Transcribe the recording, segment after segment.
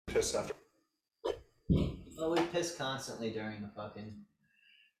piss after. Well, we piss constantly during the fucking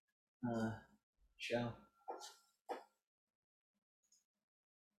show.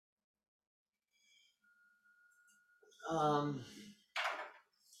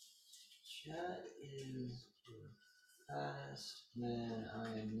 Chad is the fast man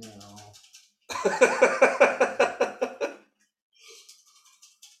I know.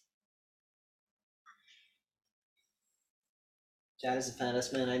 Chad is the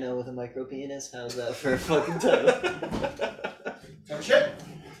fattest man I know with a micro penis. How's that for a fucking title? Oh shit.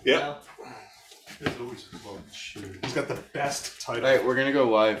 Yep. No? It's always about shit. He's got the best title. Alright, we're gonna go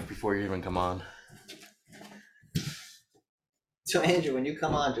live before you even come on. So Andrew, when you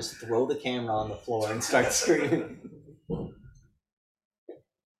come on, just throw the camera on the floor and start screaming.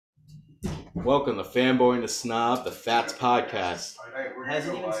 Welcome to Fanboy and the Snob, the Fats Podcast. It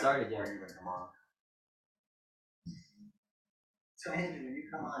hasn't even started yet. So Andrew, when you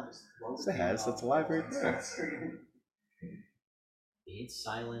come on, just throw the camera That's on the live floor right and there. start screaming. Be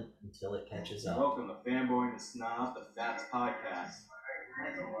silent until it catches up. Welcome to Fanboy and the Snob, the Fats Podcast.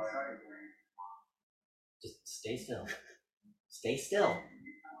 Just stay still. Stay still.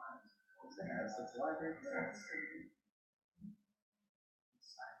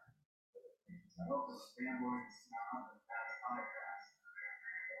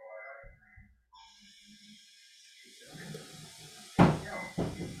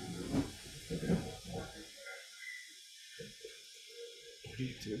 What are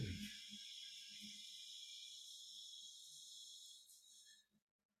you doing?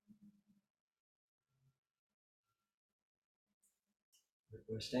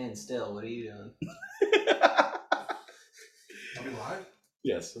 We're staying still. What are you doing? Are we live?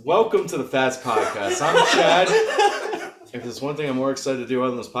 Yes. Welcome to the Fats Podcast. I'm Chad. If there's one thing I'm more excited to do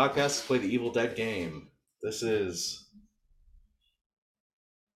on this podcast is play the Evil Dead game. This is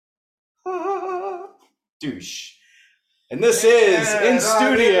Douche. And this is in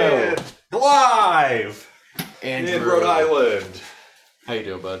studio. Live Andrew. in Rhode Island. How you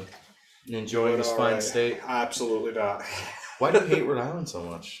doing, bud? You enjoying this fine state? Absolutely not. Why do you hate Rhode Island so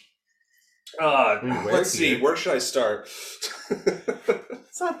much? Let's see. Where should I start?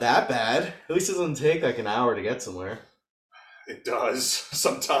 It's not that bad. At least it doesn't take like an hour to get somewhere. It does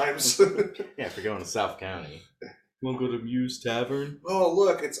sometimes. Yeah, if you're going to South County. You want to go to Muse Tavern? Oh,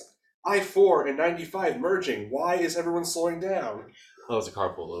 look, it's I-4 and 95 merging. Why is everyone slowing down? Oh, it's a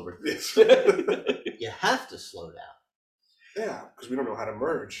carpool over. You have to slow down. Yeah, because we don't know how to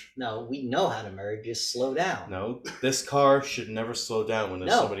merge. No, we know how to merge. Just slow down. No, this car should never slow down when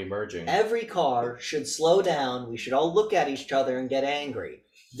there's somebody merging. Every car should slow down. We should all look at each other and get angry.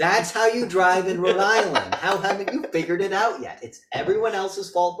 That's how you drive in Rhode Island. How haven't you figured it out yet? It's everyone else's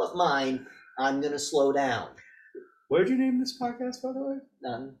fault but mine. I'm going to slow down. What did you name this podcast, by the way?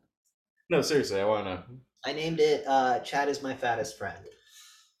 None. No, seriously, I want to. I named it Chad is my fattest friend.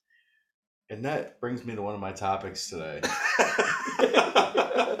 And that brings me to one of my topics today.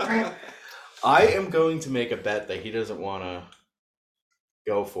 I am going to make a bet that he doesn't want to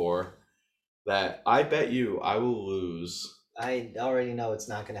go for. That I bet you I will lose I already know it's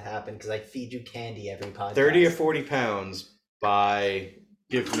not going to happen because I feed you candy every podcast. 30 or 40 pounds by,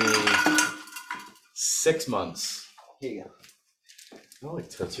 give me 6 months. Here you go. I like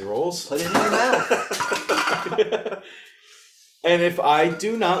Tootsie Rolls. Put it in your mouth. And if I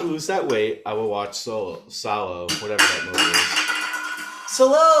do not lose that weight, I will watch Solo, whatever that movie is.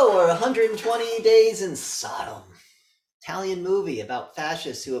 Solo, or 120 Days in Sodom. Italian movie about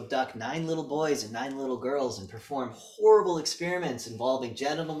fascists who abduct 9 little boys and 9 little girls and perform horrible experiments involving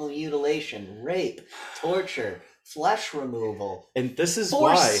genital mutilation, rape, torture, flesh removal, And this is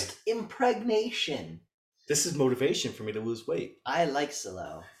forced why. impregnation. This is motivation for me to lose weight. I like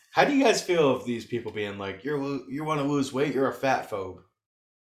Solo. How do you guys feel of these people being like, you want to lose weight, you're a fat phobe?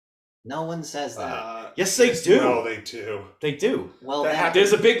 No one says that. Yes, they do. No, they do. They do. Well, that then, happened-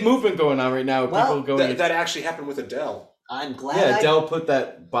 There's a big movement going on right now. Well, People going. That actually happened with Adele. I'm glad. Yeah, Adele put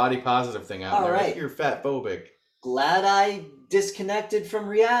that body positive thing out All there. right. Like, you're fat phobic. Glad I disconnected from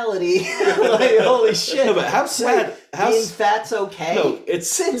reality. Like, holy shit! No, but how sad? Being fat's okay? No, it's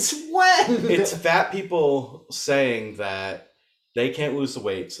Since when? it's fat people saying that they can't lose the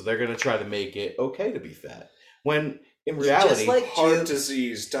weight, so they're gonna try to make it okay to be fat. When in reality, Just like Heart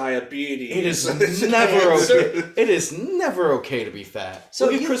disease, diabetes. it is never okay. It is never okay to be fat. So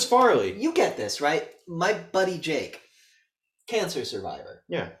Look at you- Chris Farley. You get this, right? My buddy Jake, cancer survivor.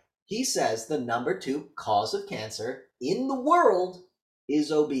 Yeah. He says the number 2 cause of cancer in the world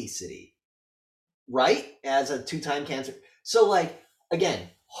is obesity. Right? As a 2-time cancer. So, like, again,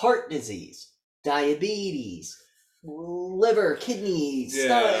 heart disease, diabetes, liver, kidneys,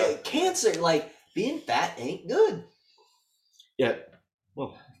 stomach, cancer. Like being fat ain't good. Yeah.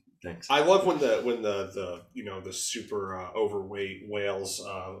 Well, thanks. I love when the the super overweight whales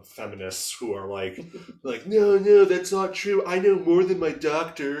feminists who are like no, that's not true. I know more than my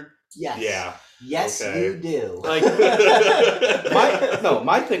doctor. Yes. Yeah. Yes, Okay. you do. Like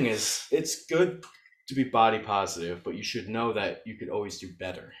my thing is, it's good to be body positive, but you should know that you could always do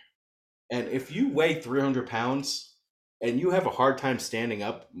better. And if you weigh 300 pounds and you have a hard time standing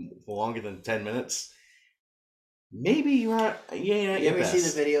up for longer than 10 minutes, maybe you're not. You ain't at You your ever best. see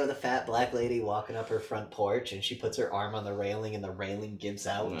the video of the fat black lady walking up her front porch and she puts her arm on the railing and the railing gives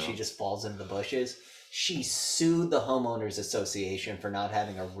out and No. she just falls into the bushes? She sued the homeowners association for not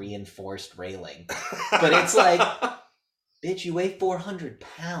having a reinforced railing. But it's like, bitch, you weigh 400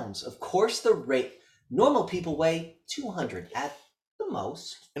 pounds. Of course the rate normal people weigh 200 at the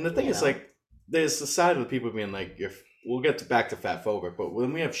most. And the thing you is, know? like, there's the side of the people being like, if we'll get back to fat phobic, but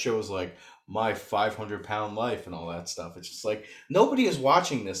when we have shows like My 500-Pound Life and all that stuff, it's just like nobody is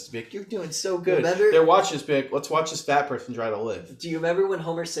watching this to be like, you're doing so good. Remember- They're watching this, be like, let's watch this fat person try to live. Do you remember when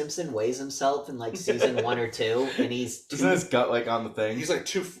Homer Simpson weighs himself in like season 1 or 2 and he's Isn't his gut like on the thing? He's like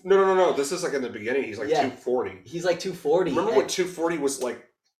no. This is like in the beginning. He's like Yeah. 240. he's like 240. Remember when 240 was like?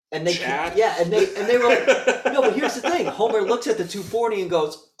 and they Chad? and they were like, no, but here's the thing. Homer looks at the 240 and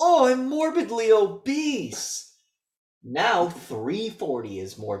goes, "Oh, I'm morbidly obese." Now 340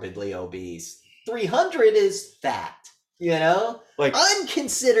 is morbidly obese. 300 is fat. You know, Like, I'm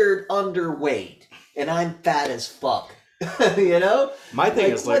considered underweight, and I'm fat as fuck. You know, my thing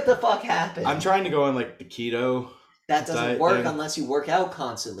like, is what like, the fuck happened? I'm trying to go on like the keto. That doesn't diet work thing. unless you work out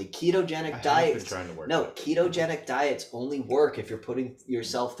constantly. Ketogenic I have been diets. trying to work. No, out. ketogenic diets only work if you're putting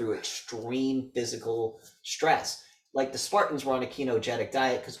yourself through extreme physical stress. Like the Spartans were on a ketogenic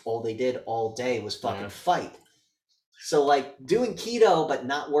diet because all they did all day was fucking Yeah. fight. So like doing keto but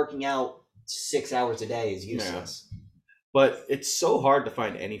not working out 6 hours a day is useless. But it's so hard to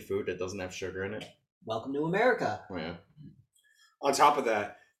find any food that doesn't have sugar in it. Welcome to America. Yeah. On top of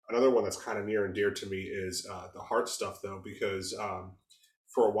that, another one that's kind of near and dear to me is the heart stuff, though, because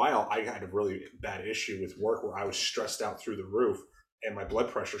for a while I had a really bad issue with work where I was stressed out through the roof and my blood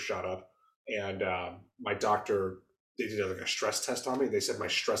pressure shot up. And my doctor, they did like a stress test on me. They said my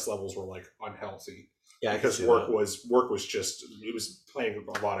stress levels were like unhealthy Yeah, I can because see work that. was just, it was playing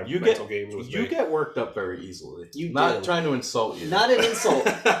a lot of You mental games with You me. get worked up very easily. You Not do. trying to insult you. Not an insult.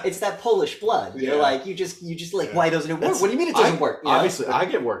 It's that Polish blood. You're Yeah. like you just like, Yeah. why doesn't it work? That's- What do you mean it doesn't work? You know? Obviously, I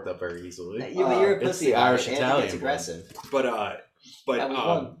get worked up very easily. You're a It's pussy. the about Irish it. Andy Italian gets one. aggressive. But That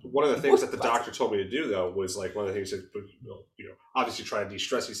was one of the things that the What? doctor told me to do though was like one of the things that obviously try to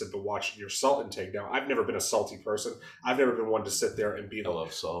de-stress. He said, but watch your salt intake. Now I've never been a salty person. I've never been one to sit there and be I like,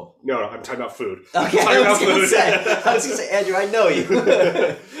 love salt. no, I'm talking about food. Okay, I'm I talking was about gonna say, Andrew, I know you.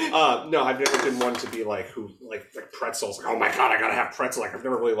 No, I've never been one to be like like pretzels. Like, oh my god, I gotta have pretzel. Like I've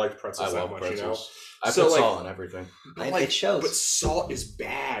never really liked I pretzels that love much. pretzels. I So, put like- salt on everything. And Like, it shows. But salt is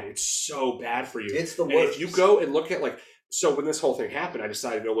bad. It's so bad for you. It's the And worst. if you go and look at like, so when this whole thing happened, I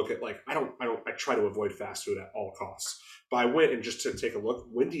decided to go look at like, I try to avoid fast food at all costs. But I went and just to take a look,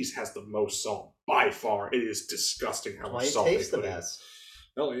 Wendy's has the most salt by far. It is disgusting how Why much it salt they tastes the put in. best.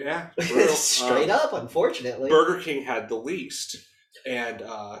 Oh yeah, for real. Straight up, unfortunately. Burger King had the least, and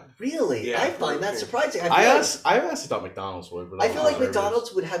Really? Yeah, I find that Burger King. surprising. I honestly thought McDonald's would. But I feel don't like know.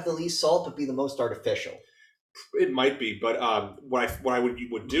 McDonald's would have the least salt but be the most artificial. it might be. But what I would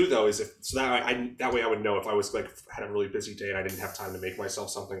do though is if so that way I would know if I was like had a really busy day and I didn't have time to make myself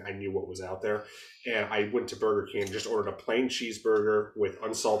something. I knew what was out there, and I went to Burger King and just ordered a plain cheeseburger with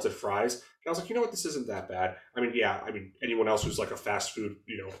unsalted fries. And I was like, you know what, this isn't that bad. I mean, yeah. I mean, anyone else who's like a fast food,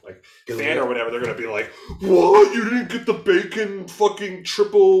 like fan or whatever, they're gonna be like, what? You didn't get the bacon fucking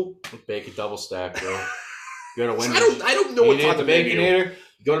triple? Bacon double stack, bro. You go to Wendy's. I don't know You what's need on the the menu. Baconator.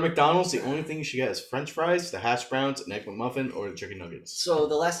 You go to McDonald's. The only thing you should get is French fries, the hash browns, an egg McMuffin, or the chicken nuggets. So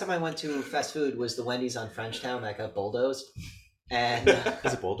the last time I went to fast food was the Wendy's on Frenchtown that got bulldozed. And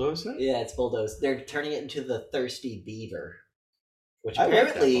Is it Bulldoze? yeah, it's bulldozed. They're turning it into the Thirsty Beaver, which I like that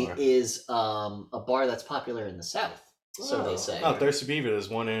apparently bar. is a bar that's popular in the South. So they say. Oh, Thirsty Beaver. There's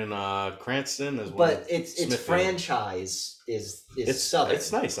one in Cranston. There's one. But its Smithfield. franchise is It's Southern.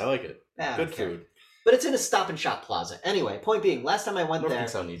 It's nice. I like it. I don't Good care. food. But it's in a Stop and Shop plaza. Anyway, point being, last time I went North there,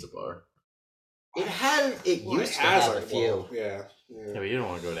 Kingstown needs a bar. it Well, used to has have a few. well, yeah. Yeah, but you don't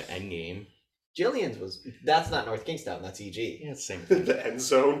want to go to Endgame. Jillian's that's not North Kingstown, that's EG. Yeah, it's the same thing. The end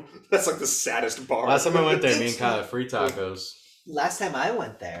zone. That's like the saddest bar. Last time I went there, me and It's- Kyle had free tacos. Last time I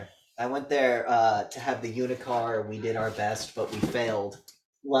went there to have the Unicar. We did our best, but we failed.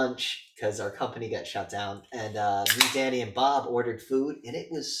 lunch because our company got shut down, and me, Danny, and Bob ordered food, and it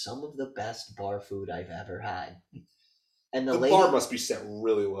was some of the best bar food I've ever had. And the The lady, bar must be set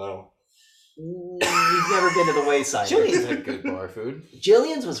really low. you've never been to the Wayside. Jillian's had good bar food.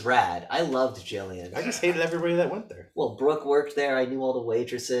 Jillian's was rad. I loved Jillian's. I just hated everybody that went there. Well, Brooke worked there. I knew all the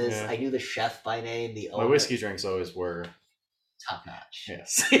waitresses. Yeah. I knew the chef by name. The My owner. whiskey drinks always were Top notch.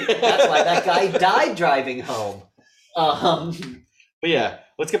 yes. That's why that guy died driving home. But yeah,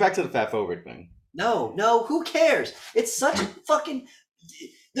 let's get back to the Fat Forward thing. No, who cares? It's such a fucking.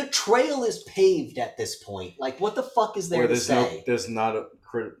 The trail is paved at this point. Like, what the fuck is there Where to there's say? there's not a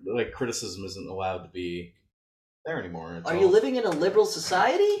criticism isn't allowed to be there anymore. It's Are all- you living in a liberal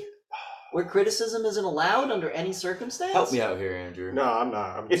society where criticism isn't allowed under any circumstance? Help me out here, Andrew. No, I'm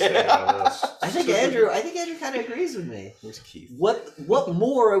not. I'm staying out of this. I think Andrew kind of agrees with me. Where's Keith? What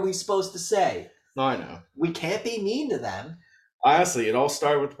more are we supposed to say? No, I know. We can't be mean to them. Honestly, it all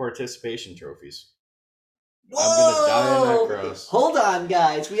started with participation trophies. I'm gonna die in that Whoa! cross. Hold on,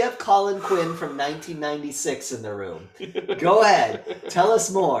 guys. We have Colin Quinn from 1996 in the room. Go ahead. Tell us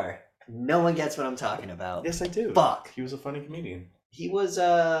more. No one gets what I'm talking about. Yes, I do. Fuck. He was a funny comedian. He was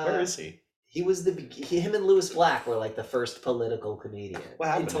Where is he? He was him and Louis Black were like the first political comedian. What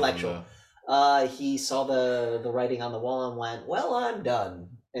happened to him, Intellectual. He saw the writing on the wall and went, "Well, I'm done."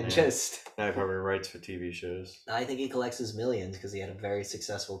 And Yeah. just Now he probably writes for TV shows. I think he collects his millions because he had a very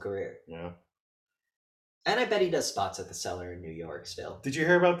successful career. Yeah. And I bet he does spots at the Cellar in New York still. Did you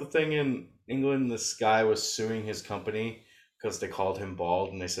hear about the thing in England? This guy was suing his company because they called him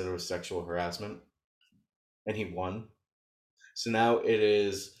bald and they said it was sexual harassment, and he won. So now it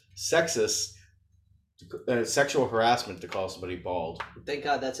is sexist, sexual harassment to call somebody bald. Thank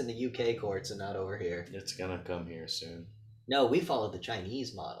God that's in the UK courts and not over here. It's gonna come here soon. No, we follow the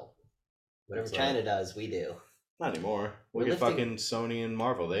Chinese model. Whatever What's that? China does, we do. Not anymore. We're Look at lifting- fucking Sony and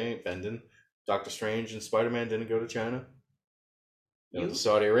Marvel. They ain't bending. Doctor Strange and Spider-Man didn't go to China. They went You- to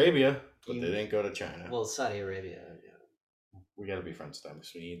Saudi Arabia, but you- they didn't go to China. Well, Saudi Arabia. We gotta be friends with them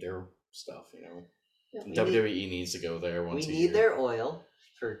because we need their stuff, you know. Yeah, we WWE needs to go there once we a need year. their oil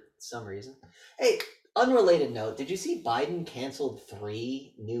for some reason. Hey, unrelated note, did you see Biden canceled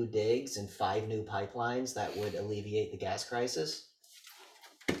 3 new digs and 5 new pipelines that would alleviate the gas crisis?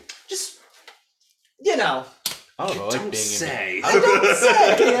 Just, you know, I don't know. I like Don't being say. In, I don't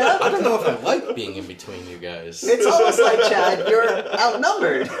say, yeah. I don't know if I like being in between you guys. It's almost like, Chad, you're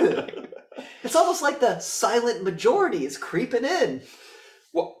outnumbered. It's almost like the silent majority is creeping in.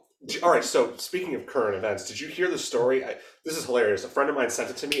 Well, all right. So speaking of current events, did you hear the story? This is hilarious. A friend of mine sent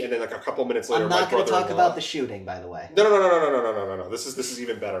it to me, and then like a couple minutes later, I'm my not going to talk brother-in-law- about the shooting, by the way. No. This is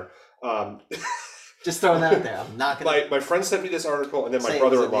even better. Just throwing that out there. I'm not going to. My friend sent me this article, and then my Say it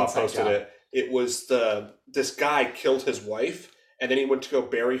was an brother-in-law inside posted job. it. It was this guy killed his wife, and then he went to go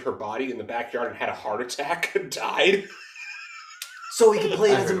bury her body in the backyard and had a heart attack and died. So he can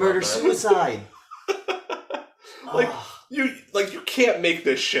play it I as a heard about murder that. suicide. Like, Oh. you can't make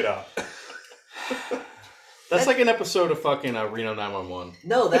this shit up. That's like an episode of fucking Reno 911.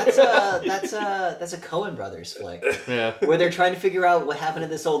 No, that's a Coen Brothers flick Yeah. where they're trying to figure out what happened to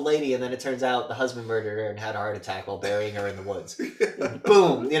this old lady, and then it turns out the husband murdered her and had a heart attack while burying her in the woods.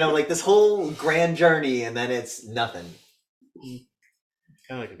 Boom! You know, like this whole grand journey, and then it's nothing.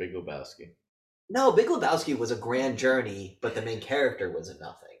 Kind of like a Big Lebowski. No, Big Lebowski was a grand journey, but the main character was a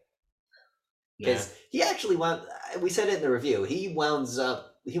nothing. Yeah. Because he actually wound. We said it in the review. He winds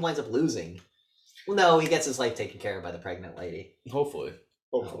up losing. Well, no, he gets his life taken care of by the pregnant lady. Hopefully.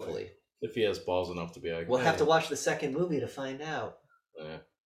 Hopefully, If he has balls enough to be like, we'll have to "Hey." watch the second movie to find out. Yeah.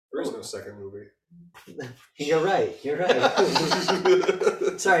 There is no second movie. You're right. You're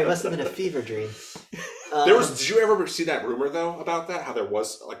right. Sorry, it must have been a fever dream. Did you ever see that rumor though about that? How there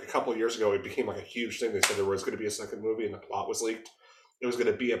was like a couple of years ago, it became like a huge thing. They said there was going to be a second movie, and the plot was leaked. It was going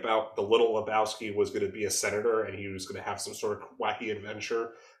to be about the little Lebowski was going to be a senator, and he was going to have some sort of wacky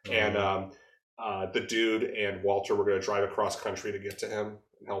adventure. And the dude and Walter were going to drive across country to get to him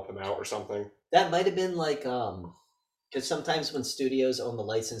and help him out or something. That might have been like because sometimes when studios own the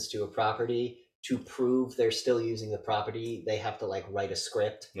license to a property, to prove they're still using the property, they have to like write a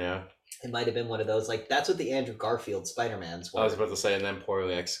script. Yeah. It might have been one of those. Like that's what the Andrew Garfield Spider-Mans were. I was about to say, and then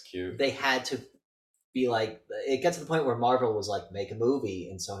poorly execute. They had to be like, it gets to the point where Marvel was like, make a movie,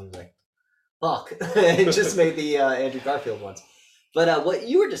 and Sony was like, fuck, and just made the Andrew Garfield ones. But what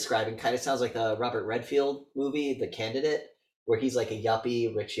you were describing kind of sounds like the Robert Redfield movie, The Candidate, where he's like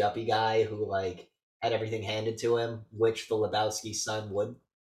a rich yuppie guy who like had everything handed to him, which the Lebowski son would.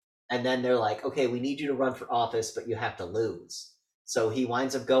 And then they're like, okay, we need you to run for office, but you have to lose. So he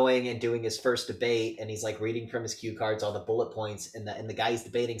winds up going and doing his first debate, and he's like reading from his cue cards all the bullet points, and the guy he's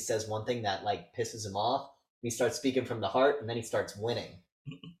debating says one thing that like pisses him off. He starts speaking from the heart, and then he starts winning.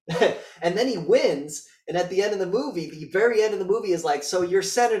 And then he wins, and at the end of the movie, the very end of the movie is like, so you're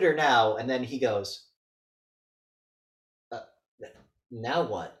senator now, and then he goes, now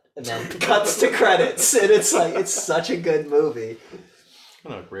what? And then cuts to credits, and it's like, it's such a good movie.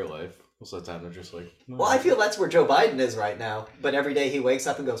 Kind of like real life. Most of the time they're just like, no. Well, I feel that's where Joe Biden is right now. But every day he wakes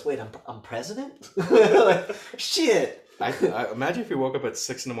up and goes, wait, I'm president? Like, shit. I imagine if you woke up at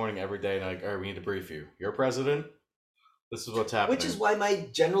 6 a.m. every day and like, all right, we need to brief you. You're president. This is what's happening. Which is why my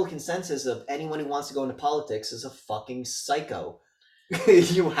general consensus of anyone who wants to go into politics is a fucking psycho.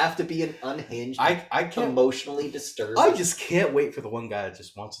 You have to be an unhinged, I can't. emotionally disturbed. I just can't wait for the one guy that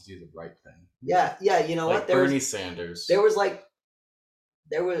just wants to do the right thing. Yeah, you know Like what? Bernie Sanders. There was like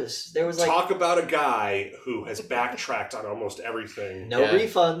Talk about a guy who has backtracked on almost everything. no Yeah.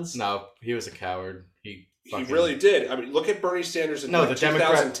 refunds. No, he was a coward. He really did. I mean, look at Bernie Sanders in No, like the Democrat-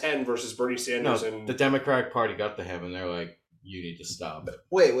 2010 versus Bernie Sanders in the Democratic Party got to him, and they're like, "You need to stop."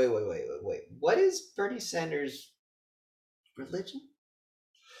 Wait. What is Bernie Sanders' religion?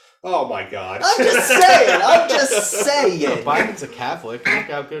 Oh my God! I'm just saying. Biden's a Catholic. Look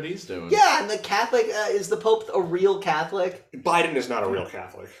how good he's doing. Yeah, and the Catholic is the Pope a real Catholic? Biden is not a real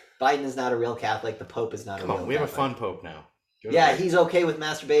Catholic. Biden is not a real Catholic. The Pope is not Come a real on, we have a Catholic. fun Pope now. Good Yeah, Pope. he's okay with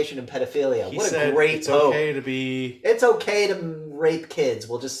masturbation and pedophilia. He What said a great it's Pope. okay to be. It's okay to rape kids.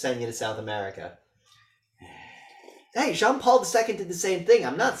 We'll just send you to South America. Hey, Jean Paul II did the same thing.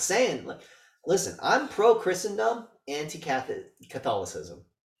 I'm not saying. Listen, I'm pro Christendom, anti Catholicism.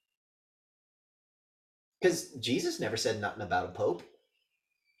 Because Jesus never said nothing about a pope.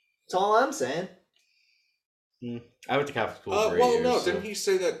 That's all I'm saying. I went to Catholic school for 8 Well, years. no, so- didn't he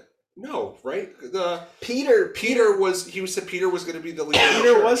say that? No, right? Peter said Peter was going to be the leader. of the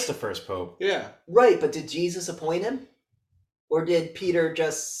Peter church. was the first pope. Yeah. Right, but did Jesus appoint him? Or did Peter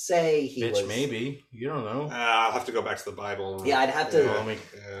just say he Bitch, was? maybe. You don't know. I'll have to go back to the Bible. Yeah, I'd have to. Well,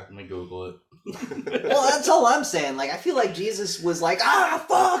 Yeah. let me Google it. Well, that's all I'm saying. Like, I feel like Jesus was like,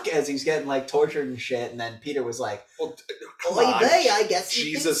 fuck, as he's getting, like, tortured and shit. And then Peter was like, Well, come oy on. vey, I guess you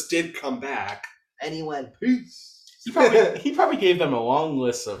Jesus did come back. And he went, peace. He probably gave them a long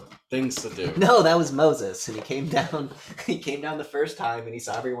list of things to do. No, that was Moses. And he came down the first time and he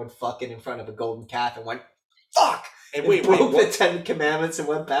saw everyone fucking in front of a golden calf and went, fuck! And And wait, broke the what, 10 Commandments and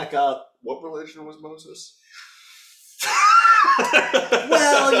went back up. what religion was Moses?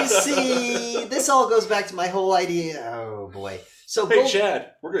 Well, you see, this all goes back to my whole idea. Oh, boy. So, Hey,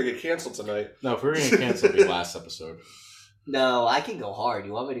 Chad, we're going to get canceled tonight. No, if we were going to cancel, it'd be last episode. No, I can go hard.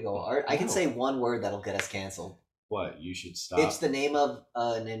 You want me to go hard? I can No. say one word that'll get us canceled. What? You should stop. It's the name of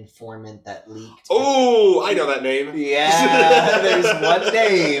an informant that leaked. Oh, I know that name. Yeah, there's one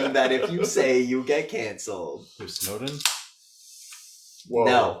name that if you say, you get canceled. Who's Snowden? Whoa.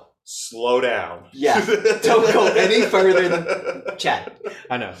 No. Slow down. Yeah, don't go any further than... Chad,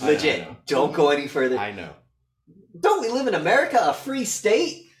 I know. legit, don't go any further. I know. Don't we live in America, a free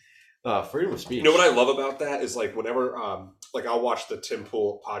state? Freedom of speech. You know what I love about that is like whenever like I'll watch the Tim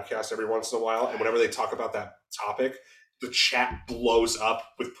Pool podcast every once in a while, and whenever they talk about that topic, the chat blows up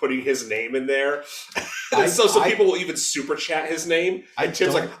with putting his name in there. So some people will even super chat his name. And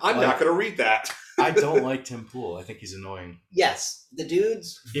Tim's like, I'm not going to read that. I don't like Tim Pool. I think he's annoying. Yes, the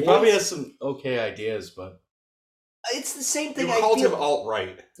dude's He voice- probably has some okay ideas, but It's the same You thing. called I feel... him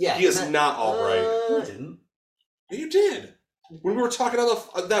alt-right. Yeah, He is not alt-right. I didn't. You did. When we were talking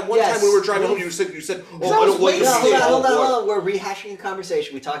on that one Yes. time we were driving home, you said, "Oh, I don't like No, to see hold alt-right." on. We're rehashing a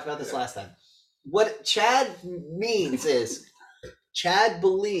conversation. We talked about this last time. What Chad means is Chad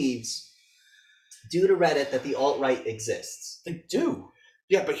believes, due to Reddit, that the alt-right exists. They do.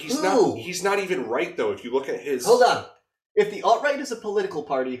 Yeah, but he's Who? not even right though. If you look at his, Hold on. If the alt-right is a political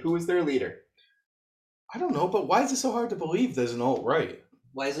party, who is their leader? I don't know, but why is it so hard to believe there's an alt-right?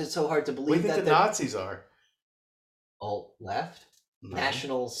 Why is it so hard to What do believe you think that the they're Nazis are? alt-left? No.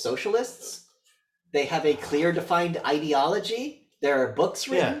 National Socialists? They have a clear defined ideology. There are books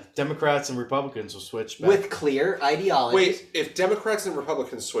Yeah, written Democrats and Republicans will switch back. with clear ideologies. wait, if Democrats and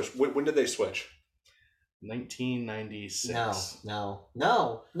Republicans switch, when did they switch? 1996. No.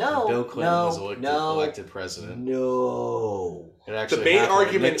 When Bill Clinton was elected president. No. It The actually main happened with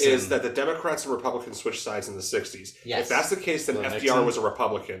argument Nixon. is that the Democrats and Republicans switched sides in the 60s. Yes. If that's the case, then So FDR Nixon? was a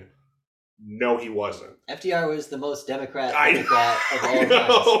Republican. No, he wasn't. FDR was the most Democrat I of all I times.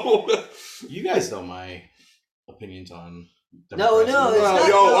 know. You guys know my opinions on No, Democrats no, and it's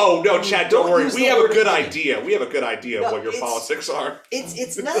No, not- no, Chad, don't Don't worry. use We the have a word good opinion. idea. We have a good idea of No, what your it's- politics are.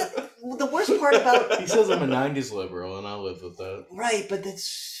 It's not the worst part about He says I'm a '90s liberal, and I'll live with that. right, but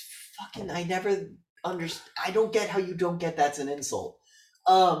that's fucking. I never understand. I don't get how you don't get that's an insult.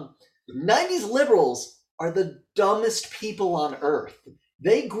 90s liberals are the dumbest people on earth.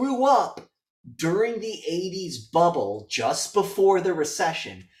 They grew up during the 80s bubble, just before the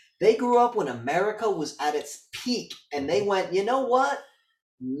recession. They grew up when America was at its peak, and they went, you know what?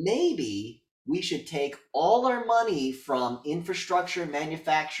 Maybe we should take all our money from infrastructure,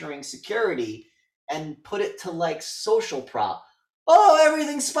 manufacturing, security, and put it to like social prop. Oh,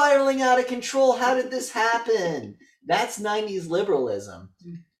 everything's spiraling out of control. How did this happen? That's 90s liberalism.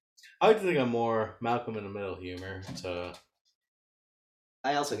 I like to think I'm more Malcolm in the Middle humor. To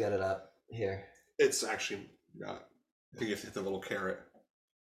I also got it up here. It's actually not. I think you have to hit the little carrot.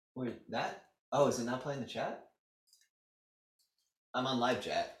 Wait, that? Oh, is it not playing the chat? I'm on live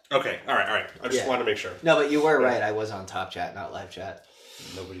chat. Okay, all right. I just Yeah. wanted to make sure. No, but you were right. I was on top chat, not live chat.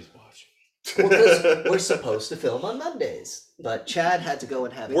 nobody's watching. Well, because we're supposed to film on Mondays, but Chad had to go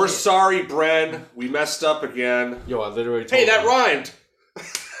and have. We're sorry, Bren. We messed up again. Yo, I literally. Hey, told that him- rhymed.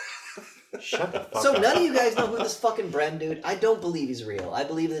 Shut the fuck So up. none of you guys know who this fucking Bren dude. I don't believe he's real. I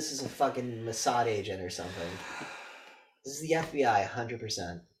believe this is a fucking Mossad agent or something. This is the FBI,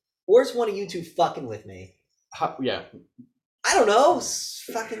 100%. Or it's one of you two fucking with me. Yeah, I don't know.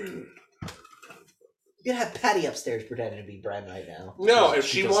 Fucking. You're gonna have Patty upstairs pretending to be Bren right now. No, if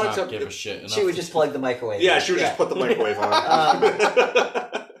she does wanted not to, give a shit. Enough. She would just plug the microwave. yeah, in. she would just put the microwave on.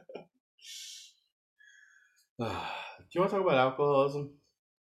 Do you want to talk about alcoholism?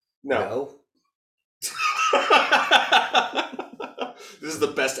 No. This is the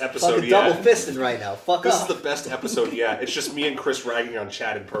best episode Fucking yet. double fisting right now. Fuck This off. is the best episode yet. It's just me and Chris ragging on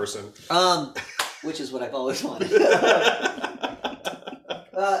Chad in person. Which is what I've always wanted.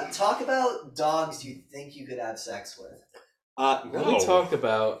 Talk about dogs you think you could have sex with. No. We talked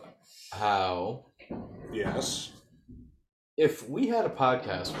about how Yes. if we had a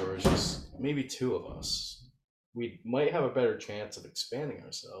podcast where it was just maybe two of us, we might have a better chance of expanding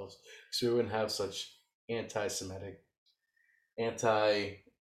ourselves because we wouldn't have such anti-Semitic,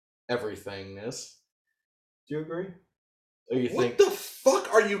 anti-everythingness. Do you agree? Or you What think the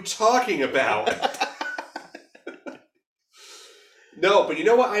fuck are you talking about? No, but you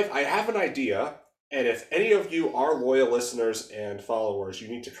know what? I have an idea, and if any of you are loyal listeners and followers, you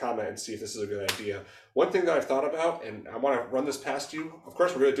need to comment and see if this is a good idea. One thing that I've thought about, and I want to run this past you. Of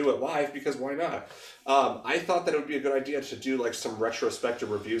course, we're going to do it live because why not? I thought that it would be a good idea to do like some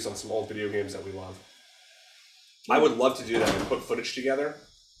retrospective reviews on some old video games that we love. I would love to do that and put footage together.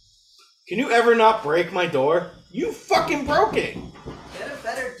 can you ever not break my door? You fucking broke it. Get a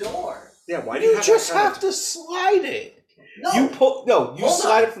better door. Yeah, why do you You have just that kind have to slide it. No. You Hold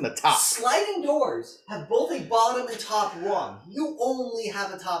slide on. it from the top. Sliding doors have both a bottom and top rung. You only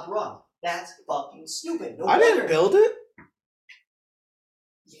have a top rung. That's fucking stupid. No I didn't wonder- build it.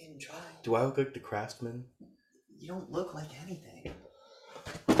 You didn't try. Do I look like the craftsman? You don't look like anything.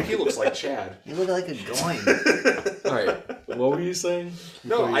 He looks like Chad. You look like a goin. All right. What were you saying?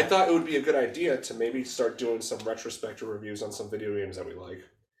 No, Before you- I thought it would be a good idea to maybe start doing some retrospective reviews on some video games that we like.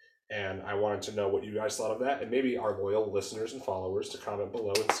 And I wanted to know what you guys thought of that, and maybe our loyal listeners and followers to comment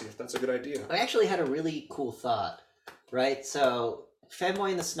below and see if that's a good idea. I actually had a really cool thought, right? So,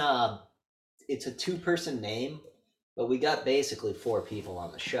 Fanboy and the Snob, it's a two-person name, but we got basically 4 people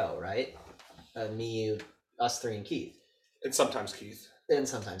on the show, right? Me, you, us 3, and Keith. And sometimes Keith. And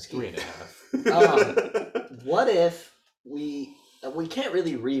sometimes Keith. 3.5. What if we can't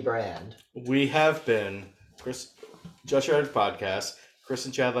really rebrand? We have been Just Your Head Podcast. Chris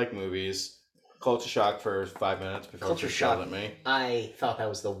and Chad like movies. Culture Shock for 5 minutes before Culture Chris Shock. yelled at me. I thought that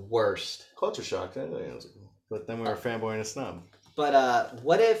was the worst. Culture Shock. But then we were Fanboy and a Snub. But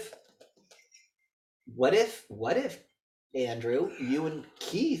what if Andrew, you and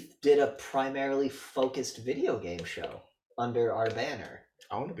Keith did a primarily focused video game show under our banner?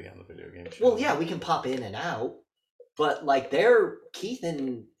 I want to be on the video game show. Well, yeah, we can pop in and out, but like they're Keith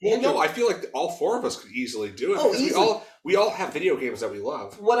and Well, Andrew. no, I feel like all 4 of us could easily do it. Oh, because easily. we all have video games that we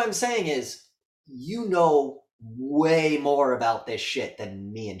love. What I'm saying is, you know way more about this shit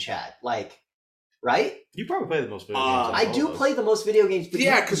than me and Chad. Like, right? You probably play the most video games. out of I all do of us. play the most video games, but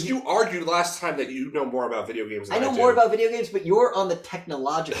Yeah, because you argued last time that you know more about video games than I know do. more about video games, but you're on the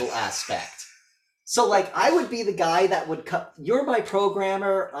technological aspect. So, like, I would be the guy that would cut. You're my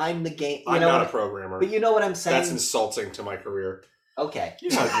programmer. I'm the game. You I'm know not what, a programmer. but you know what I'm saying. That's insulting to my career. Okay,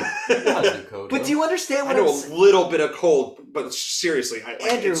 You know how to do code. but though. do you understand I what know I'm a saying? little bit of code, but seriously,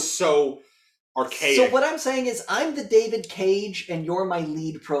 Andrew- it's so archaic. So what I'm saying is I'm the David Cage and you're my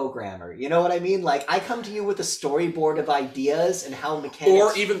lead programmer. You know what I mean? Like I come to you with a storyboard of ideas and how mechanics.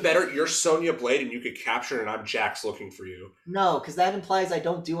 Or even better, you're Sonya Blade and you could capture it and I'm Jax looking for you. No, because that implies I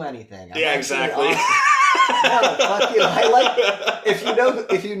don't do anything. I'm Yeah, actually exactly. awesome. No, fuck you. I like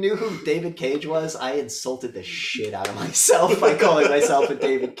if you knew who David Cage was, I insulted the shit out of myself by calling myself a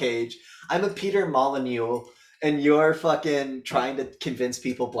David Cage. I'm a Peter Molyneux, and you're fucking trying to convince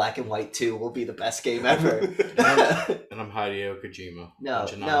people Black and White 2 will be the best game ever. And I'm Hideo Kojima. No,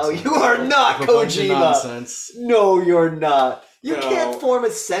 Bunch of no, nonsense. you are not A bunch of Kojima. nonsense. No, you're not. You No. can't form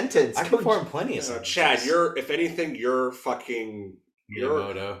a sentence. I can form plenty of sentences. Chad, if anything, you're fucking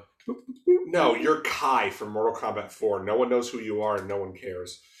Miyamoto. you're Kai from Mortal Kombat 4. No one knows who you are and no one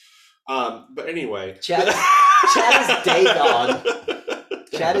cares. But anyway. Chad is Dagon.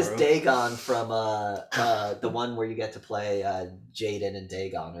 Chad is bro. Dagon from the one where you get to play Jaden and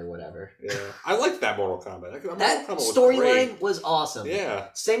Dagon or whatever. Yeah. I liked that Mortal Kombat. That Mortal Kombat was storyline great. was awesome. Yeah.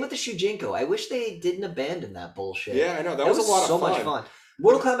 Same with the Shujinko. I wish they didn't abandon that bullshit. Yeah, I know. That was a lot so of fun. much fun.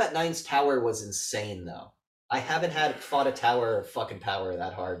 Mortal Kombat 9's tower was insane though. I haven't fought a tower of fucking power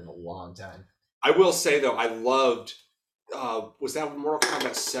that hard in a long time. I will say though, I loved was that Mortal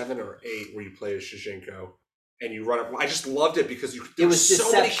Kombat 7 or 8 where you play as Shujinko and you run up? I just loved it because there was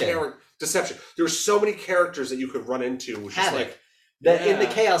so many deception. deception. There were so many characters that you could run into, which is Havoc. like In the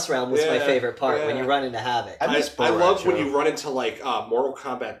Chaos Realm was my Yeah, favorite part when yeah. you run into Havoc. I miss I Bo love when Rancho. you run into like Mortal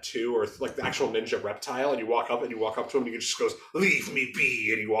Kombat 2 or like the actual ninja reptile and you walk up to him and he just goes, "Leave me be,"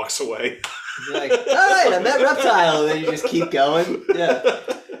 and he walks away. You're like, all right, I met Reptile, and then you just keep going. Yeah,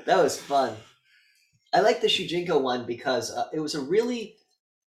 that was fun. I like the Shujinko one because it was a really,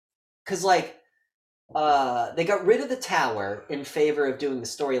 because like they got rid of the tower in favor of doing the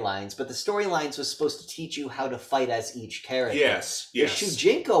storylines, but the storylines was supposed to teach you how to fight as each character. Yes, yes. The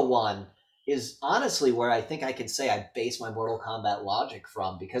Shujinko one is honestly where I think I can say I base my Mortal Kombat logic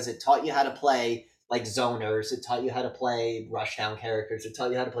from, because it taught you how to play like zoners, it taught you how to play rushdown characters, it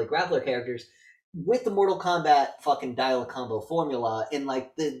taught you how to play grappler characters with the Mortal Kombat fucking dial a combo formula in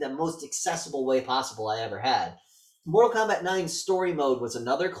like the most accessible way possible I ever had. Mortal Kombat 9's story mode was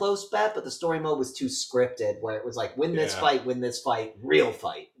another close bet, but the story mode was too scripted, where it was like, win this fight, real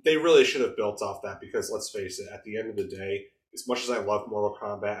fight. They really should have built off that because let's face it, at the end of the day, as much as I love Mortal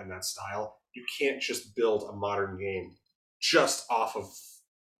Kombat and that style, you can't just build a modern game just off of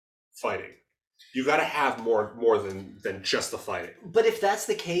fighting. You got to have more than just the fighting. But if that's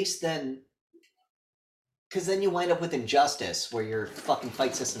the case, then... Because then you wind up with Injustice, where your fucking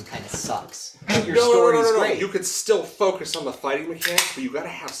fight system kind of sucks. Your story's great. You could still focus on the fighting mechanics, but you got to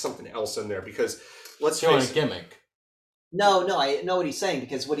have something else in there because let's It's only face a it. gimmick. No, I know what he's saying,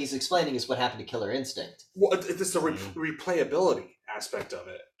 because what he's explaining is what happened to Killer Instinct. Well, it's the replayability aspect of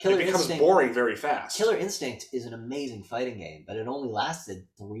it. Killer It becomes Instinct- boring very fast. Killer Instinct is an amazing fighting game, but it only lasted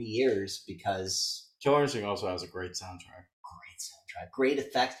 3 years because Killer Instinct also has a great soundtrack. great soundtrack, great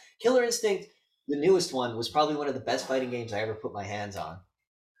effects. Killer Instinct, the newest one, was probably one of the best fighting games I ever put my hands on.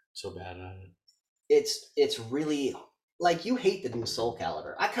 So bad at it. It's really like, you hate the new Soul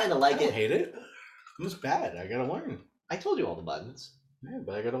Calibur. I kind of I like don't it. hate it. It was bad. I gotta learn. I told you all the buttons. Yeah,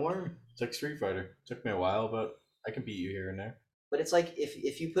 but I gotta learn. It's like Street Fighter. Took me a while, but I can beat you here and there. But it's like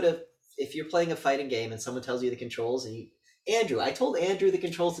if you're playing a fighting game and someone tells you the controls and Andrew, I told Andrew the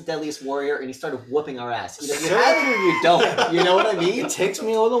controls to Deadliest Warrior and he started whooping our ass. Either you have it or you don't. You know what I mean? It takes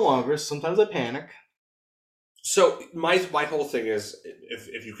me a little longer. Sometimes I panic. So my whole thing is,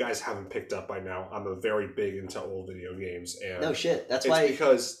 if you guys haven't picked up by now, I'm a very big into old video games, and No shit. That's it's why.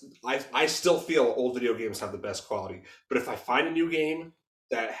 because I still feel old video games have the best quality. But if I find a new game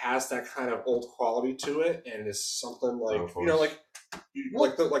that has that kind of old quality to it, and it's something like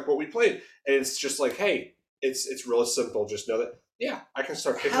Of like what we played, and it's just like, hey, it's really simple. Just know that I can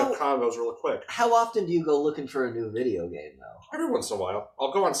start picking up combos really quick. How often do you go looking for a new video game though? Every once in a while,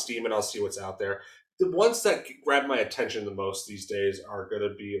 I'll go on Steam and I'll see what's out there. The ones that grab my attention the most these days are going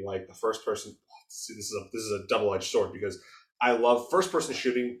to be like the first person. See, this is a double-edged sword because I love first-person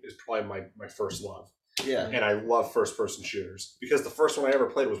shooting is probably my first love, Yeah. and I love first-person shooters because the first one I ever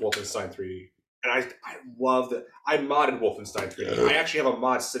played was Wolfenstein 3D, and I love that. I modded Wolfenstein 3D. I actually have a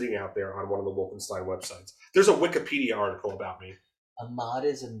mod sitting out there on one of the Wolfenstein websites. There's a Wikipedia article about me. A mod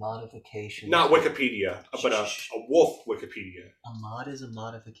is a modification. Not Wikipedia, but a wolf Wikipedia. A mod is a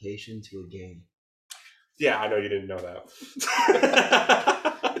modification to a game. Yeah, I know you didn't know that.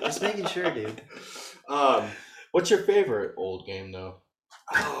 Just making sure, dude. What's your favorite old game though?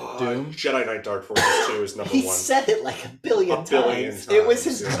 Doom? Jedi Knight Dark Forces 2 is number He one. said it like a billion A billion times. It was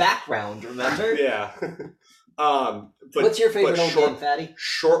times, his yeah. background, remember? Yeah. But What's your favorite but old game, Fatty?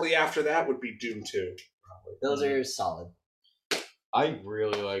 Shortly after that would be Doom 2. Probably. Those are solid. I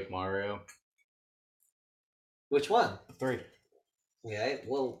really like Mario. Which one? 3. Yeah.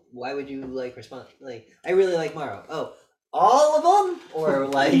 Well, why would you respond? I really like Mario. Oh, all of them, or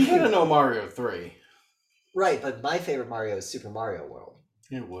You gotta know Mario 3. right? But my favorite Mario is Super Mario World.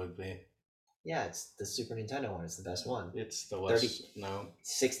 It would be. Yeah, it's the Super Nintendo one. It's the best one. It's the less 30 no.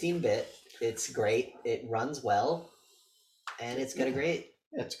 16-bit. It's great. It runs well, and it's got a great.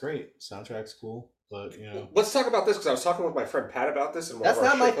 Yeah, it's great. Soundtrack's cool, but you know. Let's talk about this because I was talking with my friend Pat about this. And That's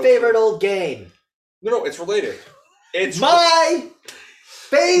not my favorite old game. No, it's related. It's My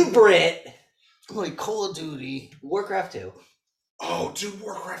favorite Like Call of Duty. Warcraft 2. Oh, dude,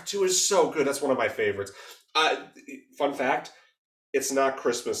 Warcraft 2 is so good. That's one of my favorites. Fun fact, it's not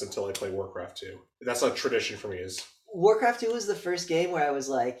Christmas until I play Warcraft 2. That's a tradition for me. Is Warcraft 2 was the first game where I was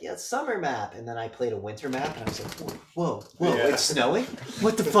like, yeah, it's summer map. And then I played a winter map and I was like, whoa, Yeah. it's snowing?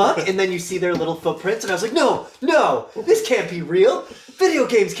 What the fuck? And then you see their little footprints and I was like, no, this can't be real. Video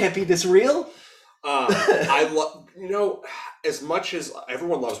games can't be this real. I love, as much as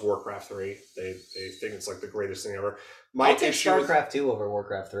everyone loves Warcraft 3, they think it's like the greatest thing ever. I'll take StarCraft 2 over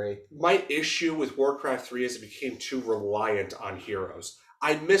Warcraft 3. My issue with Warcraft 3 is it became too reliant on heroes.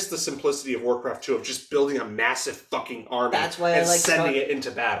 I miss the simplicity of Warcraft 2 of just building a massive fucking army That's why and I like sending it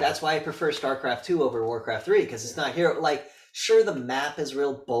into battle. That's why I prefer StarCraft 2 over Warcraft 3, because it's not hero. Sure, the map is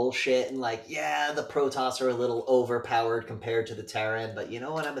real bullshit, and the Protoss are a little overpowered compared to the Terran, but you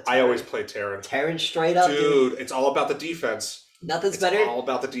know what? I'm a Terran. I always play Terran. Terran straight up, Dude, it's all about the defense. Nothing's It's better. all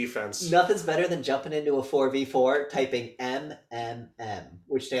about the defense. Nothing's better than jumping into a 4v4, typing MMM,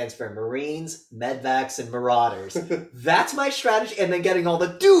 which stands for Marines, Medvacs, and Marauders. That's my strategy, and then getting all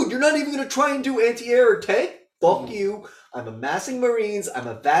the, dude, you're not even going to try and do anti-air or tank? Fuck you. I'm amassing Marines, I'm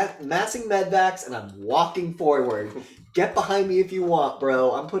amassing Medvacs, and I'm walking forward. Get behind me if you want,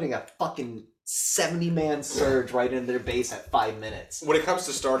 bro. I'm putting a fucking 70-man surge right into their base at 5 minutes. When it comes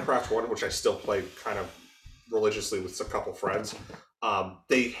to StarCraft 1, which I still play kind of religiously with a couple friends,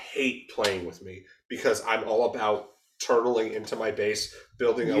 they hate playing with me because I'm all about turtling into my base,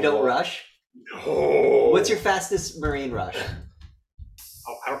 building a You don't wall. rush? No. What's your fastest Marine rush?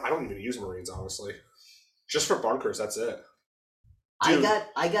 I don't even use Marines, honestly. Just for bunkers, that's it. I Dude.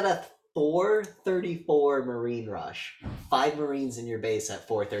 got a 434 Marine rush. 5 Marines in your base at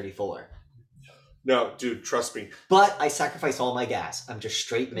 434. No, dude, trust me. But I sacrifice all my gas. I'm just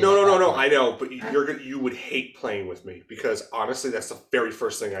straight mid. No. I know, but you would hate playing with me because honestly, that's the very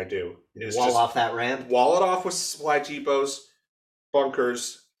first thing I do. Is Wall just off that ramp. wall it off with supply depots,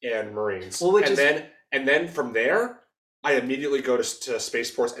 bunkers, and Marines. Well, and then from there, I immediately go to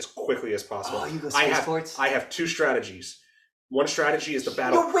spaceports as quickly as possible. Oh, you go I have spaceports? I have 2 strategies. One strategy is the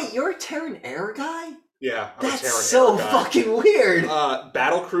battle. No, wait, you're a Terran Air guy? Yeah, I'm a That's Terran so Air guy. fucking weird.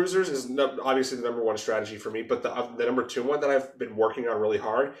 Battle cruisers is obviously the number 1 strategy for me, but the number 2 one that I've been working on really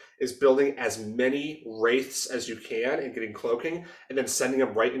hard is building as many wraiths as you can and getting cloaking, and then sending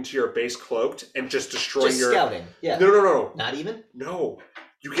them right into your base cloaked and just destroying Just your. scouting. Yeah. No. Not even? No,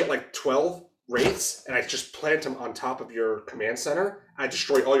 you get like 12 wraiths, and I just plant them on top of your command center. I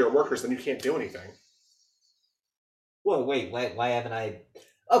destroy all your workers, then you can't do anything. Whoa, wait, why haven't I...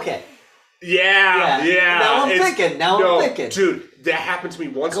 Okay. Yeah. Now I'm No, thinking. dude, that happened to me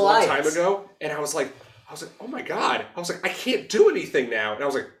once a long time ago, and I was like, oh my god. I was like, I can't do anything now. And I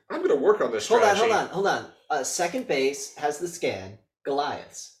was like, I'm gonna work on this strategy. Hold on. Second base has the scan.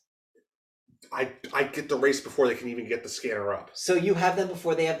 Goliaths. I get the race before they can even get the scanner up. So you have them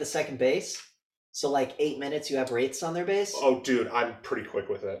before they have the second base? So 8 minutes you have wraiths on their base? Oh, dude, I'm pretty quick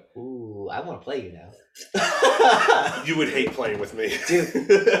with it. Ooh, I want to play you now. You would hate playing with me. Dude,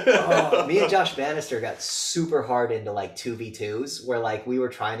 me and Josh Bannister got super hard into 2v2s where we were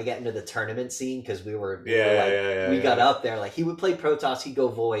trying to get into the tournament scene because we got up there. He would play Protoss, he'd go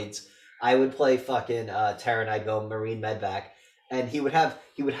Voids. I would play fucking Terran, I'd go Marine Medvac. And he would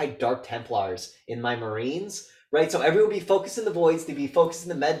hide Dark Templars in my Marines. Right, so everyone would be focused in the Voids, they'd be focused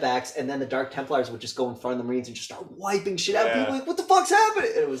in the Medvacs, and then the Dark Templars would just go in front of the Marines and just start wiping shit out. People were like, what the fuck's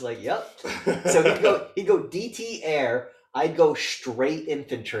happening? And it was like, yep. So he'd go DT air, I'd go straight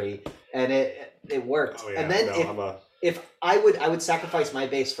infantry, and it worked. Oh, yeah. And then No, if I would sacrifice my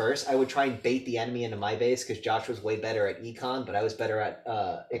base first, I would try and bait the enemy into my base because Josh was way better at econ, but I was better at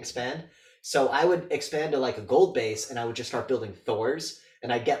expand. So I would expand to a gold base, and I would just start building Thors.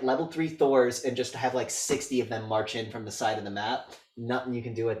 And I'd get level 3 Thors and just have 60 of them march in from the side of the map. Nothing you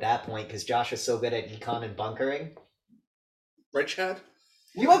can do at that point because Josh is so good at econ and bunkering. Right, Chad?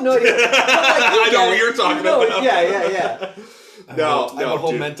 You have no idea. I know what you're talking about. Yeah. I No, have no, a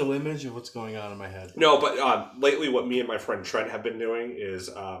whole dude. mental image of what's going on in my head. No, but lately, what me and my friend Trent have been doing is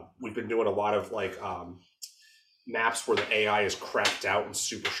we've been doing a lot of like maps where the AI is cracked out and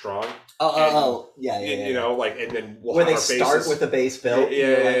super strong. Yeah. You know, like, and then we'll where have they our start bases. with a base built. Yeah,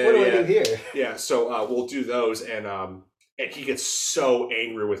 and you're like, yeah, what do yeah. I do here? Yeah, so we'll do those, and he gets so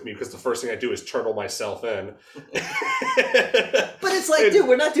angry with me because the first thing I do is turtle myself in. But it's like, dude,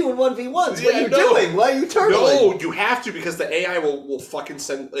 we're not doing 1v1s. What Yeah, are you no. doing? Why are you turtling? No, you have to because the AI will fucking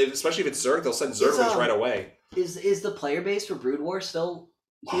send, especially if it's Zerg, they'll send Zerglings right away. Is the player base for Brood War still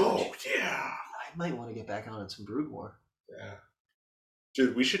huge? Oh, yeah. I might want to get back on some Brood War. Yeah.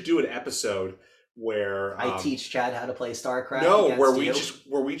 Dude, we should do an episode where I teach Chad how to play StarCraft. No, against where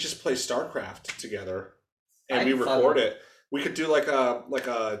we you. just play StarCraft together and I'd we fucking- record it. We could do like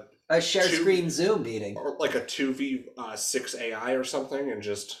a A share two- screen Zoom meeting. or like a 2v6 AI or something, and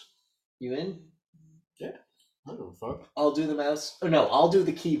just You in? I don't give a fuck. I'll do the mouse. Oh no, I'll do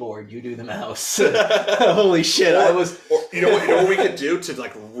the keyboard. You do the mouse. Holy shit! I was. Or you know what we could do to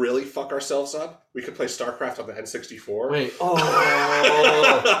like really fuck ourselves up? We could play StarCraft on the N64. Wait, Oh,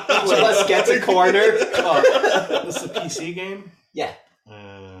 each of us gets a corner. this is a PC game? Yeah,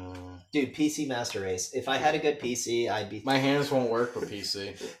 Uh, dude. PC Master Race. If I had a good PC, I'd be. my hands won't work with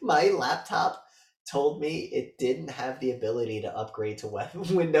PC. My laptop told me it didn't have the ability to upgrade to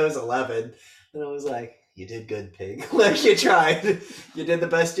Windows 11, and I was like, "You did good, pig. Like you tried. You did the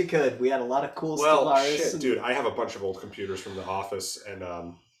best you could. We had a lot of cool Well, Stellaris shit, and- dude. I have a bunch of old computers from the office, and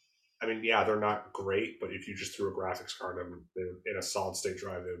I mean, yeah, they're not great, but if you just threw a graphics card in a solid state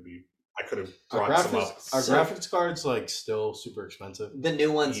drive, it would be. I could have Our brought some up. graphics cards like still super expensive. The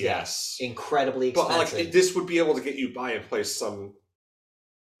new ones, Yes. incredibly But expensive. like this would be able to get you by and play some.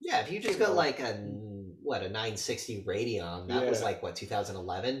 Yeah, if you just got like a 960 Radeon, that was Yeah. like what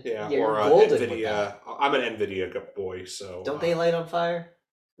 2011. Yeah, You're or golden with Nvidia. that. I'm an Nvidia boy, so Don't they light on fire?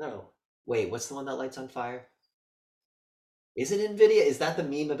 No, Wait, what's the one that lights on fire? Is it Nvidia? Is that the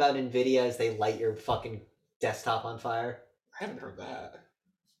meme about Nvidia? As they light your fucking desktop on fire? I haven't heard that.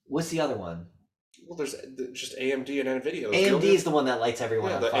 What's the other one? Well, there's just AMD and Nvidia. Those AMD go- is the one that lights everyone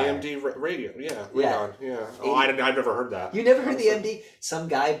yeah, on the fire. AMD radio. Yeah, Yeah. Radeon. Yeah. Oh, I've never heard that. You never heard the Honestly. AMD? Some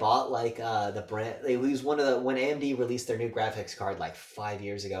guy bought like the brand. He was one of the when AMD released their new graphics card like 5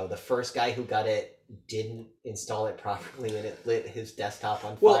 years ago. The first guy who got it didn't install it properly, and it lit his desktop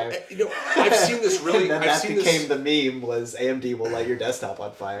on Well, fire. you know, I've seen this really. and then I've that seen became this. the meme was AMD will light your desktop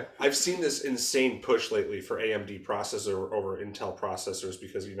on fire. I've seen this insane push lately for AMD processor over Intel processors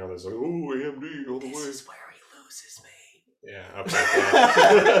because there's like AMD all the way. This is where he loses me. Yeah,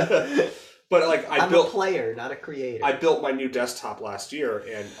 okay. But like I I'm built. a player, not a creator. I built my new desktop last year,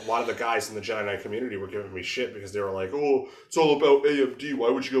 and a lot of the guys in the Jedi Knight community were giving me shit because they were like, "Oh, it's all about AMD. Why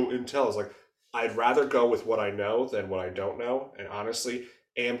would you go Intel?" I was like, I'd rather go with what I know than what I don't know. And honestly,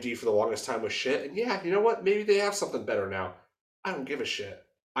 AMD for the longest time was shit. And yeah, you know what? Maybe they have something better now. I don't give a shit.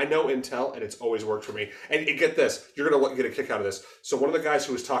 I know Intel, and it's always worked for me. And get this, you're gonna get a kick out of this. So one of the guys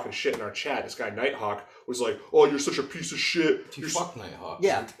who was talking shit in our chat, this guy Nighthawk, was like, "Oh, you're such a piece of shit." Dude, You're fuck Nighthawk.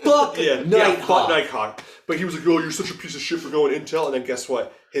 yeah, fuck yeah, Nighthawk. fuck Nighthawk. But he was like, "Oh, you're such a piece of shit for going Intel." And then guess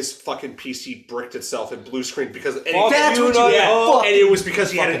what? His fucking PC bricked itself in blue screen because and Fuck That's you, what you Nighthawk. and it was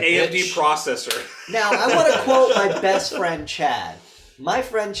because he had an Fucking AMD bitch. processor. Now, I want to quote my best friend Chad. My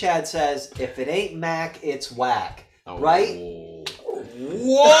friend Chad says, if it ain't Mac, it's whack. Oh. Right?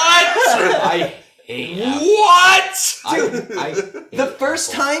 What? I hate that. What? I The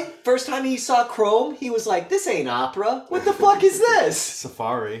first time he saw Chrome, he was like, this ain't Opera. What the fuck is this?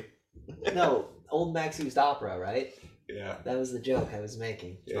 Safari. No, old Macs used Opera, right? Yeah. That was the joke I was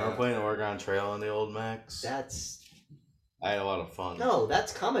making. Remember playing Oregon Trail on the old Macs? That's... I had a lot of fun. No,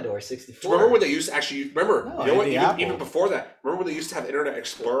 that's Commodore 64. Remember when they used to actually? Remember? No, you know what? the Even, Apple. even before that, remember when they used to have Internet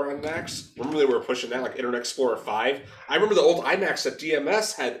Explorer on Macs? Remember they were pushing that like Internet Explorer 5? I remember the old iMacs at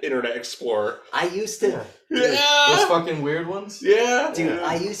DMS had Internet Explorer. I used to... Those Yeah. fucking weird ones? Yeah. Dude, yeah.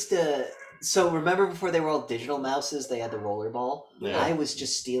 I used to... So remember before they were all digital mouses, they had the rollerball? Yeah. I was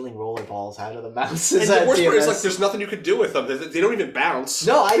just stealing rollerballs out of the mouses And at the worst part is DMS. like there's nothing you can do with them. They don't even bounce.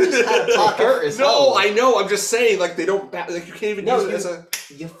 No, I just had a pocket. Hurt as No, hell. I know. I'm just saying, like they don't. Like you can't even No, use it as a.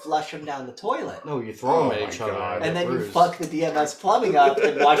 You flush them down the toilet. No, you throw Oh them my at each other. God. And then you bruise. fuck the DMS plumbing up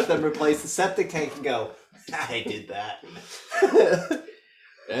and watch them replace the septic tank and go, I did that.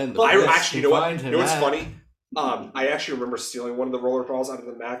 And But I yes, actually, you know what? find You him know what's at- funny? I actually remember stealing one of the roller balls out of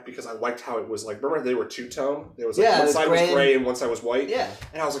the Mac because I liked how it was like. Remember they were two tone. There was like Yeah, it one was side gray was gray and one side was white. Yeah.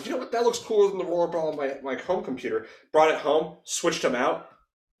 And I was like, you know what? That looks cooler than the roller ball on my home computer. Brought it home, switched them out.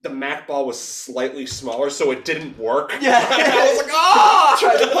 the Mac ball was slightly smaller, so it didn't work. Yeah. I was like, oh!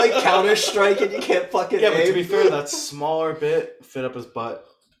 Trying to play Counter-Strike and you can't fucking Yeah, but to aim. be fair, that smaller bit fit up his butt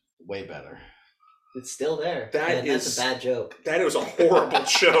way better. It's still there. That That's is- a bad joke. That was a horrible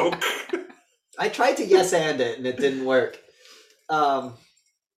joke. I tried to yes and it and it didn't work. What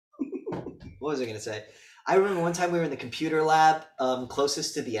was I gonna say? I remember one time we were in the computer lab,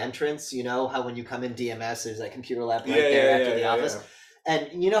 closest to the entrance. You know how when you come in DMS, there's that computer lab right there after the office.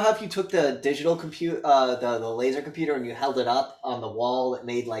 And you know how if you took the digital computer, the laser computer, and you held it up on the wall, it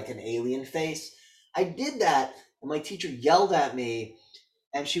made like an alien face? I did that, and my teacher yelled at me,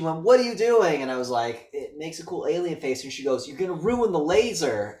 and she went, "What are you doing?" And I was like, "It makes a cool alien face." And she goes, "You're gonna ruin the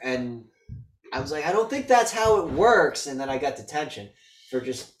laser." And I was like, "I don't think that's how it works." And then I got detention for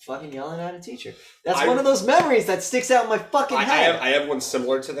just fucking yelling at a teacher. That's one of those memories that sticks out in my fucking head. I have one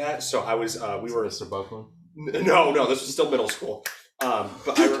similar to that. So I was, we were, Mr. Buckland. no, this was still middle school.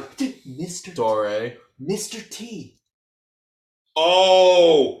 But Did Mr. Dore. Mr. T.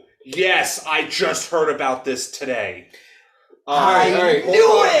 Oh, yes, I just heard about this today. I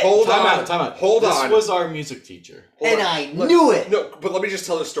knew it! Time out. Hold this on. was our music teacher. Hold And on. I knew it! No, but let me just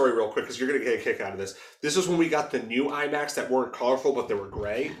tell the story real quick because you're going to get a kick out of this. This is when we got the new iMacs that weren't colorful, but they were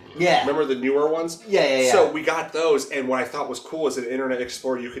gray. Yeah. Remember the newer ones? Yeah. So we got those, and what I thought was cool is in Internet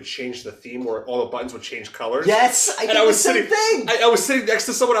Explorer you could change the theme where all the buttons would change colors. Yes, I did the same thing! I was sitting next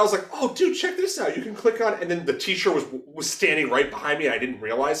to someone. I was like, "Oh, dude, check this out! You can click on." And then the teacher was standing right behind me, and I didn't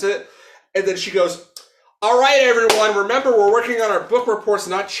realize it. And then she goes, "All right, everyone. Remember, we're working on our book reports,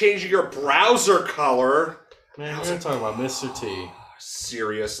 not changing your browser color." Man, we were talking about Mr. T.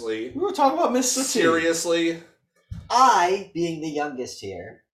 Seriously. We were talking about Mr. T. Seriously. I, being the youngest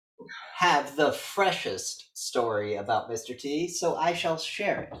here, have the freshest story about Mr. T, so I shall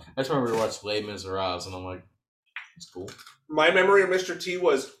share it. I just remember we watched Les Miserables, and I'm like, it's cool. My memory of Mr. T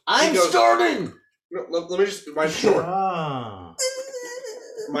was I'm starting! No, let me just sure. Ah.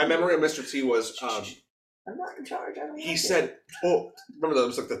 My memory of Mr. T was I'm not in charge. I don't he like said, "Oh, remember that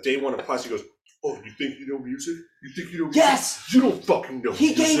was like the day one of class." He goes, "Oh, you think you know music? You think you know it. music? Yes! You don't fucking know He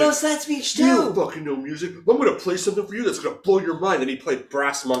music. gave us that speech You don't too! fucking know music. I'm gonna play something for you that's gonna blow your mind." And he played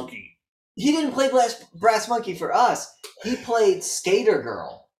Brass Monkey. He didn't play Brass Monkey for us. He played Skater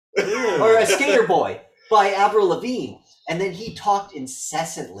Girl. Or a Skater Boy by Avril Lavigne. And then he talked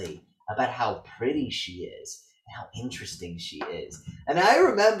incessantly about how pretty she is and how interesting she is. And I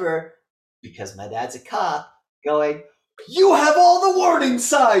remember, because my dad's a cop, going, "You have all the warning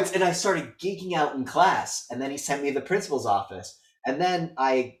signs!" And I started geeking out in class. And then he sent me to the principal's office. And then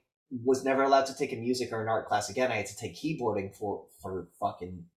I was never allowed to take a music or an art class again. I had to take keyboarding for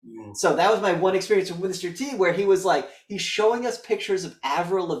fucking... So that was my one experience with Mr. T, where he was like, he's showing us pictures of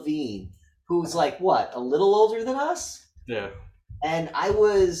Avril Lavigne, who's like, what, a little older than us? Yeah. And I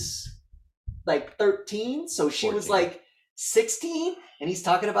was like 13, so she was 14. like 16, and he's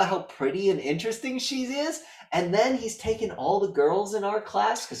talking about how pretty and interesting she is. And then he's taking all the girls in our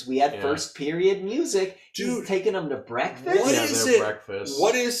class, because we had first period music. Dude, he's taking them to breakfast. What Yeah, is their it? breakfast.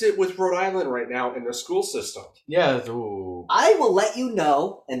 What is it with Rhode Island right now in the school system? Yeah, ooh. I will let you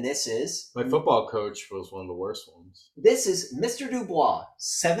know, and this is My football coach was one of the worst ones. Mr. Dubois,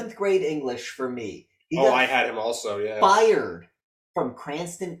 7th grade English for me. He Oh, got I had him also. Yeah. fired from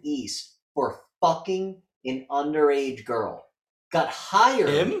Cranston East for fucking an underage girl. Got hired.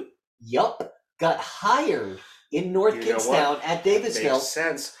 Him? Yup. Got hired in North You know Kingstown at Davisville. Makes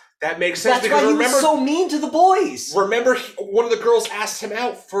sense. That makes sense That's because why he remember, was so mean to the boys. remember one of the girls asked him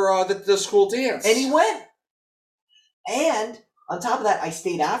out for the school dance, And he went. And on top of that, I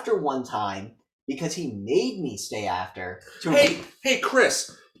stayed after one time because he made me stay after. Hey,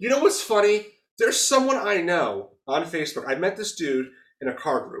 Chris. You know what's funny? There's someone I know on Facebook. I met this dude in a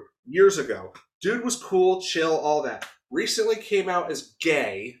car group years ago. Dude was cool, chill, all that. Recently came out as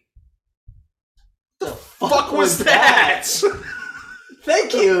gay. the Fuck was that?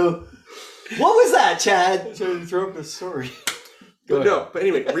 Thank you. What was that, Chad? So you throw up the story. But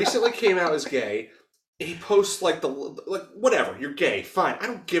anyway, recently came out as gay. He posts like whatever, you're gay, fine. I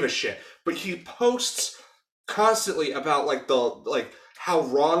don't give a shit. But he posts constantly about how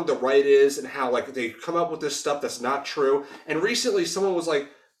wrong the right is and how like they come up with this stuff that's not true. And recently someone was like,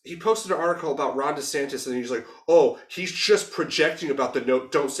 he posted an article about Ron DeSantis and he's like, oh, he's just projecting about the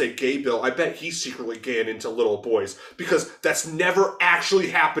don't say gay bill. I bet he's secretly gay and into little boys because that's never actually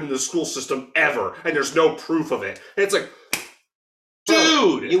happened in the school system ever. And there's no proof of it. And it's like,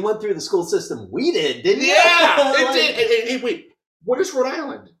 dude. You went through the school system we did, didn't you? Yeah, it Like, did. And wait, what is Rhode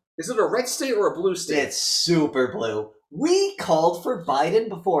Island? Is it a red state or a blue state? It's super blue. We called for Biden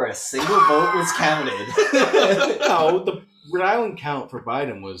before a single vote was counted. No, Rhode Island count for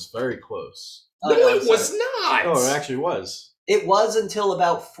Biden was very close. No, I'm it was sorry. not. Oh, it actually was. It was until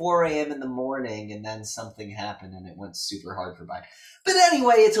about 4 a.m. in the morning, and then something happened, and it went super hard for Biden. But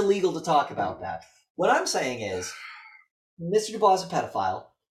anyway, it's illegal to talk about that. What I'm saying is, Mr. Dubois is a pedophile,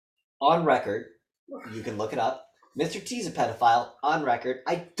 on record. You can look it up. Mr. T's a pedophile, on record.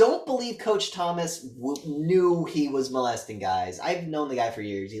 I don't believe Coach Thomas knew he was molesting guys. I've known the guy for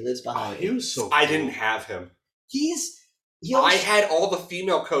years. He lives behind He me. was so. I cool. didn't have him. He I always, had all the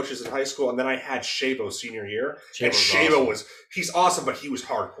female coaches in high school, and then I had Shabo senior year. And Shabo's Shabo awesome. he's awesome, but he was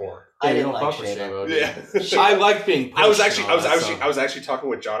hardcore. I Yeah, you didn't don't like fuck with Shabo. Shabo, Yeah. I like being. I was pushed actually, and I all was that actually, stuff. I was actually talking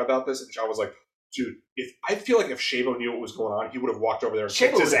with John about this, and John was like, "Dude, if I feel like if Shabo knew what was going on, he would have walked over there and Shabo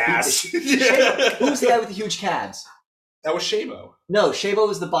kicked his would've beat ass." the Shabo, who was the guy with the huge calves? That was Shabo. No, Shabo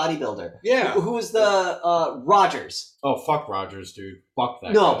was the bodybuilder. Yeah. Who was the Rogers? Oh fuck Rogers, dude. Fuck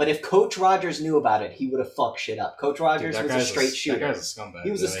that. No, guy. but if Coach Rogers knew about it, he would have fucked shit up. Coach Dude, Rogers that was a guy's straight shooter. That guy's a scumbag.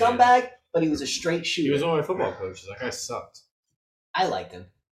 He was a dude. I hate him. scumbag, but he was a straight shooter. He was one of my football coaches. That guy sucked. I liked him.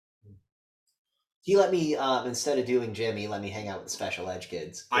 He let me, instead of doing gym, he let me hang out with special ed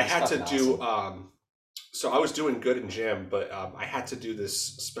kids. It I was had to fucking do. awesome. So I was doing good in gym, but I had to do this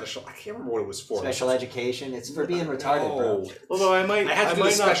special. I can't remember what it was for. Special education. It's for being retarded, bro. No. Although I might, I had to do might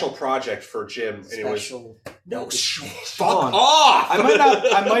this not, special project for gym, and it was Special. no. education. Fuck on. off!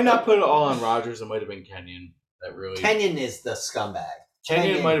 I might not put it all on Rogers. It might have been Kenyon that really. Kenyon is the scumbag.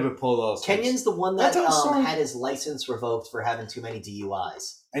 Kenyon might have been pulled off. Kenyon's the one that That's our story. had his license revoked for having too many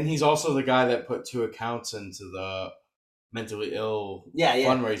DUIs. And he's also the guy that put 2 accounts into the mentally ill Yeah, yeah.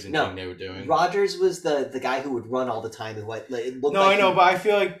 fundraising No. thing they were doing. Rogers was the guy who would run all the time. Who it looked No, like I know, he- but I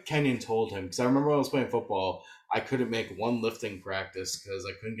feel like Kenyon told him because I remember when I was playing football, I couldn't make one lifting practice because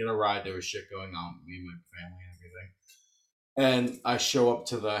I couldn't get a ride. There was shit going on with me and my family and everything. And I show up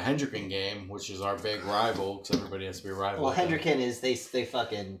to the Hendricken game, which is our big rival because everybody has to be a rival. Well, with them. Hendricken is they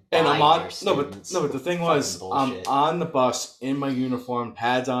fucking And buy I'm on their no, students. but the thing was, Fucking I'm bullshit. on the bus in my uniform,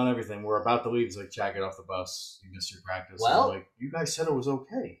 pads on, everything. We're about to leave. He's like, "Jack, get off the bus. You missed your practice." And I'm Well- like, you guys said it was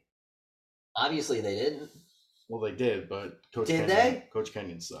okay. Obviously, they didn't. Well, they did, but Coach Did Kenyon, they? Coach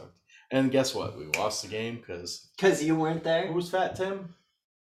Kenyon sucked. And guess what? We lost the game because Because you weren't there. who was fat? Tim?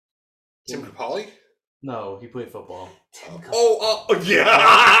 Tim Capaldi? No, he played football. Oh, yeah!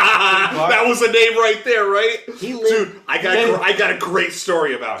 That was a name right there, right? He lived. Dude, I got a great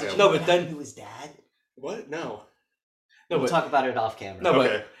story about Did him. you No, know but then- who was dad? What? No. No, We'll but talk about it off camera. no,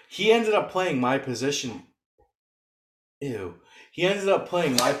 Okay. but he ended up playing my position. Ew. He ended up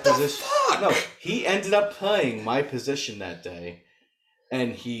playing my What the position. fuck? No, he ended up playing my position that day,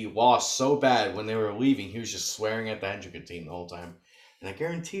 and he lost so bad when they were leaving. He was just swearing at the Hendricken team the whole time. And I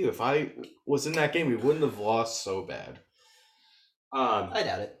guarantee you, if I was in that game, we wouldn't have lost so bad. I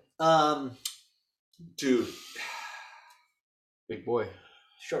doubt it. Dude. Big boy.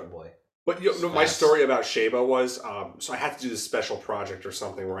 Short boy. But you know, my Fast. story about Shaba was, so I had to do this special project or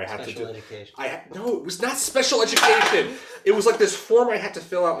something where I had Special to do. education. No, it was not special education. It was like this form I had to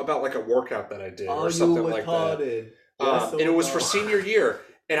fill out about like a workout that I did or something like that. And it was for senior year.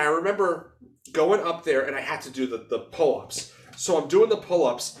 And I remember going up there and I had to do the pull-ups. So I'm doing the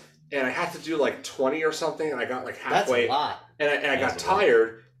pull-ups and I had to do like 20 or something and I got like That's halfway a lot. and I got That's a lot.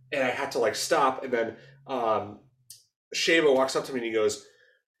 tired and I had to like stop and then Shaba walks up to me and he goes,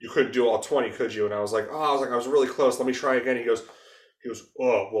 "You couldn't do all 20, could you?" And I was like, I was really close. Let me try again. He goes,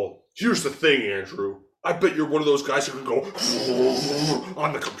 "Oh, well, here's the thing, Andrew. I bet you're one of those guys who can go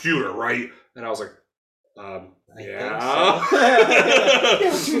on the computer, right?" And I was like, I yeah.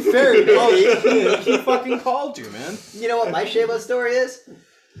 think so. To be fair, he fucking called you, man. You know what my Shabo story is?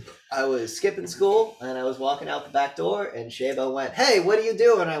 I was skipping school and I was walking out the back door and Shabo went, "Hey, what are you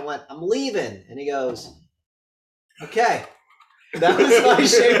doing?" I went, "I'm leaving." And he goes, "Okay." That was my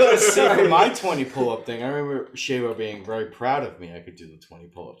Shabo See, for story. my 20 pull-up thing, I remember Shabo being very proud of me. I could do the 20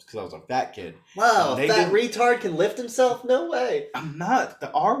 pull-ups because I was a fat kid. Wow, They that didn't- retard can lift himself? No way. I'm not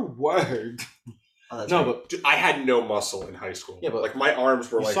the R word. Oh, that's No, right. but Dude, I had no muscle in high school. Yeah, but like my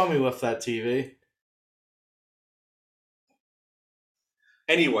arms were you like. saw me lift that TV.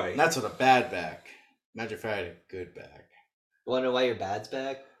 Anyway, And that's with a bad back. Imagine if I had a good back. You want to know why your bad's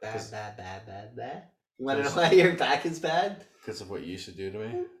back? Bad, 'Cause- bad, bad, bad, bad. You want to know why your back is bad? Because of what you used to do to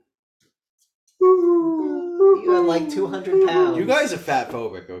me. You have like 200 pounds. You guys are fat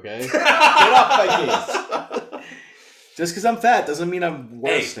phobic, okay? Get off my case. Just because I'm fat doesn't mean I'm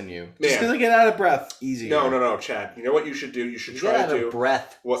worse Hey, than you. man. Just because I get out of breath easier. No, Chad. You know what you should do? You should You try get out to do of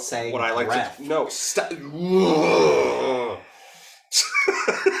breath what saying I like breath. to. No, stop.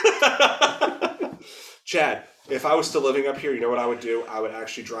 Chad, if I was still living up here, you know what I would do? I would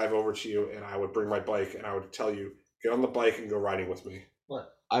actually drive over to you and I would bring my bike and I would tell you, Get on the bike and go riding with me. What?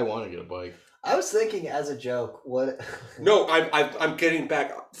 I want to get a bike. I was thinking as a joke, what? No, I'm getting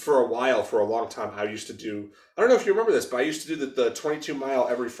back for a while. For a long time, I used to do. I don't know if you remember this, but I used to do the 22 mile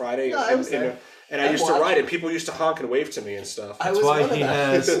every Friday. No, I was there. And I I'd used to watch. ride it. People used to honk and wave to me and stuff. I That's was why one of he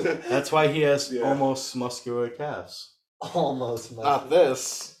those. has. That's why he has Yeah. almost muscular calves. Almost. Not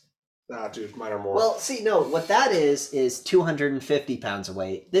this. Nah, dude, mine are more. Well, see, no, what that is 250 pounds of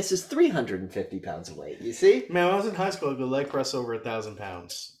weight. This is 350 pounds of weight. You see? Man, when I was in high school, I could leg press over 1,000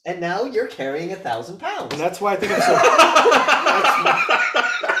 pounds, And now you're carrying 1,000 pounds. and that's why I think I'm so.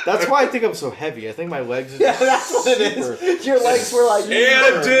 That's why I think I'm so heavy. I think my legs are Yeah, just that's what it super- is. Your legs were like.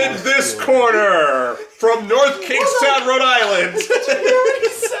 and in this corner from North Kingstown, Rhode Island. Did you hear what he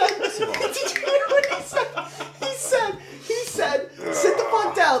said? Did you hear what he said? He said, sit the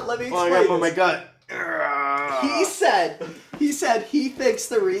fuck down. Let me Oh, I explain got my this. gut. He said he thinks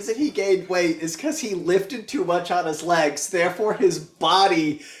the reason he gained weight is because he lifted too much on his legs. Therefore, his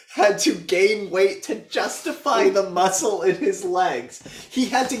body had to gain weight to justify the muscle in his legs. He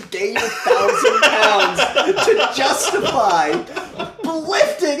had to gain 1,000 pounds to justify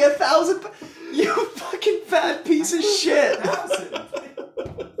lifting 1,000. You fucking fat piece of shit.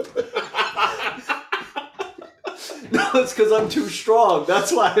 No, it's because I'm too strong.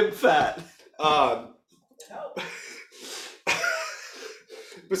 That's why I'm fat.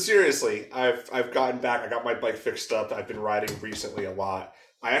 But seriously, I've gotten back. I got my bike fixed up. I've been riding recently a lot.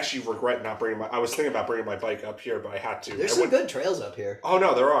 I actually regret not bringing my. I was thinking about bringing my bike up here, but I had to. There's I some went, good trails up here. Oh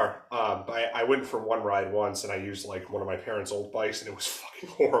no, there are. But I went for one ride once, and I used like one of my parents' old bikes, and it was fucking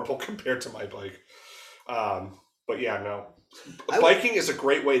horrible compared to my bike. But yeah, no. Biking is a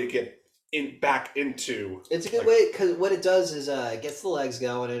great way to get back into. It's a good like, way because what it does is it gets the legs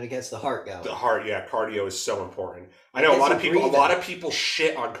going and it gets the heart going. the heart. Yeah, cardio is so important. I It know a gets lot you of people. A breathing. lot of people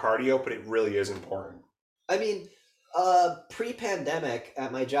shit on cardio, but it really is important. I mean, pre-pandemic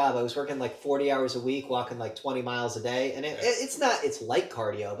at my job, I was working like 40 hours a week, walking like 20 miles a day, and it's light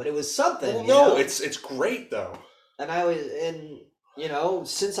cardio, but it was something. Well, you no, know? it's great though. And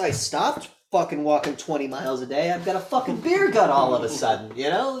since I stopped fucking walking 20 miles a day, I've got a fucking beer gut all of a sudden.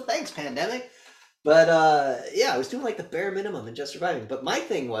 Thanks pandemic. But yeah, I was doing like the bare minimum and just surviving. But my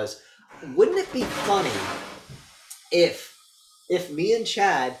thing was, wouldn't it be funny if me and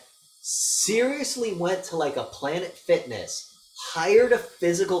Chad seriously went to like a Planet Fitness, hired a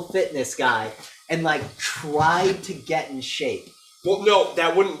physical fitness guy, and like tried to get in shape? Well, no,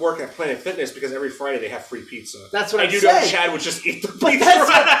 that wouldn't work at Planet Fitness because every Friday they have free pizza. That's what and I'm you know saying. Chad would just eat the But pizza.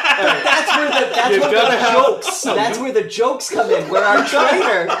 that's You where gotta the have- jokes. That's where the jokes come in. Where our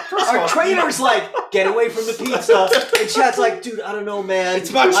trainer's like, get away from the pizza, and Chad's like, dude, I don't know, man.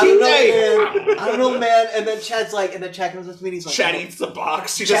 It's my I don't cheat know, day." man. I don't know, man. And then Chad comes up to me and he's like, Chad eats the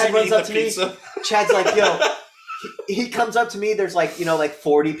box. He Chad doesn't runs eat up the to me. pizza. Chad's like, yo. He comes up to me. There's like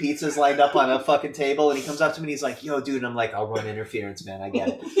 40 pizzas lined up on a fucking table, and he comes up to me and he's like, "Yo, dude," and I'm like, "I'll run interference, man. I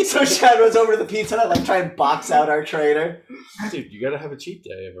get it." So Chad runs over to the pizza, and I like try and box out our trainer. Dude, you gotta have a cheat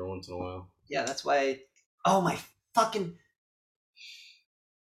day every once in a while. Yeah, that's why. Oh my fucking!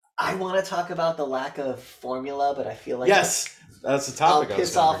 I want to talk about the lack of formula, but I feel like Yes, that's the I'll topic. I was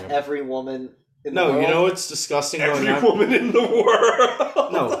piss gonna off bring up. every woman in the No, world. you know what's disgusting going Every on? woman in the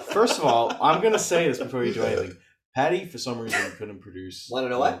world. No, first of all, I'm gonna say this before you do anything. Patty, for some reason, couldn't produce. Wanna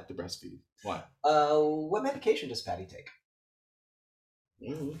know what? The breastfeed. Why? What medication does Patty take?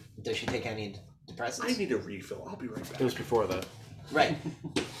 Mm-hmm. Does she take any antidepressants? I need a refill. I'll be right back. It was before that. Right.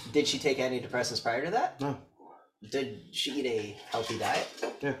 Did she take antidepressants prior to that? No. Did she eat a healthy diet?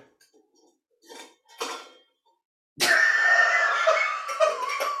 Yeah.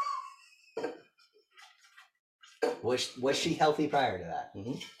 Was she healthy prior to that?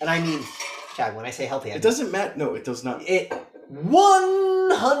 Mhm. And I mean, Chad, when I say healthy, I It mean, doesn't matter. No, it does not. it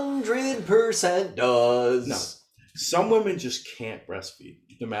 100% does. No. Some women just can't breastfeed,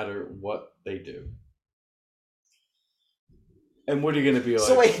 no matter what they do. And what are you gonna be like?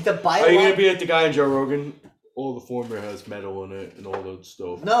 So wait, the Are you gonna biological... be like the guy in Joe Rogan? All the formula has metal in it and all that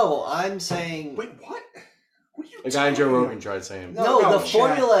stuff. No, I'm saying... Wait, what? What are you The guy in Joe talking Rogan tried saying, No, No, the Chad.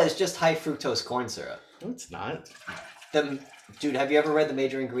 formula is just high fructose corn syrup. no, it's not. Dude, have you ever read the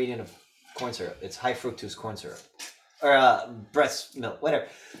major ingredient of corn syrup? It's high fructose corn syrup. Or breast milk, whatever.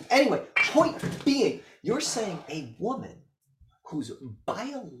 Anyway, point being, you're saying a woman whose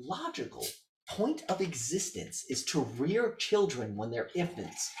biological point of existence is to rear children when they're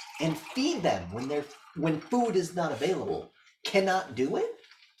infants and feed them when food is not available cannot do it?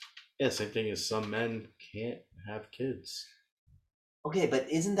 Yeah, same thing as some men can't have kids. Okay, but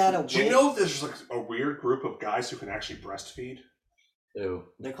isn't that a Do you weird- know there's like a weird group of guys who can actually breastfeed? Ew.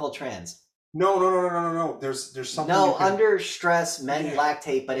 They're called trans. No. There's something. No, you can- under stress, men Yeah.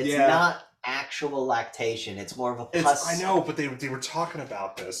 lactate, but it's Yeah. not actual lactation. It's more of a pus. I know, but they were talking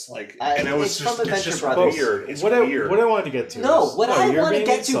about this, like, Uh, and it was it's just, from it's Adventure just Brothers. weird. It's what weird. I wanted to get to No, is, what I you're want to being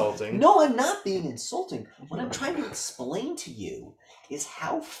get insulting. to. No, I'm not being insulting. What I'm trying to explain to you is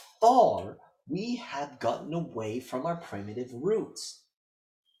how far we have gotten away from our primitive roots.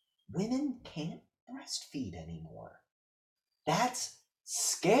 Women can't breastfeed anymore. That's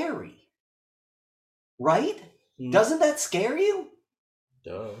scary. Right? Mm. Doesn't that scare you?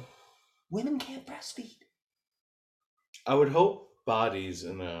 Duh. Women can't breastfeed. I would hope bodies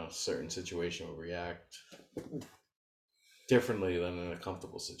in a certain situation will react differently than in a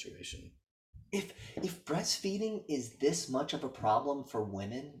comfortable situation. If breastfeeding is this much of a problem for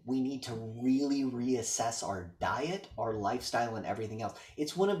women, we need to really reassess our diet, our lifestyle, and everything else.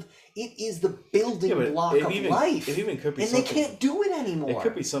 It is the building block of life. It even could be And they something, can't do it anymore. It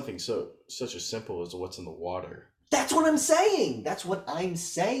could be something such as simple as what's in the water. That's what I'm saying. That's what I'm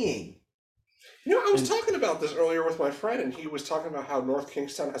saying. You know, I was talking about this earlier with my friend, and he was talking about how North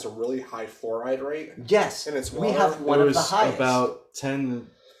Kingstown has a really high fluoride rate. Yes, And it's we water. have one It of the was highest. about 10 or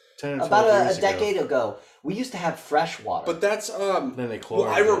 12 About years a decade ago, we used to have fresh water. But that's Then they well,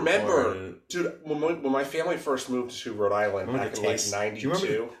 I chloridated remember, it. dude, when my family first moved to Rhode Island Remember back the in like taste? '92. Do you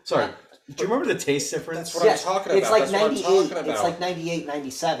remember? Sorry, do you remember the taste difference? That's what I'm talking it's about. like That's what I'm 98. talking about. It's like 98,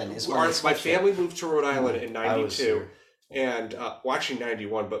 97 is when My they switched it. family moved to Rhode Island in I was '92, here. and well, actually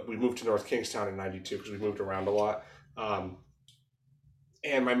 '91, but we moved to North Kingstown in '92 because we moved around a lot.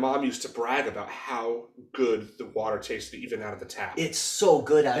 And my mom used to brag about how good the water tasted even out of the tap. It's so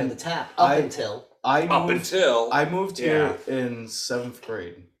good out of And the tap I until I Up moved, until I moved here in 7th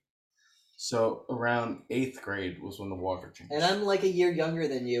grade. So around 8th grade was when the water changed. and I'm like a year younger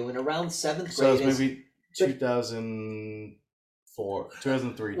than you, and around 7th so grade it's is maybe 2004,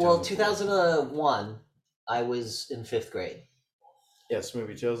 2003, well 2004. 2001. I was in 5th grade. Yes,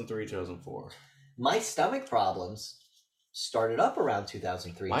 maybe 2003, 2004. My stomach problems started up around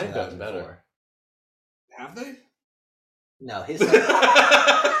 2003, Mine have gotten 2004. better. have they? No, his stomach,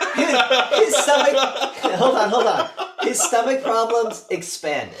 his stomach. Hold on. His stomach problems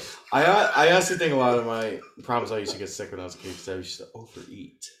expanded. I honestly think a lot of my problems I used to get sick when I was a kid because I used to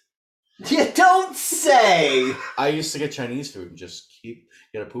overeat. You don't say. I used to get Chinese food and just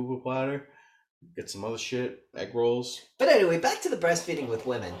get a poo-poo platter, get some other shit, egg rolls. But anyway, back to the breastfeeding with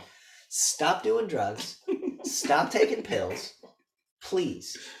women. Stop doing drugs. Stop taking pills.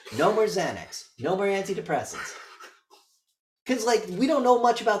 Please. No more Xanax. No more antidepressants. Because, like, we don't know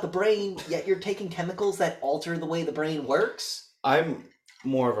much about the brain, yet you're taking chemicals that alter the way the brain works. I'm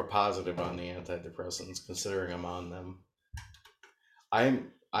more of a positive on the antidepressants, considering I'm on them.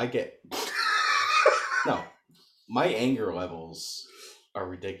 No, my anger levels are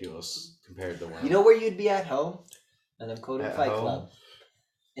ridiculous compared to when You know where you'd be at home? And I'm quoting At Fight home? Club.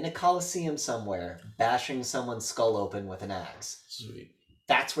 In a coliseum somewhere, bashing someone's skull open with an axe. Sweet.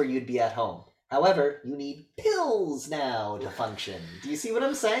 That's where you'd be at home. However, you need pills now to function. Do you see what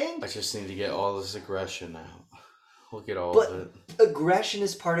I'm saying? I just need to get all this aggression out. Look at all But- of it. Aggression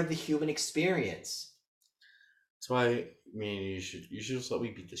is part of the human experience. That's why you should just let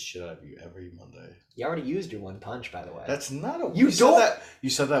me beat the shit out of you every Monday. You already used your one punch, by the way. That's not a You don't- you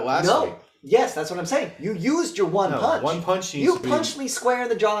said that last No. week. Yes, that's what I'm saying. You used your one No, punch. one punch needs You to be punched me square in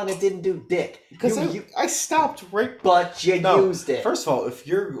the jaw and it didn't do dick. because You- I stopped right. but you No, used it. First of all, if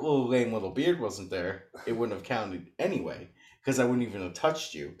your little lame little beard wasn't there, it wouldn't have counted anyway. Because I wouldn't even have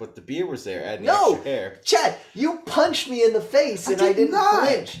touched you. But the beard was there, adding No! extra hair. Chad, you punched me in the face I and I did didn't not.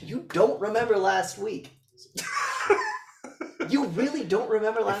 flinch. You don't remember last week. You really don't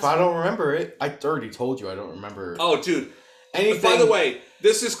remember last If I week? don't remember it, I already told you I don't remember Oh, dude. anything. By the way,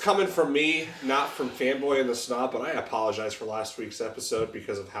 this is coming from me, not from Fanboy and the Snob, but I apologize for last week's episode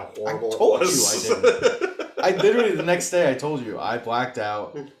because of how horrible told it was. you I didn't. I literally the next day I told you I blacked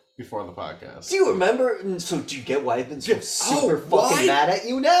out before the podcast. Do you remember? So do you get why I've been so super why? fucking mad at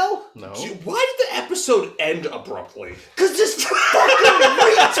you now? No. Dude, why did the episode end abruptly? Because this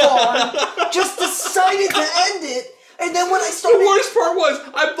fucking retard just decided to end it, and then when I The started... worst part was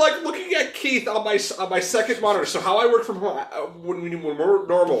I'm like looking at Keith on my second monitor. So how I work from home when we're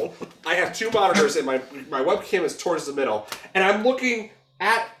normal, I have two monitors and my webcam is towards the middle, and I'm looking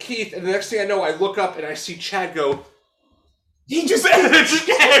at Keith, and the next thing I know, I look up and I see Chad go. He just... Bandage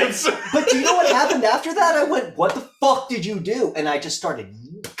hands. But do you know what happened after that? I went, what the fuck did you do? And I just started...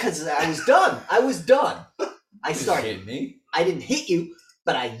 Because I was done. I was done. I started... hit me. I didn't hit you,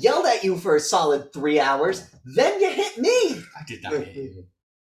 but I yelled at you for a solid 3 hours. Then you hit me. I did not hit you.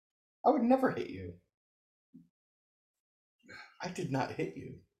 I would never hit you. I did not hit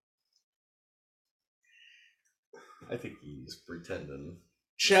you. I think he's pretending.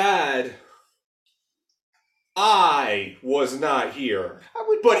 Chad, I was not here.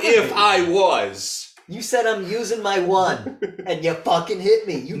 But never if hit I you. was, You said I'm using my one, and you fucking hit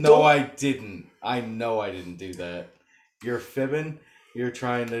me. You No, don't. I didn't. I know I didn't do that. You're fibbing. You're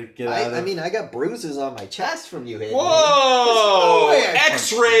trying to get out of. I mean, I got bruises on my chest from you hitting me. whoa, way I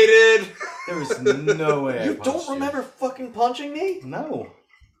punched you. X-rated. there was no way. You I punched don't remember fucking punching me? No.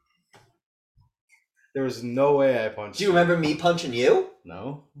 There was no way I punched. Do you remember me punching you?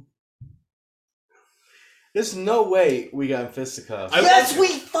 No. There's no way we got in fisticuffs. Yes, we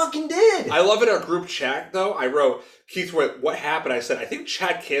fucking did. I love in our group chat though. I wrote, Keith, what happened? I said, I think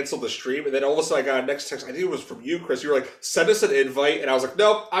Chad canceled the stream, and then all of a sudden I got a next text. I think it was from you, Chris. You were like, send us an invite, and I was like,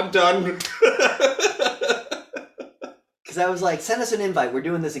 nope, I'm done. Because I was like, send us an invite. We're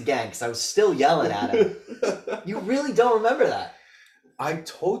doing this again. Because I was still yelling at him. You really don't remember that? I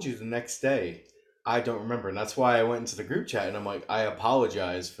told you the next day. I don't remember, and that's why I went into the group chat and I'm like, I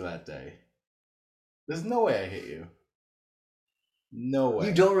apologize for that day. There's no way I hit you. No way.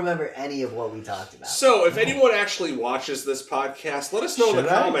 You don't remember any of what we talked about. So, if anyone actually watches this podcast, let us know in Should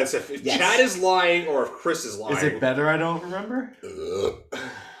the I? comments if Yes. Chad is lying or if Chris is lying. Is it better I don't remember?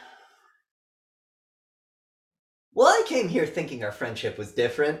 Well, I came here thinking our friendship was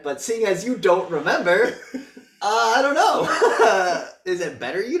different, but seeing as you don't remember, I don't know. Is it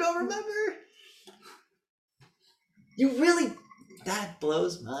better you don't remember? You really... That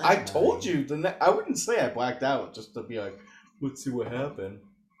blows my I mind. told you. I wouldn't say I blacked out just to be like, let's see what happened.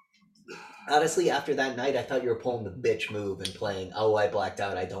 Honestly, after that night, I thought you were pulling the bitch move and playing, oh, I blacked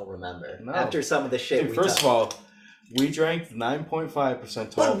out, I don't remember. No. After some of the shit Dude, we first talked. of all, we drank 9.5%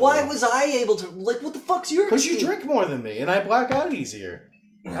 tall. But why was I able to... Like, what the fuck's your... Because you drink more than me, and I black out easier.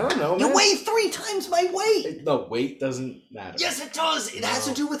 I don't know, man. You weigh 3 times my weight! The weight doesn't matter. Yes, it does! It has to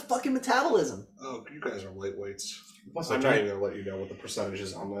No. do with fucking metabolism. Oh, you guys are lightweights. Plus, I I'm not drank. even going to let you know what the percentage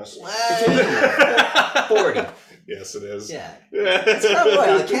is on this. Well, 40. Yes, it is. Yeah. It's not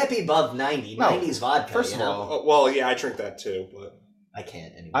royal. It can't be above 90. No. 90's vodka, First you of know? all, Oh, well, yeah, I drink that too, but I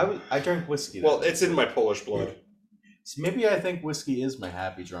can't anymore. I drank whiskey. well, that it's in my Polish blood. day. So maybe I think whiskey is my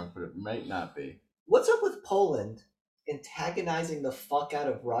happy drunk, but it might not be. What's up with Poland antagonizing the fuck out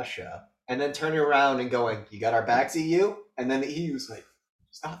of Russia and then turning around and going, you got our backs, EU? And then the EU's like,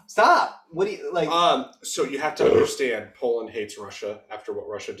 stop! What do you, like... So you have to understand, Poland hates Russia after what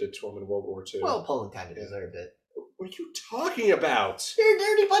Russia did to them in World War II. well, Poland kind of deserved it. what are you talking about? They're a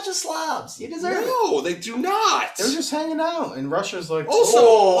dirty bunch of slobs. You deserve it. No, they do not. They're just hanging out, and Russia's like,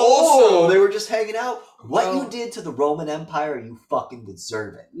 Also, they were just hanging out. What Well- you did to the Roman Empire, you fucking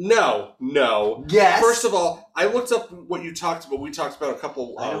deserve it. no. Yes. First of all, I looked up what you talked about. We talked about a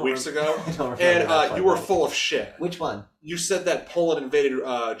couple I don't weeks ago, I don't remember and that part, you were but- full of shit. Which one? You said that Poland invaded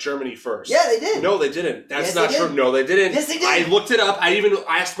Germany first. Yeah, they did. No, they didn't. That's Yes, not they true. did. No, they didn't. Yes, they did. I looked it up. I even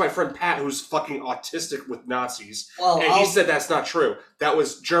asked my friend Pat, who's fucking autistic with Nazis, Well, and he said that's not true. That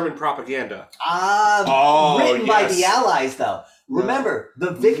was German propaganda. written by yes. the Allies, though. No. Remember,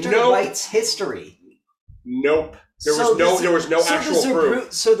 the victor Nope. writes history. Nope. There So was no actual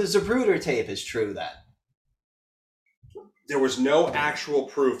proof. So the Zapruder tape is true then. There was no actual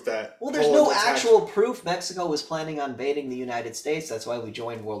proof that. Well, there's Poland no attacked- actual proof Mexico was planning on invading the United States. That's why we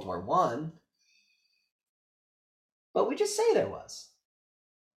joined World War One. But we just say there was.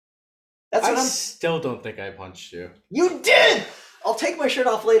 That's what I I'm. still don't think I punched you. You did. I'll take my shirt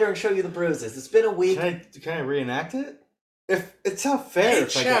off later and show you the bruises. It's been a week. Can I reenact it? If it's not fair Hey,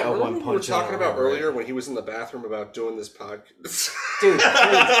 if I Chad, get a remember one what we were punch. talking about earlier when he was in the bathroom about doing this podcast? Dude,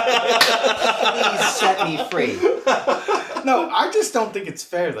 please set me free. No, I just don't think it's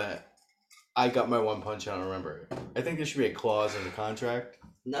fair that I got my one punch. I don't remember it. I think there should be a clause in the contract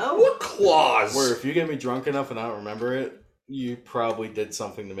No. What clause? where if you get me drunk enough and I don't remember it, you probably did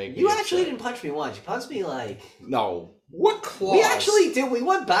something to make me. You actually upset. didn't punch me once. You punched me like. No, What clause? We actually did. We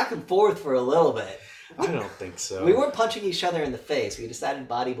went back and forth for a little bit. I don't think so. We weren't punching each other in the face. We decided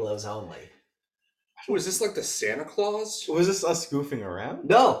body blows only. Was this like the Santa Claus? Was this us goofing around?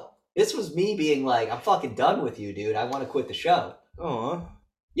 No, this was me being like, I'm fucking done with you, dude. I want to quit the show. Aw,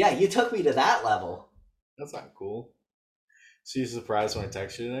 Yeah, you took me to that level. that's not cool. So you surprised when I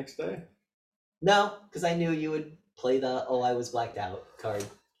texted you the next day? No, because I knew you would play the "oh, I was blacked out" card.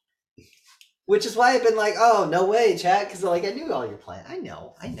 Which is why I've been like, oh, no way, chat, because like I knew all your plans. I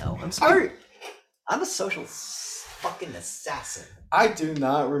know. I'm smart. I'm a social fucking assassin. I do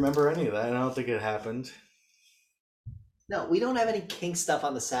not remember any of that, and I don't think it happened. No, we don't have any kink stuff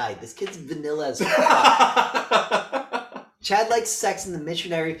on the side. This kid's vanilla as fuck. Chad likes sex in the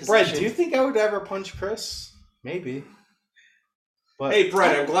missionary position. Brett, do you think I would ever punch Chris? Maybe. But Hey,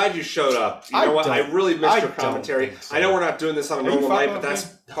 Brett, I'm glad you showed up. You know what? I really missed your don't commentary. think so. I know we're not doing this on a Are you normal night, fucking but with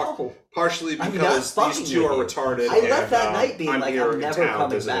that's No. partially I'm because not these fucking two are with you. retarded. I left and, that night being I'm like, here I'm in never town coming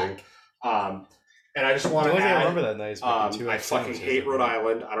visiting. back. And I just The want only to thing I add, remember that night is making two I egg fucking sandwiches. hate Rhode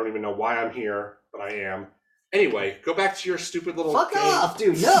Island. I don't even know why I'm here, but I am. Anyway, go back to your stupid little Fuck game. off,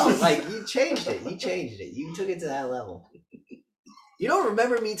 dude. No, like, you changed it. You changed it. You took it to that level. You don't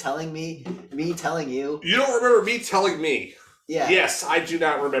remember me telling you? You don't remember me telling me? Yeah. Yes, I do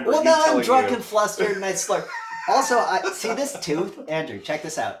not remember. Well, you now I'm telling drunk you. and flustered and I slur. Also, I see this tooth, Andrew. Check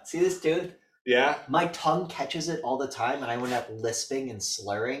this out. See this tooth? Yeah. My tongue catches it all the time, and I end up lisping and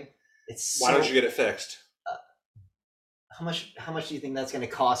slurring. It's Why don't you get it fixed? How much do you think that's going to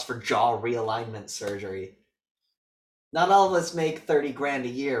cost for jaw realignment surgery? Not all of us make 30 grand a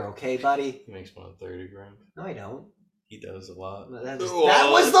year, okay, buddy? He makes more than 30 grand. No, I don't. He does a lot. That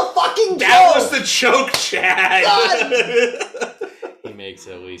Whoa. was the fucking joke. That was the joke, Chad. He makes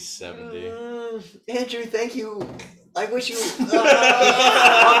at least 70. Andrew, thank you. I wish you.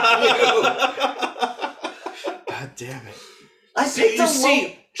 God damn it. I picked a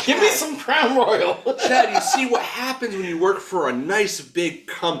low. Give me some Crown Royal. Chad, you see what happens when you work for a nice big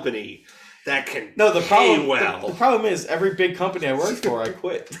company that can No, the pay problem. well. The problem is every big company I work for, I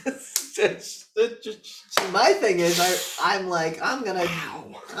quit. See, my thing is, I'm like, I'm gonna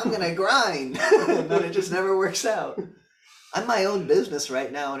grind, and then it just never works out. I'm my own business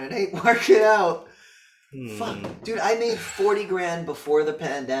right now, and it ain't working out. Fuck, dude, I made 40 grand before the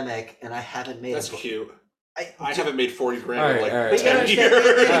pandemic, and I haven't made. That's cute. I I haven't made 40 grand All in like right, But you gotta 10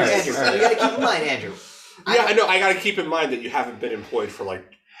 understand, years. Andrew, All right. you gotta keep in mind, Andrew. Yeah, I know. I got to keep in mind that you haven't been employed for like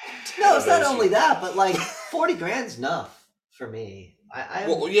 10 No, of it's not those only years. that, but like 40 grand's enough for me.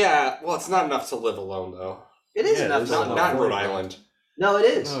 Well, yeah. Well, it's not enough to live alone, though. It is Yeah, enough. it is to Not, live not in on. Rhode Island. No, it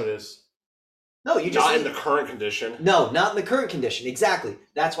is. No, it is. No, you just Not in need- the current condition. No, not in the current condition. Exactly.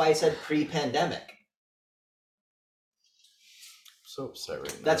 That's why I said pre-pandemic. So upset right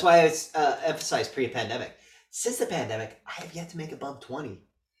now. That's why I emphasized pre-pandemic. Since the pandemic, I have yet to make above 20.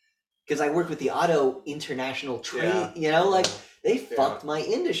 Because I work with the auto international trade. Yeah. You know, like they Yeah. fucked my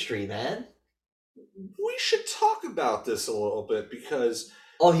industry, man. We should talk about this a little bit because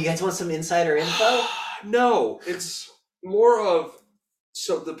Oh, you guys want some insider info? no, it's more of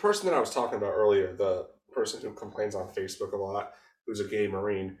so the person that I was talking about earlier, the person who complains on Facebook a lot, who's a gay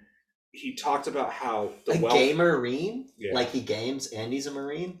Marine, he talked about how the A wealth gay Marine? Yeah. Like he games and he's a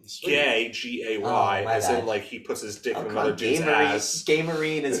Marine? gay GAY, Oh, my as in bad. like he puts his dick Oh, in come another on, gay dude's Marine. ass. Gay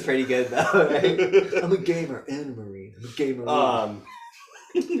Marine is pretty good though, right? I'm a gamer and a Marine. I'm a gay Marine.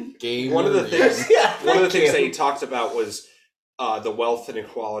 Game One of the Marine. things Yeah, one of the thank things you. that he talked about was the wealth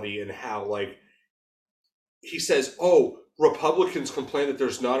inequality and how like he says, oh, Republicans complain that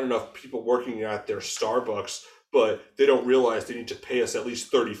there's not enough people working at their Starbucks, but they don't realize they need to pay us at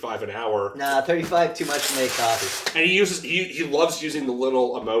least $35 an hour. Nah, 35 too much to make coffee. And he loves using the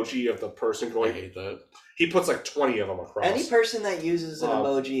little emoji of the person I going. hate that. He puts like 20 of them across. Any person that uses an Um,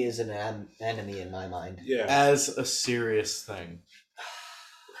 emoji is an enemy in my mind. Yeah. As a serious thing.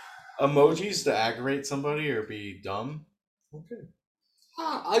 Emojis to aggravate somebody or be dumb. Okay.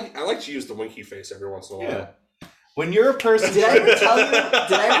 I like to use the winky face every once in a while. Yeah. When you're a person, Did I ever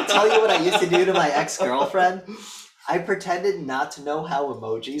tell you what I used to do to my ex-girlfriend? I pretended not to know how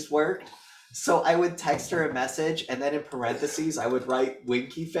emojis worked. So I would text her a message and then in parentheses I would write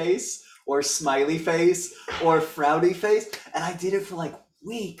winky face or smiley face or frowny face. And I did it for like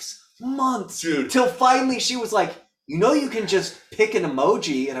weeks, months. Dude. Till finally she was like, you know you can just pick an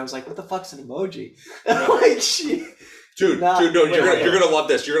emoji. And I was like, what the fuck's an emoji? Like she Dude, Nah, no, wait. you're gonna love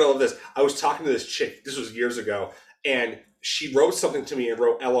this. You're gonna love this. I was talking to this chick. This was years ago, and she wrote something to me and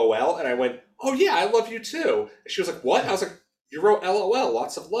wrote LOL, and I went, "Oh yeah, I love you too." And she was like, "What?" I was like, "You wrote LOL,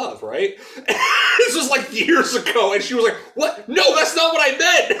 lots of love, right?" This was like years ago, and she was like, "What? No, that's not what I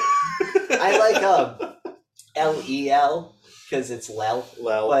meant." I like LEL because it's lel.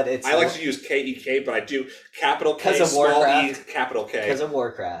 Lel. But it's I like to use KEK, but I do capital K, 'Cause of small Warcraft. E, capital K. because of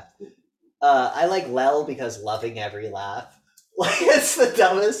Warcraft. I like Lel because loving every laugh. Like it's the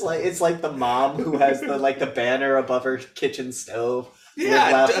dumbest. Like it's like the mom who has the banner above her kitchen stove. Yeah,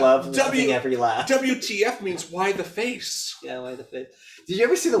 Live, laugh, love, W- loving every laugh. WTF means why the face. Yeah, why the fit? Did you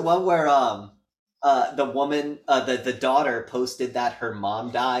ever see the one where the woman the daughter posted that her mom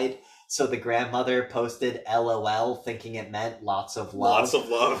died, so the grandmother posted LOL thinking it meant lots of love. Lots of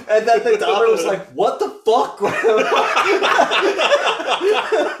love. And then the daughter was like, "What the fuck, grandma?"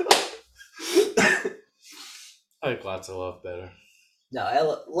 I like lots of love better.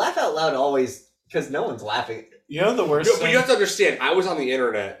 No, laugh out loud always because no one's laughing. You know the worst No, but thing? you have to understand, I was on the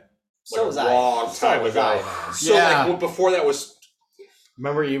internet So was a I. long So time was ago. I, man. So Yeah. like before that was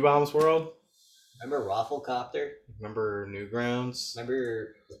Remember E-Bombs World? Remember Rafflecopter? Remember Newgrounds?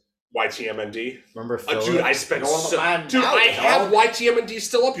 Remember? YTMND. Remember Philip? Dude, I spent All the so... man Dude, now, I dog. have YTMND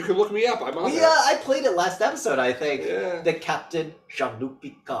still up. You can look me up. I'm on Yeah, there. I played it last episode. I think Yeah. the Captain Jean-Luc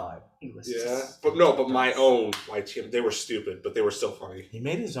Picard. He was Yeah. But my own YTM, they were stupid, but they were still funny. He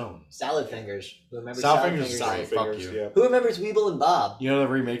made his own. Salad Fingers. Remember Salad Salad Fingers Fingers? is Salad Fuck fingers, you. yeah. Who remembers Weeble and Bob? You know they're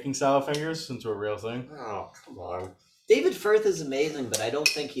remaking Salad Fingers into a real thing? Oh, come on. David Firth is amazing, but I don't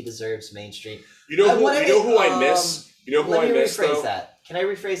think he deserves mainstream. You know who I wanted- miss? You know who Let I me miss, rephrase though? that. Can I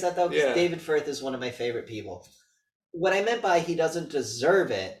rephrase that though? Because Yeah. David Firth is one of my favorite people. What I meant by he doesn't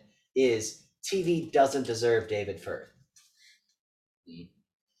deserve it is TV doesn't deserve David Firth.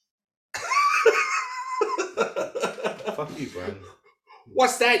 Fuck you, Brian.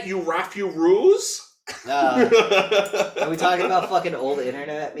 What's that, you Rafu Ruse? Are we talking about fucking old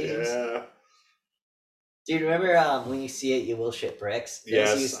internet memes? Yeah. Dude, remember when you see it, you will shit bricks? Those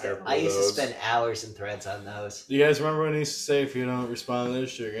Yes, used I to- remember I used to those. spend hours in threads on those. Do you guys remember when he used to say if you don't respond to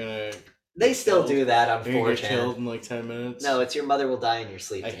this, you're gonna They still killed? do that on you're gonna get 4chan. killed in like 10 minutes? No, it's your mother will die in your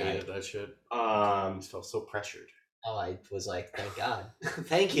sleep I tonight. hated that shit. Um, I felt so pressured. Oh, I was like, thank God.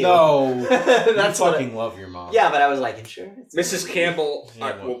 Thank you. No, That's you what fucking love your mom. Yeah, but I was like, insurance? Mrs. Campbell.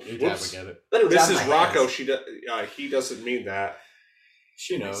 Yeah, well, well, your dad whoops. would get it. But it was out of Mrs. my Rocco, hands. he doesn't mean that.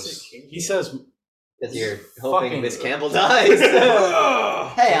 She I knows. say King. He says, Because you're hoping Fucking- Miss Campbell dies.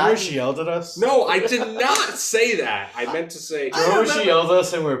 Hey, remember I'm... she yelled at us? No, I did not say that. I meant to say. I Remember she remember- yelled at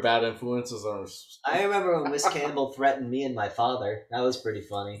us and we were bad influences on us? I remember when Miss Campbell threatened me and my father. That was pretty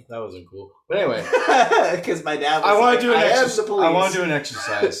funny. That wasn't cool. But anyway, Because my dad was I want like, to do an I am exercise. the police. I want to do an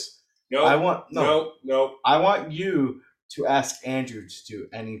exercise. No, I want no. I want you to ask Andrew to do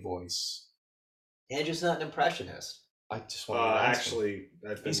any voice. Andrew's not an impressionist. I just want to ask him. Actually,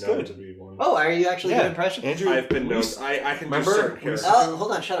 I've been He's known good. to be one. Oh, are you actually Yeah. good impression? Andrew, I've been known. we- I can Remember? do certain We- characters. Oh,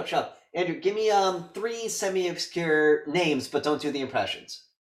 hold on, shut up. Andrew, give me 3 semi-obscure names, but don't do the impressions.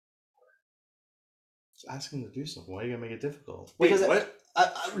 Just ask him to do something. Why are you gonna make it difficult? Wait, because- what?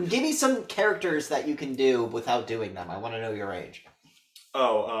 Give me some characters that you can do without doing them. I want to know your range.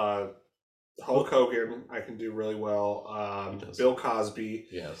 Oh, Hulk Hogan, I can do really well. He does. Bill Cosby,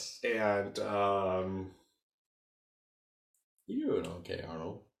 Yes. and You doing okay,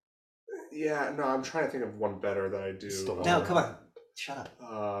 Arnold? yeah, no, I'm trying to think of one better that I do. Stallone. No, come on. Shut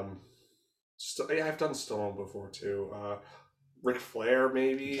up. Yeah, I've done Stallone before too. Ric Flair,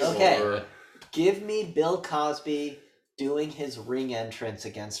 maybe. Okay. Or, Give me Bill Cosby doing his ring entrance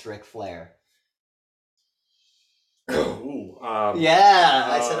against Ric Flair. ooh, Yeah,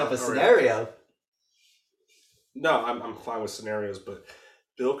 I set up a alright. scenario. No, I'm fine with scenarios, but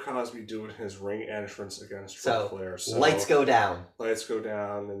Bill Cosby doing his ring entrance against So, Ric Flair. Lights go down. Lights go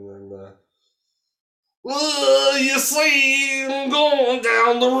down, and then the. Well, you see him going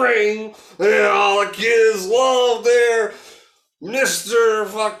down the ring, and all the kids love their Mr.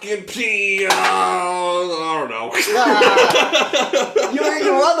 fucking P. I don't know.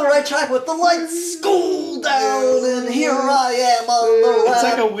 You're on the right track with the lights go down, and here I am on the It's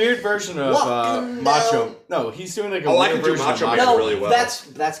like right. a weird version of Walking Macho. down. No, he's doing like a Oh, I weird can do version Macho of Man Macho. No, really well.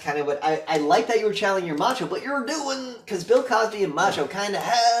 that's kind of what I like that you were channeling your macho, but you're doing because Bill Cosby and macho kind of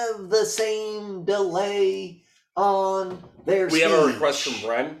have the same delay on their. We have a speech. request from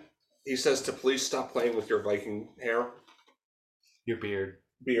Bren. He says to please stop playing with your Viking hair. Your beard.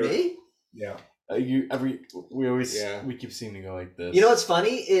 Beard. Me? Yeah. We keep seeing to go like this. You know what's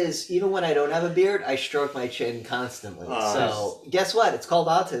funny is even when I don't have a beard, I stroke my chin constantly. So guess what? It's called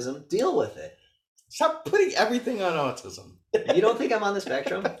autism. Deal with it. Stop putting everything on autism. You don't think I'm on the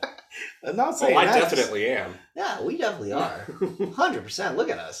spectrum? I'm not Oh, saying I that. definitely am. Yeah, we definitely are. 100%. Look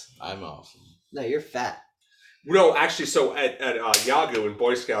at us. I'm awesome. No, you're fat. No, actually, so at Yagu in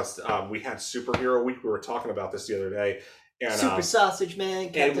Boy Scouts, we had Superhero Week. We were talking about this the other day. And, Super Sausage Man.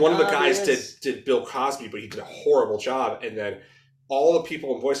 and Captain one of the guys Obvious. did Bill Cosby, but he did a horrible job. And then all the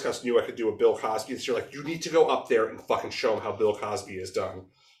people in Boy Scouts knew I could do a Bill Cosby. And so you're like, you need to go up there and fucking show them how Bill Cosby is done.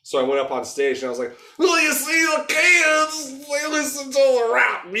 So I went up on stage and I was like, well, you see the kids, they listen to the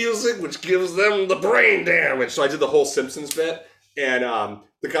rap music, which gives them the brain damage. So I did the whole Simpsons bit. And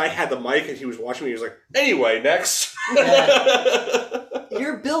the guy had the mic and he was watching me. He was like, anyway, next.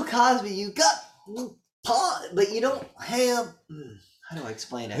 You're Bill Cosby. You got pot, but you don't have. How do I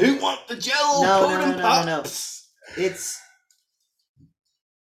explain it? Who want the Jello No, pudding no. pops? It's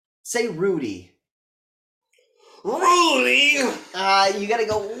say Rudy. Rudy! You gotta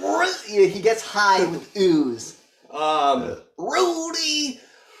go. He gets high with ooze. Rudy.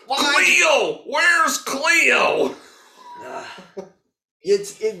 Cleo! Where's Cleo?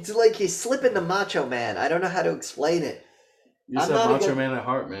 It's like he's slipping to Macho Man. I don't know how to explain it. You're I'm a not a macho good- man at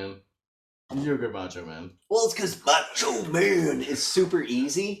heart, man. You're a good macho man. Well, it's because Macho Man is super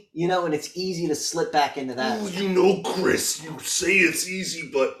easy, you know, and it's easy to slip back into that. Ooh, you know, Chris, you say it's easy,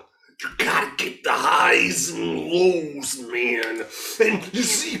 but you gotta get the highs and lows, man. And you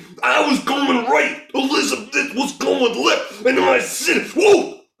see, I was going right, Elizabeth was going left, and then I said,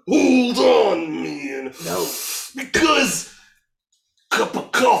 whoa, hold on, man. No. Because cup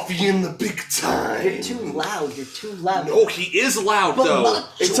of coffee in the big time. You're too loud. You're too loud. No, he is loud, But though. Macho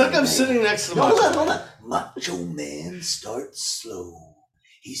It's like I'm Man- sitting next to the No, hold macho. on, hold on. Macho Man starts slow.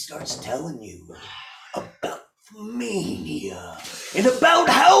 He starts telling you about Mania and about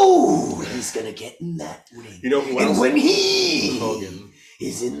how he's gonna get in that ring. You know who And else? when he Hogan.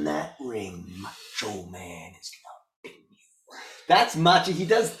 is in that ring, Macho Man is loving you. That's Macho. He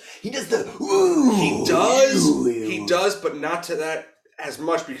does the ooh. He does, but not to that as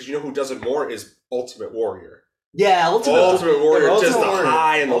much, because you know who does it more is Ultimate Warrior. Yeah, Ultimate. Ultimate Warrior Ultimate does the Warrior-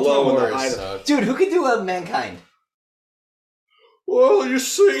 high and the Ultimate low and Warrior the high. sucks. Dude, who could do a Mankind? Well, you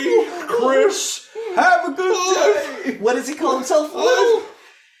see, Chris, Have a good day. What does he call himself? I've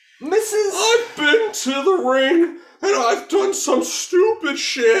Mrs. been to the ring and I've done some stupid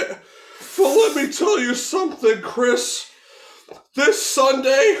shit. But let me tell you something, Chris. This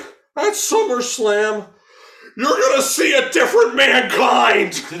Sunday at SummerSlam, you're gonna see a different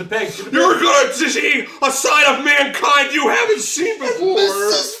Mankind. To the pig. To the You're pig. gonna see a side of Mankind you haven't seen before.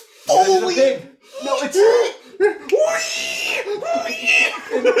 Mrs. To the Foley. pig. No, it's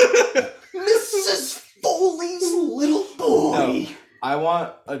Mrs. Foley's little boy. No. I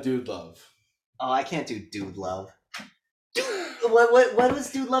want a dude love. Oh, I can't do Dude Love. What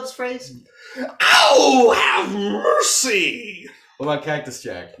was Dude Love's phrase? Oh, have mercy! What about Cactus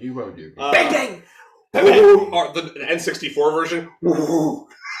Jack? You wrote you. Bang bang. Or the N64 version. Ooh.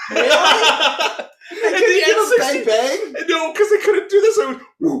 Really? I And couldn't the give him N60 bang bang. No, because they couldn't do this. I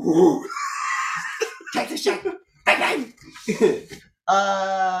was, Cactus Jack. Bang bang.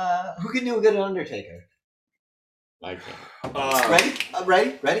 Who can do a good Undertaker? I can't.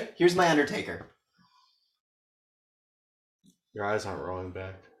 Ready? Ready? Here's my Undertaker. Your eyes aren't rolling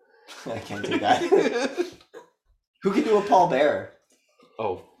back. I can't do that. Who can do a Paul Bearer?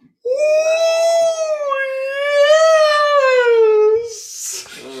 Oh.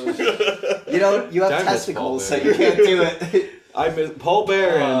 You know, you have I miss Paul testicles, so Bearer. you can't do it. I miss Paul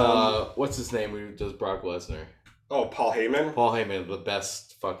Bear and what's his name who does Brock Lesnar? Oh, Paul Heyman. Paul Heyman, the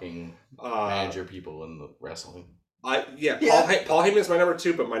best fucking Uh, manager people in the wrestling. yeah, Yeah. Paul Heyman is my number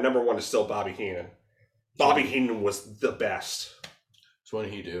 2, but my number 1 is still Bobby Heenan. Bobby Heenan was the best. So what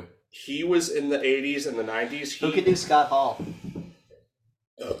did he do? He was in the 80s and the 90s. Who can do Scott Hall?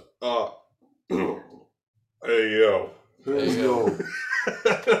 Hey, yo. There you go.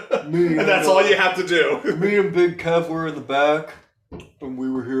 And that's all you have to do. Me and Big Kev were in the back, and we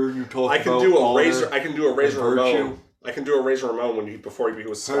were here, and you talked I can about do a honor razor. I can do a Razor and Ramon. virtue. I can do a Razor Ramon before he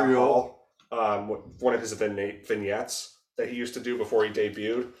was Scott Hey, yo. Hall. One of his vignettes that he used to do before he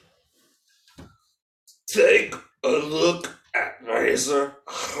debuted. Take a look at Razor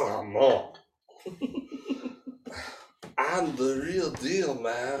Ramon. I'm the real deal,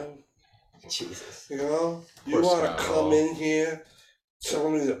 man. Jesus. You know, you Poor want Scott to Hall. come in here, tell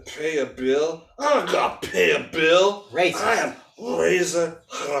me to pay a bill? I'm not gonna pay a bill. Racist. I am Razor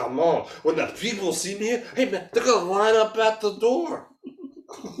Ramon. When the people see me here, hey man, they're gonna line up at the door.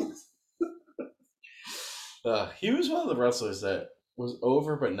 He was one of the wrestlers that was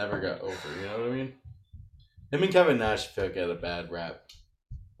over but never got over. You know what I mean? Him and Kevin Nash feel like had a bad rap.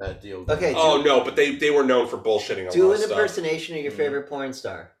 That deal. Okay, Oh no, but they were known for bullshitting a Do lot an of stuff. impersonation of your favorite porn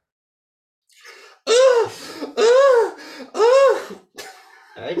star.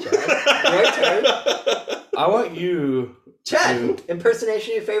 All right, Chad. Your turn. I want you. Chad,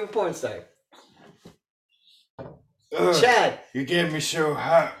 impersonation of your favorite porn star. Chad. You get me so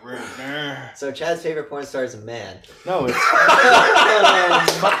hot right now. So Chad's favorite porn star is a man. No, it's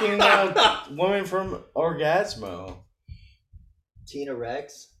fucking woman from Orgasmo. Tina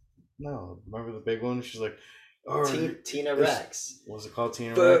Rex. No, remember the big one? She's like, Tina Rex. what was it called?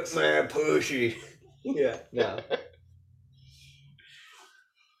 Tina Fuck Rex? my pushy. Yeah. No.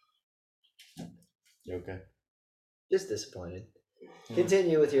 You okay? Just disappointed.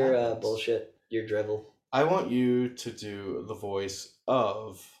 Continue with your bullshit, your drivel. I want you to do the voice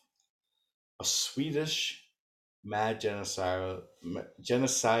of a Swedish mad genocidal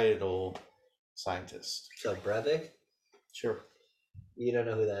scientist. So Breivik? Sure. You don't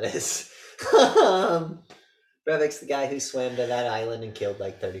know who that is. Breivik's the guy who swam to that island and killed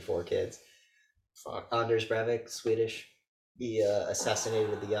like 34 kids. Fuck. Anders Breivik, Swedish. He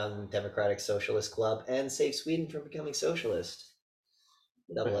assassinated the Young Democratic Socialist Club and saved Sweden from becoming socialist.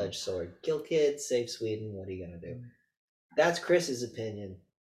 Double-edged sword. Kill kids, save Sweden. What are you gonna do? That's Chris's opinion.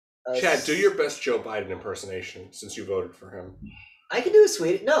 Chad, do your best Joe Biden impersonation since you voted for him. I can do a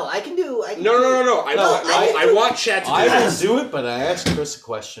Swedish. No, I can do. No. I want Chad to do I will this. do it, but I asked Chris a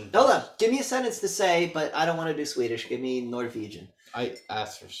question. Hold on. Give me a sentence to say, but I don't want to do Swedish. Give me Norwegian. I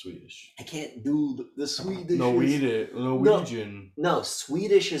asked for Swedish. I can't do the Swedish. Norwegian. No,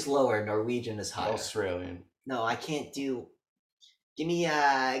 Swedish is lower. Norwegian is higher. Australian. No, I can't do. Give me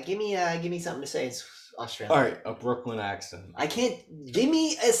something to say. It's Australian. All right, a Brooklyn accent. I can't. Give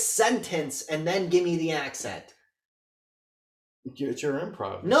me a sentence and then give me the accent. It's your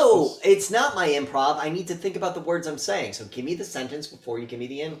improv. No, it's not my improv. I need to think about the words I'm saying. So give me the sentence before you give me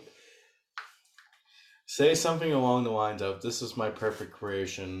the Say something along the lines of, "This is my perfect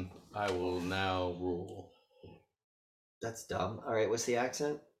creation. I will now rule." That's dumb. All right, what's the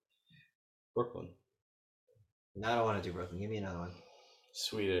accent? Brooklyn. No, I don't want to do Brooklyn. Give me another one.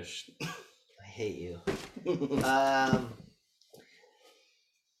 Swedish. I hate you.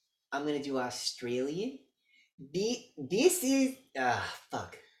 I'm gonna do Australian. This is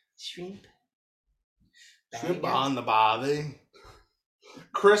fuck shrimp. Shrimp Banger. on the barbie.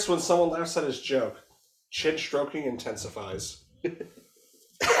 Chris, when someone laughs at his joke, chin stroking intensifies.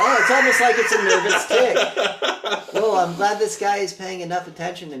 Oh, it's almost like it's a nervous tick. Well, I'm glad this guy is paying enough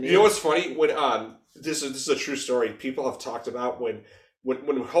attention to me. You know what's funny? When this is a true story. People have talked about when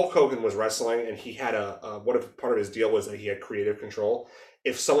Hulk Hogan was wrestling and he had part of his deal was that he had creative control.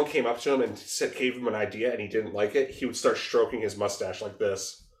 If someone came up to him and gave him an idea and he didn't like it, he would start stroking his mustache like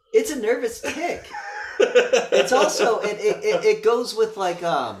this. It's a nervous tick. It's also it goes with like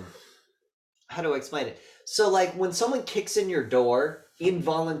how do I explain it? So like when someone kicks in your door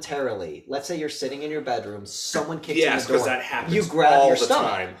involuntarily, let's say you're sitting in your bedroom, someone kicks in your door. Yes, because that happens you grab all your the stomach.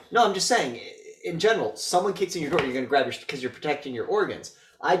 time. No, I'm just saying in general, someone kicks in your door, you're going to grab your because you're protecting your organs.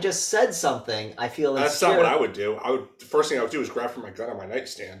 I just said something. I feel That's not what I would do. The first thing I would do is grab for my gun on my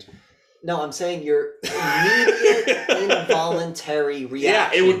nightstand. No, I'm saying your immediate involuntary reaction.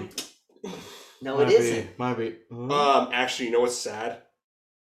 Yeah, it would. No, it isn't. Might be. Actually, you know what's sad?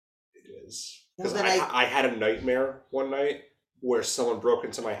 It is because Well, then I had a nightmare one night where someone broke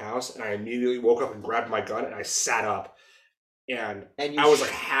into my house, and I immediately woke up and grabbed my gun, and I sat up, and I was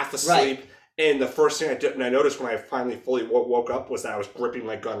like half asleep. Right. And the first thing I did, and I noticed when I finally fully woke up, was that I was gripping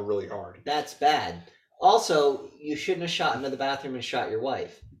my gun really hard. That's bad. Also, you shouldn't have shot into the bathroom and shot your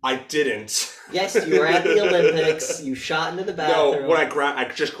wife. I didn't. Yes, you were at the Olympics. You shot into the bathroom. No, when I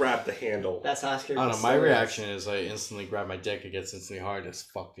just grabbed the handle. That's Oscar. I don't know. My Pistorius. reaction is I instantly grab my dick. It gets instantly hard as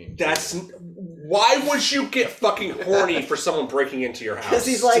fucking. That's why would you get fucking horny for someone breaking into your house? Because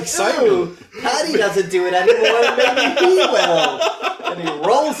he's like, It's excitement. ooh, Patty doesn't do it anymore, maybe he will. And he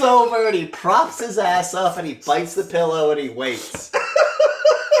rolls over and he props his ass up and he bites the pillow and he waits.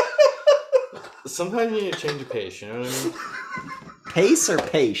 Sometimes you need to change of pace. You know what I mean? Pace or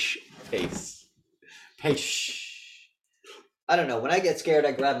pace? Pace. Pace. I don't know. When I get scared,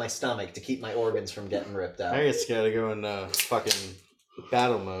 I grab my stomach to keep my organs from getting ripped out. I get scared to go into fucking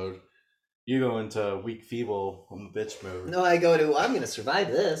battle mode. You go into weak, feeble, I'm a bitch mode. No, I go to, I'm going to survive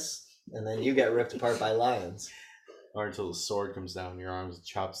this. And then you get ripped apart by lions. Or until the sword comes down your arms and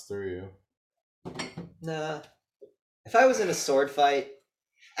chops through you. Nah. If I was in a sword fight...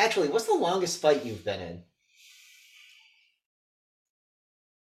 Actually, what's the longest fight you've been in?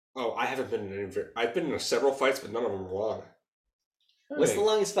 Oh, I haven't been in any. I've been in several fights, but none of them were long. What's the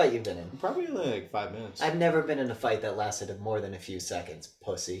longest fight you've been in? Probably only like 5 minutes. I've never been in a fight that lasted more than a few seconds,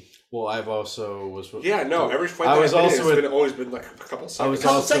 pussy. Well, I've also was. Yeah, no. Every fight I that was I've been also in, with- it's always been like a couple seconds. I was A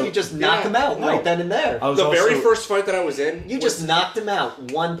couple also- seconds, you just knock Yeah, him out no. right then and there. I was The also, very first fight that I was in, You just knocked him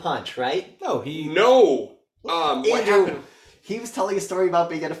out one punch, right? No, he. no. What Andrew, happened? he was telling a story about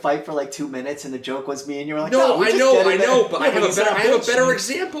being in a fight for like 2 minutes, and the joke was me, and you were like, No, we I just know, get in I there." know, but Yeah, I have but a he's better, not I have a bitching. better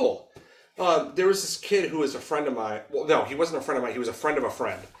example. There was this kid who was a friend of mine. Well, no, he wasn't a friend of mine. He was a friend of a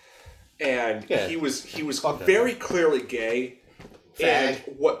friend, and Yeah. he was Fuck that very clearly gay. And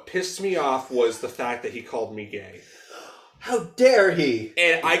Fag. what pissed me off was the fact that he called me gay. How dare he?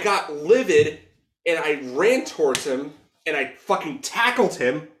 And I got livid, and I ran towards him, and I fucking tackled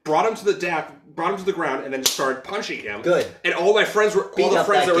him, brought him to the ground, and then started punching him. Good. And all my friends were, Beat all the up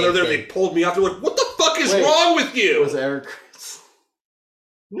friends that that were gay there, kid. they pulled me off. They're like, "What the fuck is Wait, wrong with you?" Was Eric.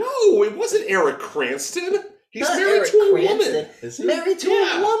 No, it wasn't Eric Cranston. He's Not married Eric to a Cranston. woman. Is he? Married to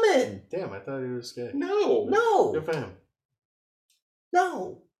Yeah. a woman. Damn, I thought he was gay. No. No. Good for him.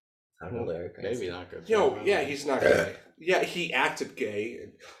 No. I don't know Eric Cranston. Maybe not good for Yo, him. yeah, he's not gay. Yeah, he acted gay.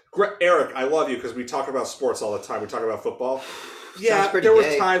 Eric, I love you because we talk about sports all the time. We talk about football. Yeah, pretty there were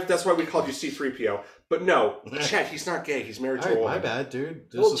gay. times. That's why we called you C-3PO. But no, Chad, he's not gay. He's married to a Alright, woman. my bad, dude.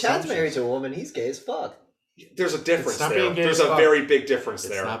 Well, Chad's married to a woman. He's gay as fuck. There's a difference It's not there. being gay There's as a fuck. very big difference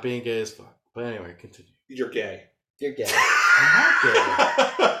It's there. not being gay as fuck. But anyway, continue. You're gay. You're gay. I'm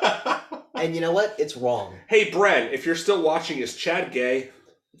not gay. And you know what? It's wrong. Hey, Bren, if you're still watching, is Chad gay?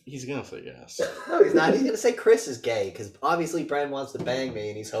 He's gonna say yes. No, he's not. He's gonna say Chris is gay because obviously Bren wants to bang me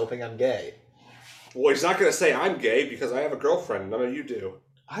and he's hoping I'm gay. Well, he's not going to say I'm gay because I have a girlfriend. None of you do.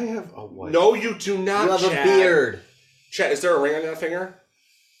 I have a wife. No, you do not, You have Chad. a beard. Chad, is there a ring on that finger?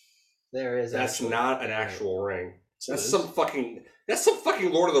 There is. That's actually. not an actual ring. So That's it is. some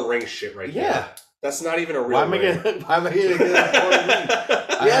fucking Lord of the Rings shit right there. Yeah. That's not even a real Why am I ring. getting? Why am I getting that?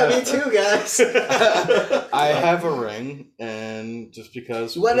 Yeah, me too, guys. I have a ring, and just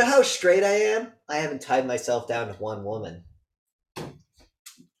because. You wanna know how straight I am? I haven't tied myself down to one woman.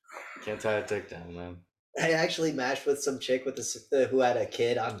 Can't tie a dick down, man. I actually matched with some chick who had a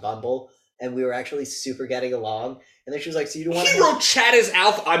kid on Bumble, and we were actually super getting along. And then she was like, "So you don't want He to?" wrote Chad as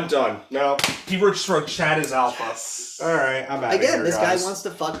alpha. I'm done. No, he just wrote Chad as alpha. All right, I'm out. Again, this guy wants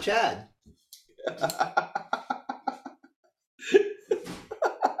to fuck Chad.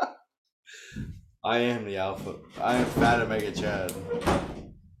 I am the alpha. I am fat Omega Chad.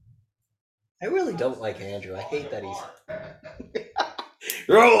 I really don't like Andrew. I hate that he's.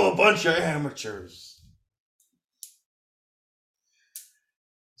 You're all a bunch of amateurs.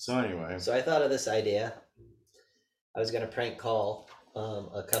 So anyway, So I thought of this idea. I was gonna prank call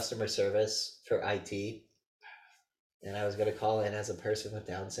a customer service for IT, and I was gonna call in as a person with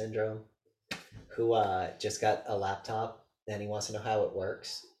Down syndrome who just got a laptop and he wants to know how it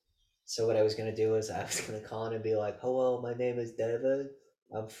works. So what I was gonna do is I was gonna call in and be like, "Hello, my name is David.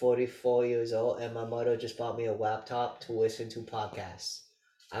 I'm 44 years old, and my mother just bought me a laptop to listen to podcasts.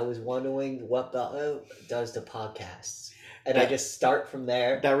 I was wondering what button does the podcasts." And I just start from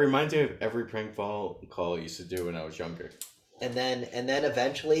there. that reminds me of every prank call I used to do when I was younger. And then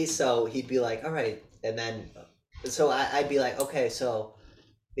eventually, so he'd be like, "All right," and then so I'd be like, "Okay," so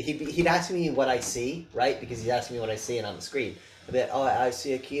he'd ask me what I see, right? Because he's asking me what I see and on the screen. I'd be like, "Oh, I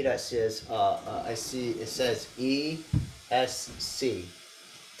see a key that says I see it says ESC.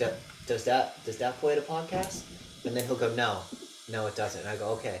 Does that play the podcast?" And then he'll go, "No, it doesn't." And I go,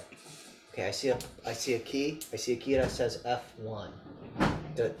 "Okay, I see a key that says F1.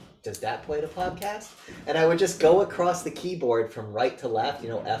 Does that play the podcast?" And I would just go across the keyboard from right to left,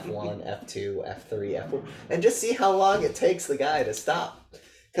 F1, F2, F3, F4, and just see how long it takes the guy to stop.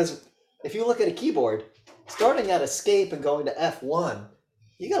 Because if you look at a keyboard, starting at escape and going to F1,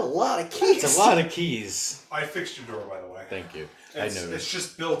 you got a lot of keys. It's a lot of keys. I fixed your door, by the way. Thank you. It's, I noticed. it's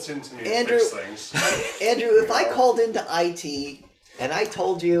just built into me Andrew- to fix things. Andrew, if I called into IT and I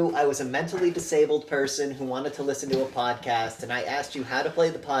told you I was a mentally disabled person who wanted to listen to a podcast, and I asked you how to play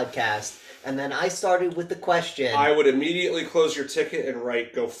the podcast, and then I started with the question. I would immediately close your ticket and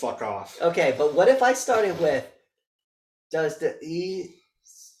write, "Go fuck off." Okay, but what if I started with, does the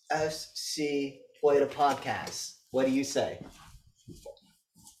ESC play the podcast? What do you say?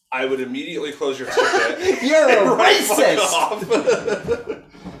 I would immediately close your ticket. You're a and write, "Fuck racist! off."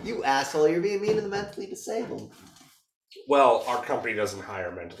 You asshole, you're being mean to the mentally disabled. Well, our company doesn't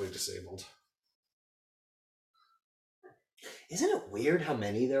hire mentally disabled. Isn't it weird how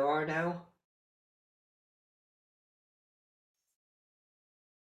many there are now?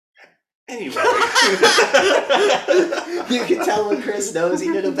 Anyway. You can tell when Chris knows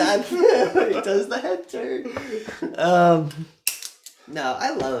he did a bad thing when he does the head turn. No,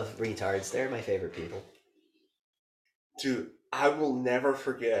 I love retards. They're my favorite people. Dude, I will never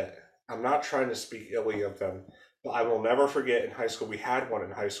forget. I'm not trying to speak illy of them, but I will never forget in high school. We had one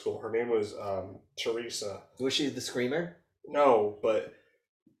in high school. Her name was Teresa. Was she the screamer? No, but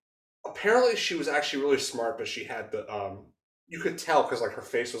apparently she was actually really smart, but she had the you could tell because like her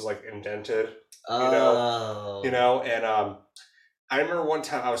face was like indented, Oh. and I remember one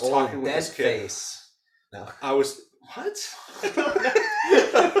time I was Old talking with dead this kid. face. No. I was what?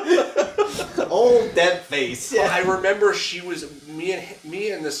 Old dead face. I remember she was me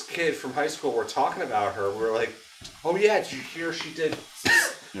and this kid from high school were talking about her. We were like, "Oh yeah, did you hear she did?"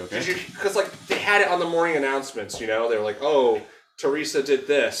 You okay? Because like they had it on the morning announcements, They were like, "Oh, Teresa did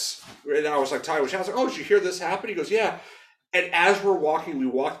this," and I was like talking with him. I was like, "Oh, did you hear this happen?" He goes, "Yeah." And as we're walking, we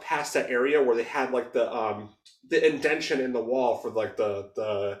walked past that area where they had like the indentation in the wall for like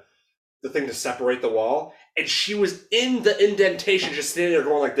the thing to separate the wall, and she was in the indentation, just standing there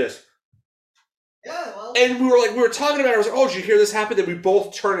going like this. Yeah, well. And we were talking about it. I was like, "Oh, did you hear this happen?" Then we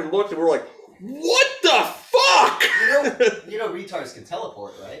both turned and looked, and we were like, "What the fuck?" fuck? You know, retards can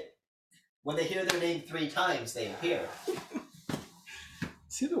teleport, right? When they hear their name 3 times, they appear.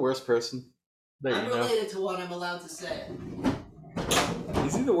 Is he the worst person that I'm you know? related to what I'm allowed to say.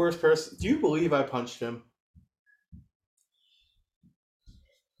 Is he the worst person? Do you believe I punched him?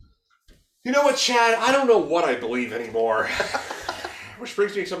 You know what, Chad? I don't know what I believe anymore. Which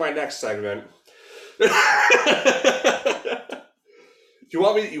brings me to my next segment. You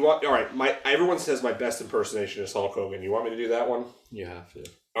want me? All right. Everyone says my best impersonation is Hulk Hogan. You want me to do that one? You have to.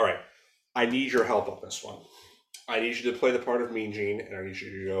 All right. I need your help on this one. I need you to play the part of Mean Gene, and I need you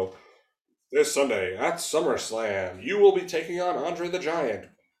to go, this Sunday at SummerSlam, you will be taking on Andre the Giant.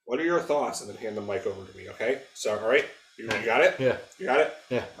 What are your thoughts? And then hand the mic over to me, okay? So, all right? You got it? Yeah. You got it?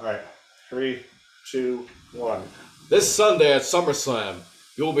 Yeah. All right. 3, 2, 1. This Sunday at SummerSlam,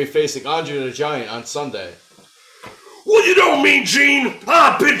 you will be facing Andre the Giant on Sunday. Well, you know, Mean Gene,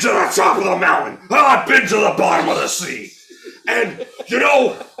 I've been to the top of the mountain. I've been to the bottom of the sea. And, you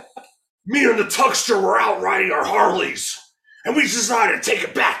know, me and the Tuckster were out riding our Harleys. And we decided to take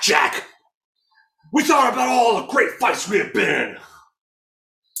it back, Jack. We thought about all the great fights we had been in.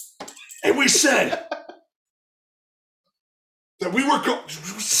 And we said that we were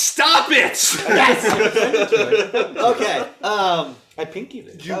Stop it! Yes! Okay, I pinkied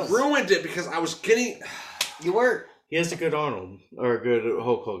it. You ruined it because I was getting... you were. He has a good Arnold, or a good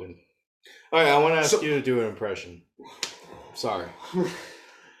Hulk Hogan. All right, I want to ask you to do an impression. Sorry.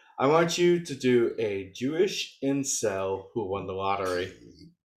 I want you to do a Jewish incel who won the lottery.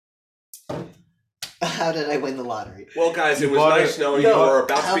 How did I win the lottery? Well, guys, it You was bought nice it- knowing No, you were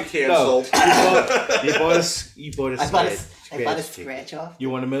about to be canceled. You bought a I bought a scratch ticket. scratch off. You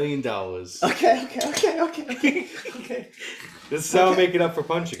won $1 million. Okay. Okay. This is how I'm Okay. making up for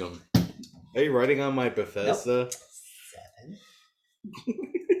punching him. Are you writing on my Bethesda?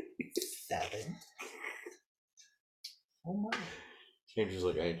 7. Oh my. Changes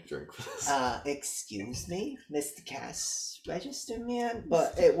like I need to drink for this. Excuse me, Mr. Cash Register Man,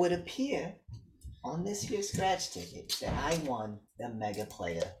 but it would appear on this here scratch ticket that I won the Mega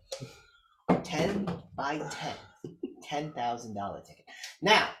Player 10 by 10, $10,000 ticket.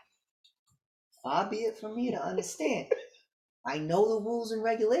 Now, far be it from me to understand. I know the rules and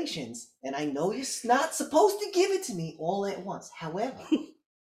regulations, and I know you're not supposed to give it to me all at once. However,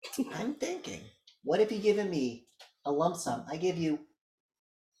 I'm thinking, what if you're giving me a lump sum? I give you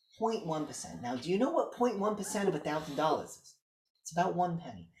 0.1%. Now, do you know what 0.1% of $1,000 is? It's about 1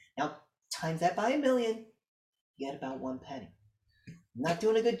 penny. Now, times that by $1 million, you get about 1 penny. I'm not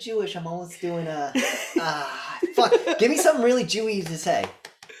doing a good Jewish. I'm almost doing a... fuck. Give me something really Jewy to say.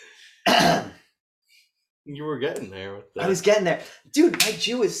 You were getting there with that. I was getting there. Dude, my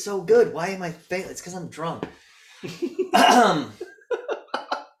Jew is so good. Why am I failing? It's because I'm drunk.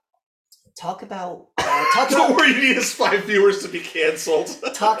 Talk about Don't worry, you need us 5 viewers to be canceled.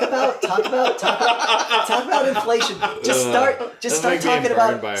 talk about inflation. Just start That's like being talking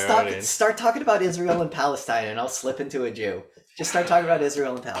burned about by our audience. start talking about Israel and Palestine, and I'll slip into a Jew. Just start talking about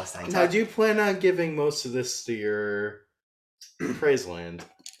Israel and Palestine. Now, do you plan on giving most of this to your praise land,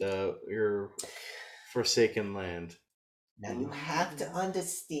 your forsaken land? Now you have to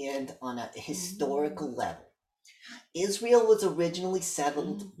understand on a historical level. Israel was originally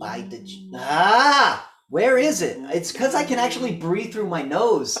settled by the where is it? It's because I can actually breathe through my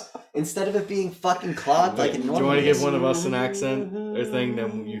nose instead of it being fucking clogged like a Do you normal. want to give one of us an accent or thing,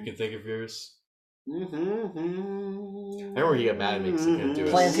 then you can think of yours? I remember he got mad at me because he couldn't do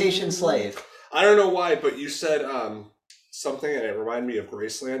it. Plantation slave. I don't know why, but you said something and it reminded me of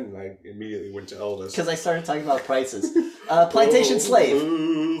Graceland, and I immediately went to Elvis. Because I started talking about prices. Plantation slave.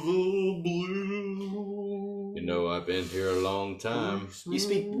 You know, I've been here a long time. You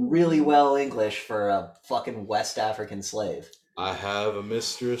speak really well English for a fucking West African slave. I have a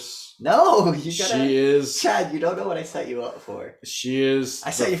mistress. No, you gotta. She is. Chad, you don't know what I set you up for. She is.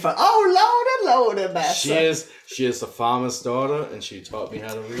 I set you for. Oh, Lordy, master. She is the farmer's daughter, and she taught me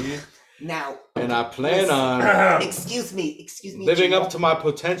how to read. Now, And I plan on excuse me, living Jim. up to my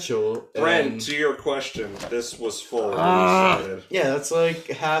potential. Brent, and- to your question, this was full. when we Ah. started. yeah, that's like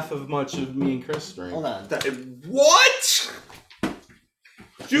half of much of me and Chris drink. Hold on. What?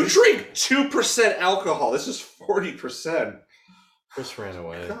 You drink 2% alcohol. This is 40%. Chris ran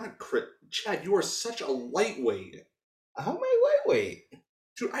away. God, Chad, you are such a lightweight. How am I lightweight?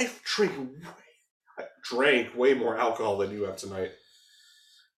 Dude, I drank way more alcohol than you have tonight.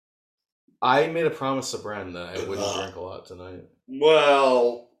 I made a promise to Bren that I wouldn't drink a lot tonight.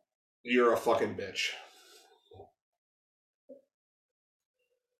 Well, you're a fucking bitch.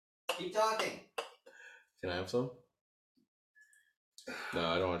 Keep talking. Can I have some? No,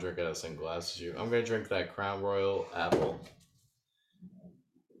 I don't want to drink out of the same glass as you. I'm gonna drink that Crown Royal apple.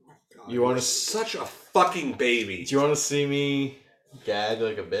 God, You wanna- you're such a fucking baby. Do you want to see me gag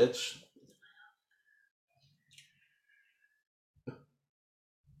like a bitch?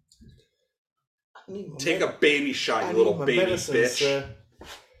 Take a baby shot, you little baby bitch.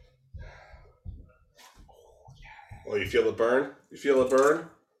 Oh, you feel the burn? You feel the burn?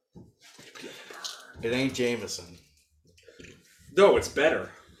 It ain't Jameson. No, it's better.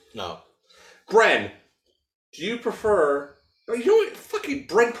 No. Bren, do you prefer... Oh, you know what? Fucking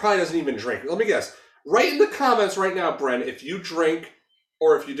Bren probably doesn't even drink. Let me guess. Write in the comments right now, Bren, if you drink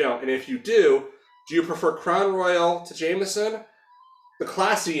or if you don't. And if you do you prefer Crown Royal to Jameson? The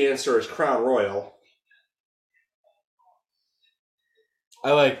classy answer is Crown Royal.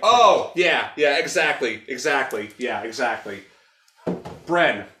 I like. Oh, yeah, exactly. Yeah, exactly.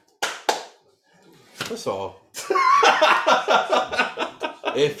 Bren. That's all.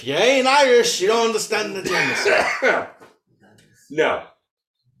 If you ain't Irish, you don't understand the Jameson. No.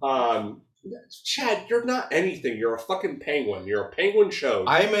 Chad, you're not anything. You're a fucking penguin. You're a penguin chode.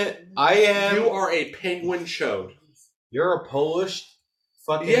 I am. You are a penguin chode. You're a Polish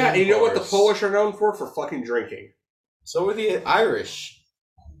fucking. Yeah, and you know what the horse. Polish are known for? For fucking drinking. So are the Irish.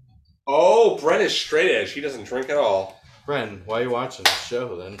 Oh, Brent is straight edge. He doesn't drink at all. Bren, why are you watching the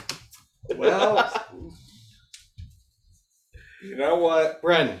show then? Well, you know what?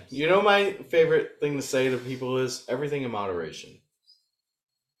 Bren, you know my favorite thing to say to people is everything in moderation.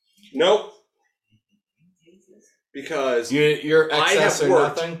 Nope. Because You're I excess have or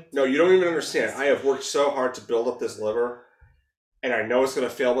worked. nothing. No, you don't even understand. I have worked so hard to build up this liver, and I know it's going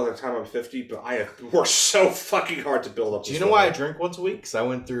to fail by the time I'm 50, but I have worked so fucking hard to build up Do this you know why I liver. drink once a week? Because I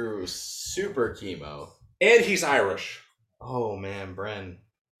went through super chemo. And he's Irish. Oh man, Bren.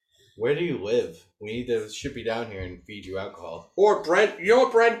 Where do you live? We need to ship you down here and feed you alcohol. Or Brent, you know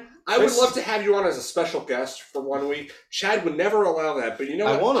what, Brent? I would This- love to have you on as a special guest for 1 week. Chad would never allow that, but you know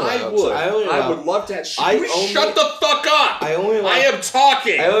I what? won't allow I it. would. I only I allow- would love to have... I You only- shut the fuck up! I only allow, I am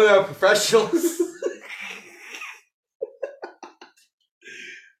talking! I only allow professionals.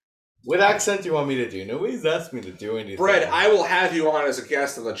 What accent do you want me to do? Nobody's asked me to do anything. Brett, I will have you on as a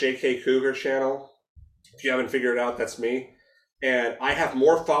guest on the JK Cougar channel. If you haven't figured it out, that's me. And I have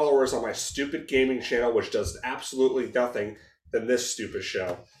more followers on my stupid gaming channel, which does absolutely nothing, than this stupid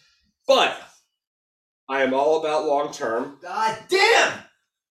show. But I am all about long term. God damn!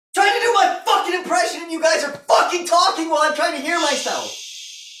 Trying to do my fucking impression and you guys are fucking talking while I'm trying to hear myself.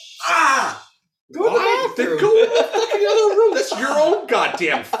 Ah! Go to the Why? Then bathroom. go in the fucking other room. That's your own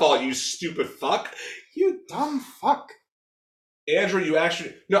goddamn fault, you stupid fuck. You dumb fuck. Andrew, you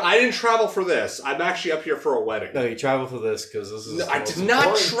actually... No, I didn't travel for this. I'm actually up here for a wedding. No, you travel for this because this is. No, the I most did not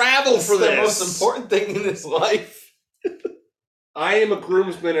important- travel this for is this. the most important thing in his life. I am a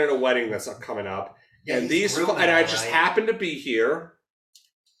groomsman at a wedding that's coming up, Yeah, and he's and grooming, I just right? happen to be here.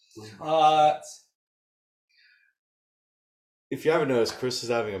 If you haven't noticed, Chris is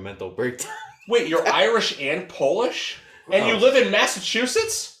having a mental breakdown. Wait, you're Irish and Polish, and you Oh. live in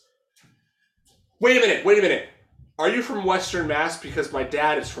Massachusetts? Wait a minute. Are you from Western Mass? Because my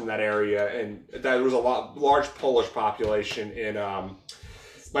dad is from that area, and there was a large Polish population in.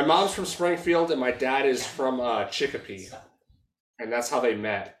 My mom's from Springfield, and my dad is from Chicopee, and that's how they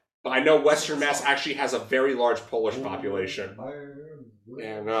met. But I know Western Mass actually has a very large Polish population.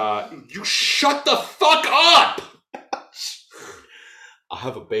 And you shut the fuck up! I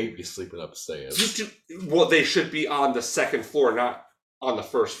have a baby sleeping upstairs. Well, they should be on the second floor, not on the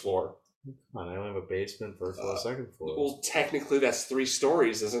first floor. Come on, I only have a basement, first floor, second floor. Well, technically, that's 3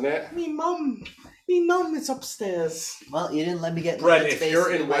 stories, isn't it? Me mum is upstairs. Well, you didn't let me get in Brett, the if space you're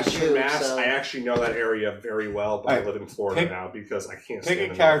to do in my Western shoe, Mass, so- I actually know that area very well, but I Alright, live in Florida pick- now because I can't Pick stand a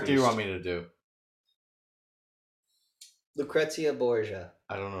the character you Northeast. want me to do. Lucrezia Borgia.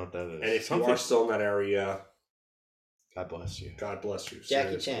 I don't know what that is. And if Something- you are still in that area, God bless you. God bless you.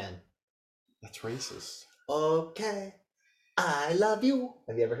 Jackie seriously. Chan. That's racist. Okay. I love you.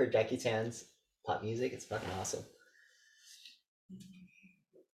 Have you ever heard Jackie Chan's pop music? It's fucking awesome.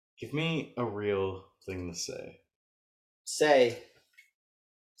 Give me a real thing to say. Say.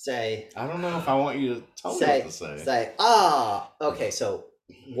 I don't know if I want you to tell me what to say. Say. Okay, so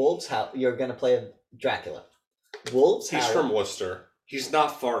Wolf's House. You're gonna play Dracula. Wolf's He's House. from Worcester. He's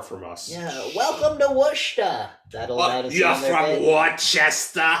not far from us. Yeah, welcome to Worcester. That'll You're from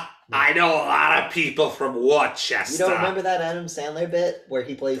Worcester? I know a lot of people from Worcester. You don't remember that Adam Sandler bit where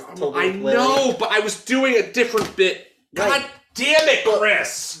he plays Toby I Willie? know, but I was doing a different bit. God Right. Damn it,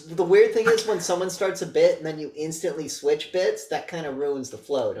 Chris! The weird thing is when someone starts a bit and then you instantly switch bits, that kind of ruins the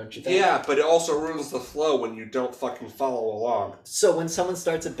flow, don't you think? Yeah, but it also ruins the flow when you don't fucking follow along. So when someone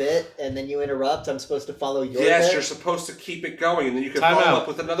starts a bit and then you interrupt, I'm supposed to follow your Yes, bit? you're supposed to keep it going, and then you can Time follow out. up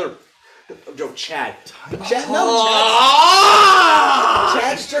with another. Yo, Chad.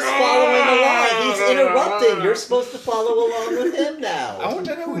 Chad's just following along. He's interrupting. You're supposed to follow along with him I now. want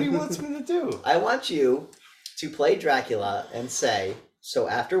to know what he wants me to do. I want you to play Dracula and say, so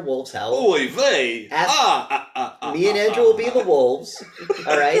after Wolves Howl, Oy vey. me and Andrew will be the wolves,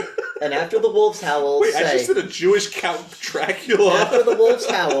 all right? And after the wolves howl, Wait, I just say, did a Jewish Count Dracula. after the wolves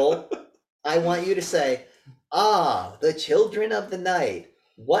howl, I want you to say, ah, the children of the night,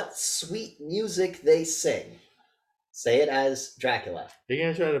 what sweet music they sing. Say it as Dracula. Are you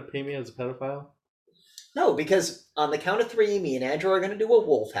gonna try to paint me as a pedophile? No, because on the count of 3, me and Andrew are going to do a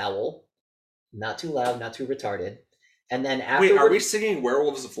wolf howl. Not too loud, not too retarded. And then after Wait, are we singing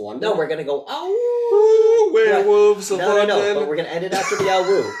Werewolves of London? No, we're going to go, oh. Ooh, Werewolves of No, London. but we're going to end it after the ow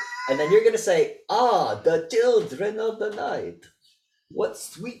woo. And then you're going to say, ah, the children of the night. What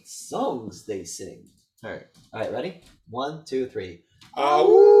sweet songs they sing. All right. All right, ready? 1, 2, 3.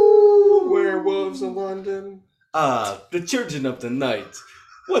 Ooh, Werewolves of London. Ah, the children of the night.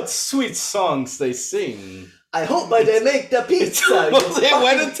 What sweet songs they sing. I hope they make the pizza. It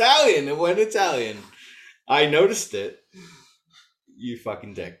went Italian. It went Italian. I noticed it. You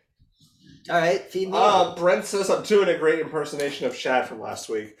fucking dick. All right, feed me. Brent says I'm doing a great impersonation of Chad from last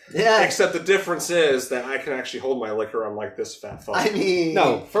week. Yeah, Except the difference is that I can actually hold my liquor unlike this fat fuck. I mean...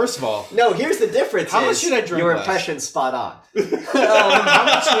 No, first of all, No, here's the difference. How much is should I drink Your last? impression's spot on. how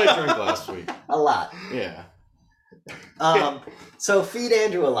much did I drink last week? A lot. Yeah. So feed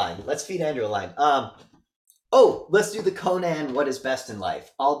Andrew a line. Let's feed Andrew a line. Oh, let's do the Conan. What is best in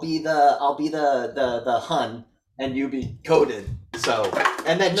life? I'll be the Hun, and you be Conan. So,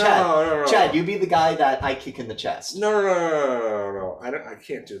 and then Chad. No. Chad, you be the guy that I kick in the chest. No. I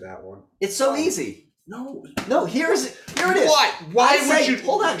can't do that one. It's so easy. No. No, here it is. Why I would say, you?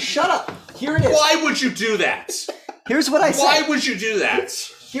 Hold on, shut up. Here it is. Why would you do that? Here's what I say. Why would you do that?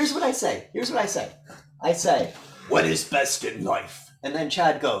 Here's what I say. I say, what is best in life? And then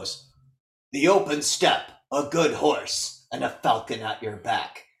Chad goes, the open steppe, a good horse, and a falcon at your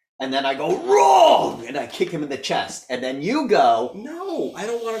back. And then I go, wrong! And I kick him in the chest. And then you go, No, I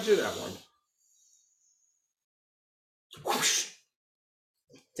don't want to do that one. whoosh,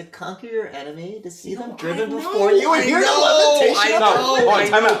 to conquer your enemy, to see them No, driven I before know, you, and I hear the know, lamentation I of know, the Hold on, I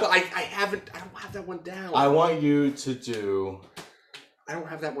time know, out. but I haven't. I don't have that one down. I want you to do I don't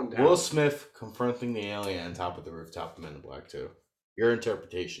have that one down. Will Smith confronting the alien on top of the rooftop of Men in Black 2. Your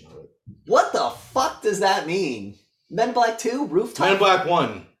interpretation of it. What the fuck does that mean? Men in Black 2? Rooftop? Men in Black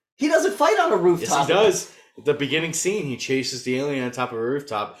 1. He doesn't fight on a Yes, rooftop. he does. At the beginning scene, he chases the alien on top of a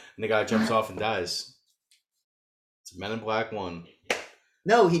rooftop, and the guy jumps off and dies. It's Men in Black 1.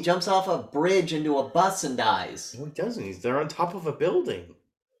 No, he jumps off a bridge into a bus and dies. No, he doesn't. They're on top of a building.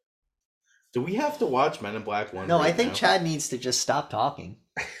 Do we have to watch Men in Black 1? No, right I think now? Chad needs to just stop talking.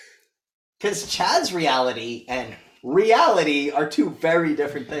 Because Chad's reality and reality are two very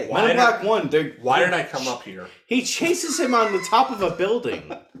different things. Men in Black 1, Why did I come up here? He chases him on the top of a building.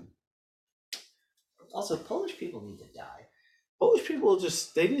 Also, Polish people need to die. Polish people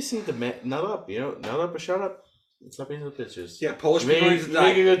they just need to nut up, nut up or shut up. Stop being little bitches. Yeah, Polish Make- people need to make die.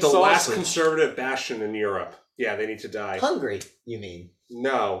 a good The last sausage. conservative bastion in Europe. Yeah, they need to die. Hungry, you mean?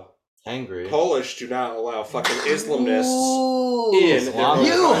 No, Angry. Polish do not allow fucking Islamists Ooh, in. Islam. their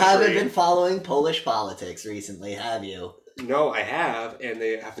you country. haven't been following Polish politics recently, have you? No, I have, and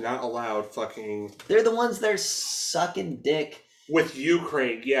they have not allowed fucking They're the ones that are sucking dick. with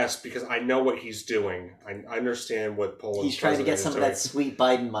Ukraine. Yes, because I know what he's doing. I understand what Poland. He's trying to get some of that sweet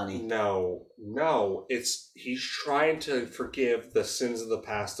Biden money. No, he's trying to forgive the sins of the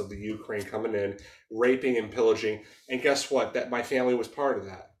past of the Ukraine coming in, raping and pillaging, and guess what? That my family was part of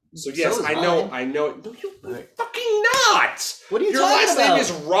that. So yes, is I mine. know. No, you Right. fucking not. What are you Your talking last about? name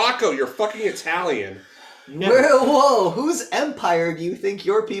is Rocco. You're fucking Italian. Whoa, whose empire do you think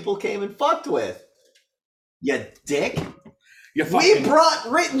your people came and fucked with? You dick. You We brought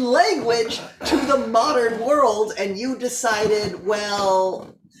written language to the modern world, and you decided,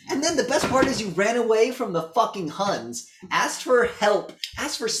 well... And then the best part is you ran away from the fucking Huns, asked for help,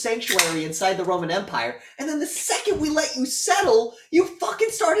 asked for sanctuary inside the Roman Empire, and then the second we let you settle, you fucking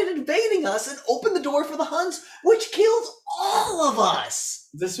started invading us and opened the door for the Huns, which killed all of us!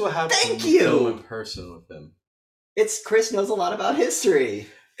 This is what happens Thank when you you. go in person with him. It's Chris knows a lot about history.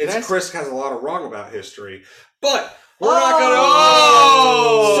 Chris has a lot of wrong about history, but We're not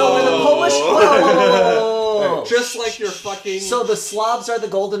gonna. So when the Polish... Whoa, whoa, whoa, whoa, whoa. Just just like your fucking. So the Slavs are the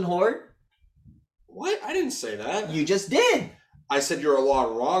Golden Horde? What? I didn't say that. You just did. I said you're a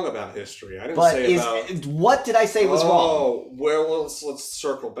lot wrong about history. I didn't But say about. what did I say was wrong? Oh, well, let's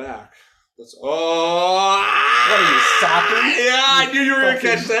circle back. Oh, What are you, soccer? Yeah, I knew you were gonna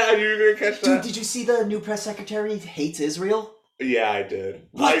catch that. Dude, did you see the new press secretary hates Israel? Yeah, I did.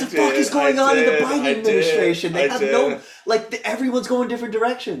 What the fuck is going on in the Biden administration? They have no, everyone's going different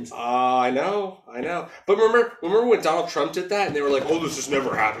directions. I know. But remember when Donald Trump did that, and they were like, "Oh, this has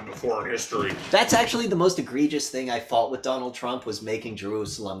never happened before in history." That's actually the most egregious thing I fought with Donald Trump was making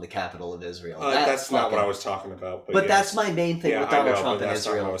Jerusalem the capital of Israel. That's not what I was talking about. But that's my main thing with Donald Trump and that's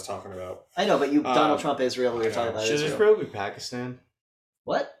Israel. not what I was talking about. I know, but Donald Trump, Israel, we were talking about Should Israel. Israel be Pakistan?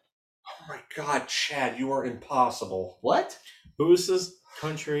 What? Oh my God, Chad, you are impossible. What? Who is this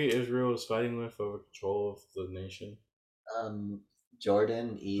country Israel is fighting with over control of the nation?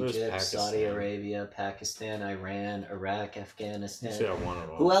 Jordan, Egypt, Pakistan? Saudi Arabia, Pakistan, Iran, Iraq, Afghanistan. You said one of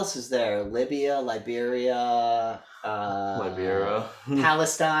them. Who else is there? Libya, Liberia, Liberia.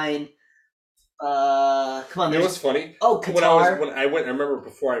 Palestine. Come on, You know what's funny? Oh, Qatar. I remember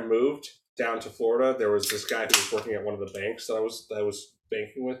before I moved down to Florida, there was this guy who was working at one of the banks that I was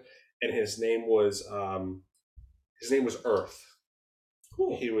banking with, and his name was Earth.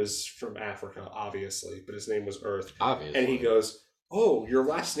 Cool. He was from Africa, obviously, but his name was Earth. Obviously. And he goes, "Oh, your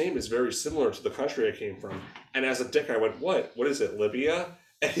last name is very similar to the country I came from." And as a dick, I went, "What? What is it, Libya?"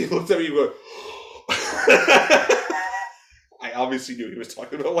 And he looked at me and went, I obviously knew he was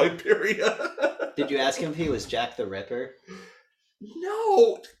talking about Liberia. Did you ask him if he was Jack the Ripper?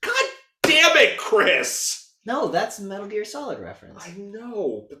 No! God damn it, Chris! No, that's a Metal Gear Solid reference. I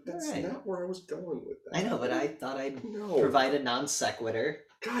know, but that's Alright. not where I was going with that. I know, but I thought I'd No. provide a non sequitur.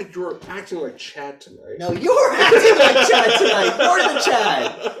 God, you're acting like Chad tonight. No, you're acting like Chad tonight. You're the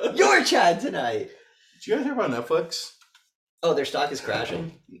Chad. You're Chad tonight. Did you guys hear about Netflix? Oh, their stock is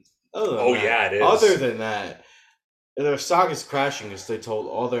crashing. Oh, yeah, it is. Other than that, their stock is crashing because they told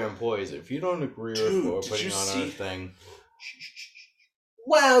all their employees, if you don't agree with what we're putting on our thing.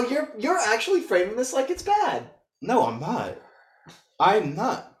 Wow, you're actually framing this like it's bad. No, I'm not. I'm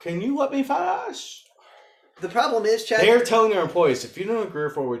not. Can you let me finish? The problem is, Chad. They're telling their employees, if you don't agree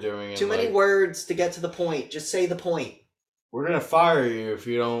with what we're doing, Too many words to get to the point. Just say the point. we're gonna fire you if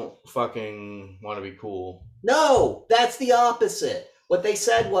you don't fucking want to be cool. No, that's the opposite. What they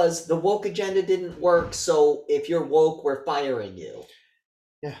said was the woke agenda didn't work, so if you're woke, we're firing you.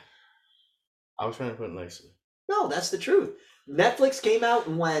 Yeah. I was trying to put it nicely. No, that's the truth. Netflix came out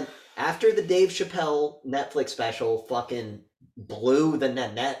and went, after the Dave Chappelle Netflix special fucking blew the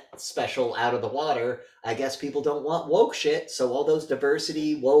Nanette special out of the water, I guess people don't want woke shit, so all those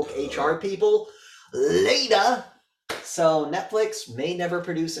diversity, woke HR people, later. So Netflix may never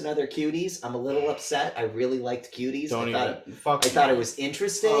produce another Cuties. I'm a little upset. I really liked Cuties. I thought it was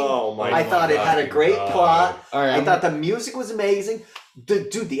interesting. Oh my I thought it had a great plot. All right, I thought the music was amazing.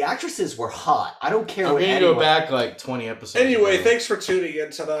 The actresses were hot. I don't care I'm what gonna anyone... go back like 20 episodes. Anyway, ago. thanks for tuning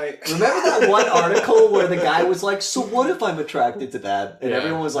in tonight. Remember that one article where the guy was like, "So what if I'm attracted to that?" And Yeah,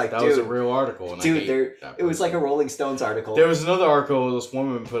 everyone was like, that "Dude, was a real article. And I dude, hate that it was like a person. Rolling Stones article." There was another article this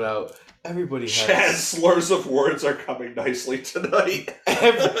woman put out. Everybody has. Chad's slurs of words are coming nicely tonight.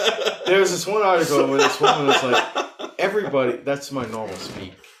 There was this one article where this woman was like, everybody. That's my normal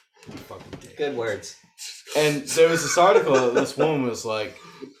speak. You fucking dick. Good words. And there was this article that this woman was like,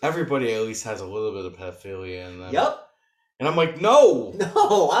 everybody at least has a little bit of pedophilia in them. Yep. And I'm like, no,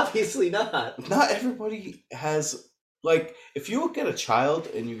 No, obviously not. not everybody has. Like, if you look at a child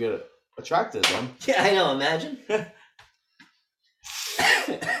and you get attracted to them, Yeah, I know. Imagine.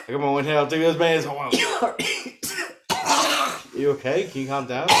 I got my one hit, I'll do as many as I want. You okay? Can you calm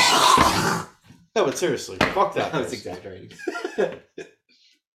down? No, but seriously, fuck that. I was person. exaggerating.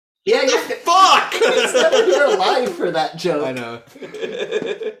 Yeah, you're Fuck! It's never here alive for that joke. I know.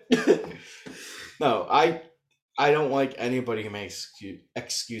 No, I don't like anybody who makes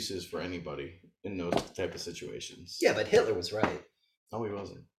excuses for anybody in those type of situations. Yeah, but Hitler was right. No, he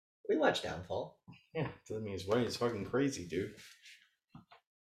wasn't. We watched Downfall. Yeah, doesn't mean he's right. He's fucking crazy, dude.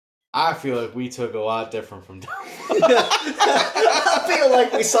 I feel like we took a lot different from I feel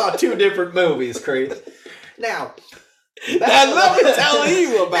like we saw two different movies, Chris. Now, Now, let me tell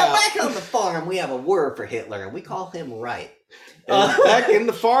you now about. back on the farm, we have a word for Hitler, and we call him right. Back in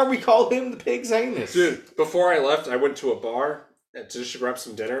the farm, we call him the pig's anus. Dude, before I left, I went to a bar to just grab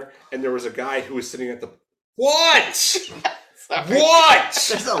some dinner, and there was a guy who was sitting at the... What? Sorry. What?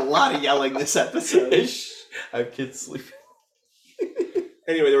 There's a lot of yelling this episode. I have kids sleeping.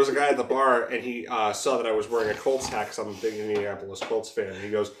 Anyway, there was a guy at the bar, and he saw that I was wearing a Colts hat because I'm a big Indianapolis Colts fan. And he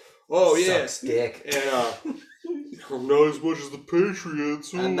goes, "Oh yeah," Sucks dick. and Not as much as the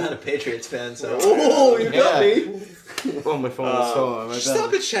Patriots. I'm not a Patriots fan, so. Oh, you got me. Oh, my phone was so.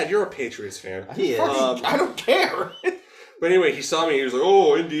 Stop it, Chad. You're a Patriots fan. He is. I don't care. But anyway, he saw me. He was like,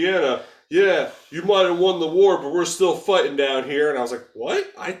 "Oh, Indiana, yeah, you might have won the war, but we're still fighting down here." And I was like,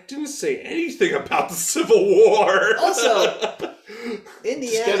 "What? I didn't say anything about the Civil War." Also,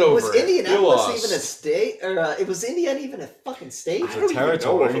 Indiana get over was it. You Indianapolis lost. even a state, or it was Indiana even a fucking state? I don't even know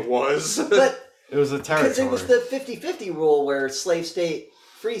territory. if it was. But It was a because territory. it was the 50-50 rule where slave state,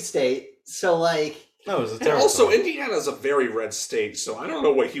 free state. So like, No, it was a And territory. also, Indiana's a very red state, so I don't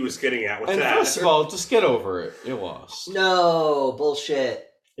know what he was getting at with And that. first of all, just get over it. You lost. no bullshit.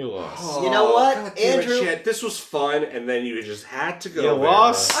 You lost. Oh, You know what, God damn it, Andrew? Chad, this was fun, and then you just had to go. You there.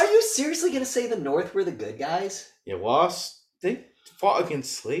 lost. Are you seriously gonna say the North were the good guys? You lost. They fought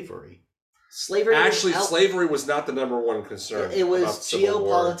against slavery. Slavery. was Actually, out- slavery was not the number one concern. It was about the Civil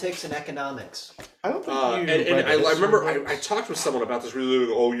War. geopolitics and economics. I don't think And read the I history remember books. I talked with someone about this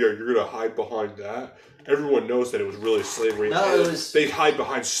really. Oh yeah, you're gonna hide behind that. Everyone knows that it was really slavery. No, it was- They hide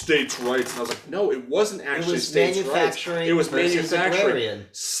behind states' rights, and I was like, no, it wasn't It actually was states' manufacturing. rights. It was versus manufacturing. agrarian.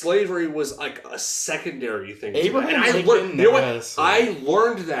 Slavery was like a secondary thing. to that. Abraham and I Lincoln learned, you know never had a what? slave. I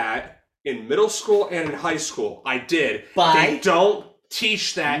learned that in middle school and in high school. I did. By They don't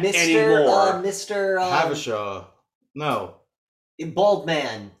teach that Mr. anymore. Mr. Havisham. No. Bald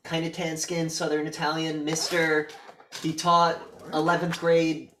man, kind of tan skin, Southern Italian. Mr. He taught 11th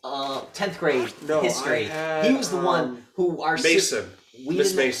grade, 10th grade No, history. I had, He was the one who our Mason. we Miss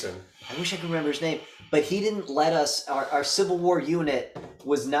didn't- Mason. I wish I could remember his name, but he didn't let us. Our Civil War unit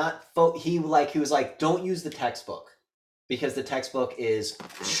was not. He was like, don't use the textbook because the textbook is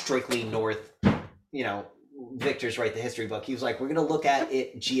strictly North. You know, Victor's right, the history book. He was like, we're gonna look at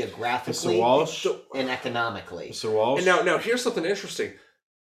it Mr. geographically Walsh. and economically. Mr. Walsh. And now here's something interesting.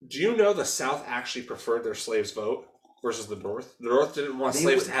 Do you know the South actually preferred their slaves vote versus the North? The North didn't want They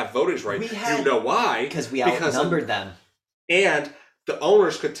slaves would- to have voting rights. we Do had- you know why? Because we Because outnumbered them. And the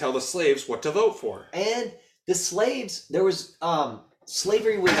owners could tell the slaves what to vote for. And the slaves, there was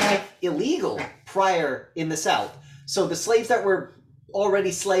slavery was illegal prior in the South. So the slaves that were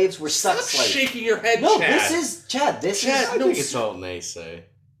already slaves were stuck Stop slaves. shaking your head, No, Chad. this is Chad. This Chad, I is think it's all naysay.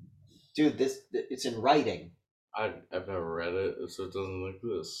 dude. It's in writing, I've never read it, so it doesn't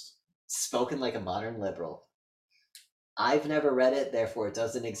exist. spoken like a modern liberal. I've never read it, therefore it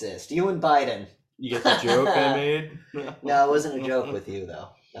doesn't exist. You and Biden. You get the joke I made? No, it wasn't a joke with you though.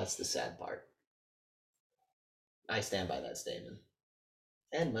 That's the sad part. I stand by that statement,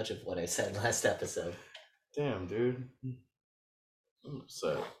 and much of what I said last episode. Damn, dude. I'm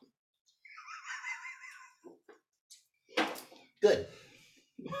upset. Good.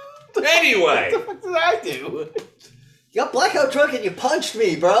 Anyway, What did I do? You got blackout drunk and you punched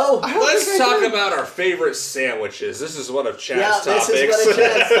me, bro. let's talk about our favorite sandwiches. This is one of Chad's Yeah, topics. this is one of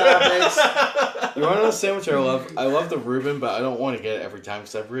Chad's topics. You want to know the sandwich I love? I love the Reuben, but I don't want to get it every time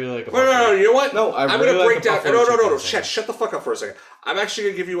because I really like a No, you know what? No, I I'm really gonna like break the down. buffalo No, chicken Chad, sandwich. shut the fuck up for a second. I'm actually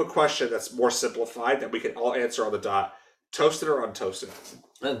gonna give you a question that's more simplified that we can all answer on the dot. Toasted or untoasted?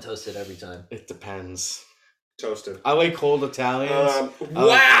 I'm toasted every time. It depends. Toasted. I like cold Italians.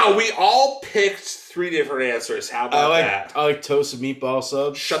 Wow, we all picked 3 different answers. How I about like that? I like toasted meatball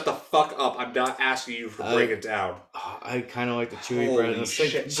subs. Shut the fuck up. I'm not asking you to break it down. Oh, I kind of like the chewy bread. And Holy the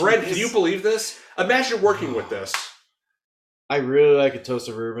thick shit. cheese. Brent, can you believe this? Imagine working with this. I really like a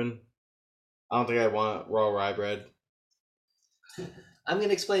toasted Reuben. I don't think I want raw rye bread. I'm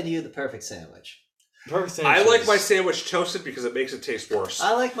gonna explain to you the perfect sandwich. Perfect sandwich. I like my sandwich toasted because it makes it taste worse.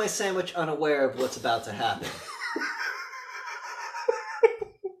 I like my sandwich unaware of what's about to happen.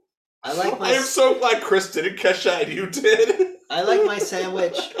 I like I am my so glad Chris didn't catch that and you did. I like my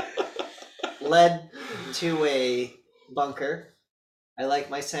sandwich led to a bunker. I like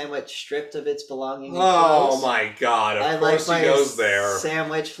my sandwich stripped of its belonging. And Oh clothes. my god, I of like course my he goes there.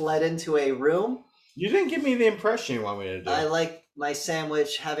 sandwich led into a room. You didn't give me the impression you want me to do. I like my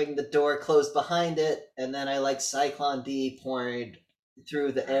sandwich having the door closed behind it, and then I like Cyclone D pouring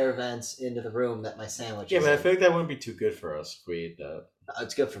through the air vents into the room that my sandwich Yeah, is but I in. feel like that wouldn't be too good for us if we ate that.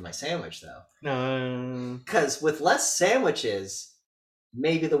 It's good for my sandwich, though. No. Because with less sandwiches,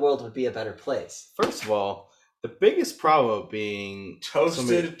 maybe the world would be a better place. First of all, the biggest problem being Toasted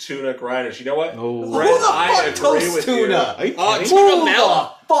somebody- tuna grinders. You know what? No. Who Brent, the I fuck agree toasts with tuna? Are you Oh, kidding? tuna Who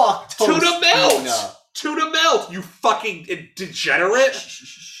melt. the fuck toasts Tuna melt. tuna? Tuna melt. You fucking degenerate.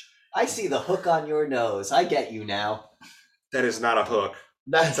 I see the hook on your nose. I get you now. That is not a hook.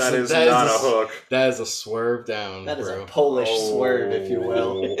 That's That is not a hook. That is a swerve down. That is bro. a Polish swerve, if you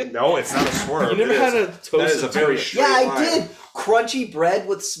will. No, it's not a swerve. You never It had is- a toast. that is a very Yeah, I line. did. Crunchy bread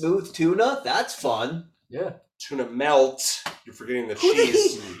with smooth tuna. That's fun. Yeah. Tuna melt. You're forgetting the Who the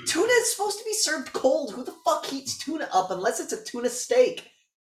cheese. tuna is supposed to be served cold. Who the fuck heats tuna up unless it's a tuna steak?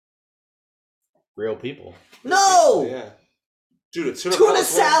 Real people. No! Yeah. Dude, a tuna Tuna melt is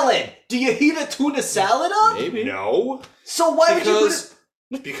salad! Do you heat a tuna salad up? Maybe. No. So why would you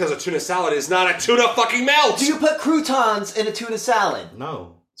put Because a tuna salad is not a tuna fucking melt! Do you put croutons in a tuna salad?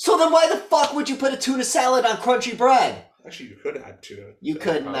 No. So then why the fuck would you put a tuna salad on crunchy bread? Actually, you could add tuna. You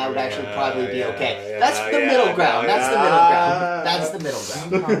could, and that would actually Yeah, probably be yeah, okay. yeah, That's the yeah, middle ground. yeah. That's the middle ground. That's the middle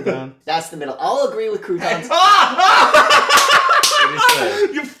ground. Calm down. That's the middle. I'll agree with croutons. What do you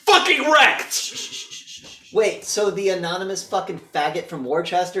say? You fucking wrecked! Wait, so the anonymous fucking faggot from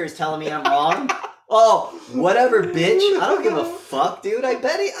Worcester is telling me I'm wrong? Oh, whatever, bitch. I don't give a fuck, dude. I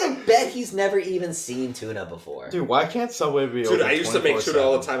bet he's never even seen tuna before. Dude, why can't Subway be Dude, open I used to make tuna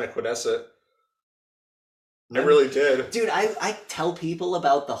all the time at Quidessa. I really did. Dude, I tell people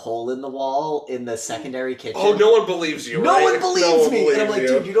about the hole in the wall in the secondary kitchen. Oh, no one believes you, No right? one believes me! And I'm like,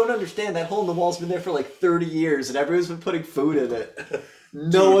 believes dude, you don't understand. That hole in the wall's been there for like 30 years and everyone's been putting food in it.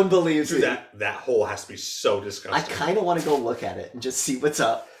 No one believes Dude, me. that hole has to be so I disgusting. kind of want to go look at it and just see what's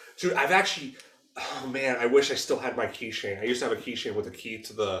up. Dude, I've actually... Oh, man, I wish I still had my keychain. I used to have a keychain with a key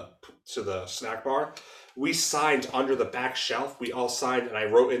to the snack bar. We signed under the back shelf. We all signed, and I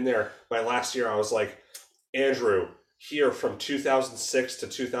wrote in there, my last year, I was like, Andrew, here from 2006 to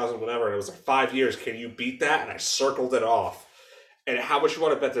 2000 whatever, and it was like 5 years. Can you beat that? And I circled it off. And how much you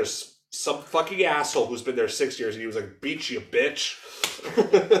want to bet there's some fucking asshole who's been there 6 years, and he was like, beat you, bitch.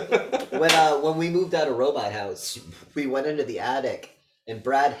 When we moved out of Robot House, we went into the attic, and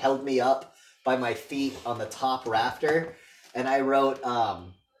Brad held me up by my feet on the top rafter, and I wrote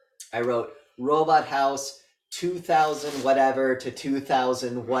Robot House 2000 whatever to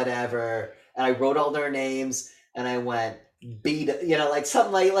 2000 whatever, and I wrote all their names, and I went beat, like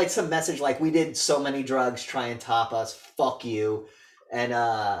something like some message like we did so many drugs, try and top us, fuck you, and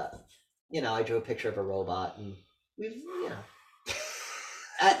I drew a picture of a robot, and we've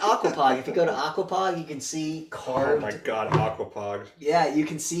at Aquapog, if you go to Aquapog, you can see carved. Oh my god, Aquapog. Yeah, you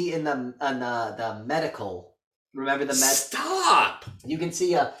can see in the medical. Remember the Stop! You can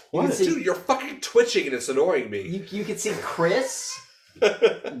see Dude, you're fucking twitching and it's annoying me. you can see Chris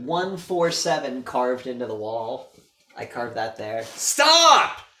 147 carved into the wall. I carved that there.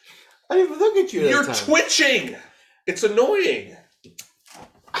 Stop! I didn't even look at you. You're that time. twitching! It's annoying.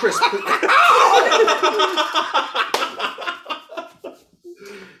 Chris,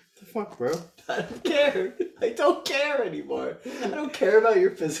 Fuck, bro. I don't care. I don't care anymore. I don't care about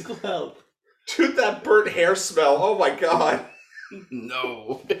your physical health. Dude, that burnt hair smell. Oh my god.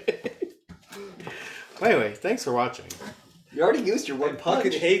 No. Anyway, thanks for watching. You already used your one I punch.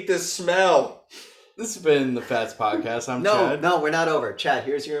 fucking hate this smell. This has been the Fats Podcast. I'm Chad. No, we're not over. Chad,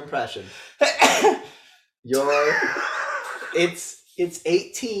 here's your impression. It's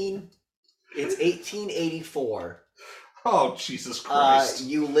 1884. Oh, Jesus Christ.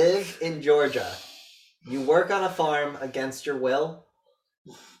 You live in Georgia. You work on a farm against your will,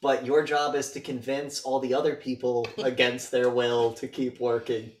 but your job is to convince all the other people against their will to keep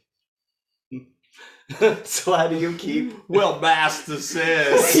working. So how do you keep... Well, Master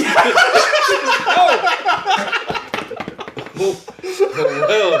says. Well,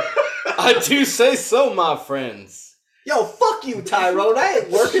 I do say so, my friends. Yo, fuck you, Tyrone. I ain't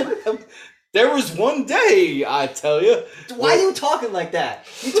working. There was one day, I tell you. Why are you talking like that?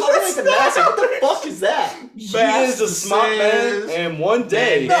 You talking like the master. What the fuck is that? He is a smart man, and one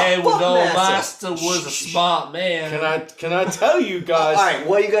day... No, fuck Master was a smart man. Can I tell you guys? All right,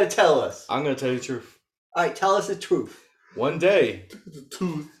 what are you going to tell us? I'm going to tell you the truth. All right, tell us the truth. One day,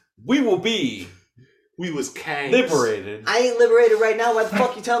 we will be We was kangs. liberated. I ain't liberated right now. Why the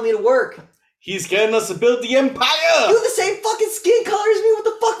fuck you telling me to work? He's getting us to build the empire. You have the same fucking skin color as me. What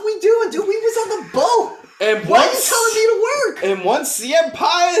the fuck we doing, dude? We was on the boat. And Why are you telling me to work? And once the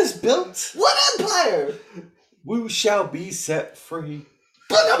empire is built, What empire? we shall be set free.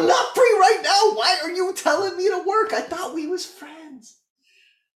 But I'm not free right now. Why are you telling me to work? I thought we was friends.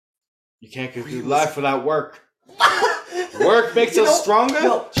 You can't get through life without work. Work makes You us know- stronger.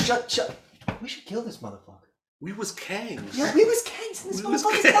 No, shut. We should kill this motherfucker. We was kangs. Yeah, we was kangs and this We was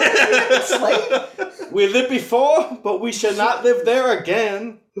motherfucker's telling us we were slave. We lived before, but we shall not live there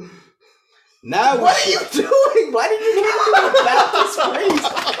again. Now What are you doing? Why did you make me a Baptist priest?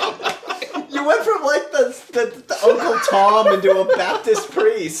 You went from like the Uncle Tom into a Baptist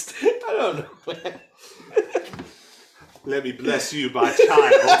priest. I don't know, man. Let me bless you, my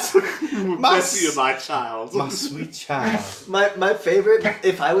child. Bless you, my child. My sweet child. My favorite,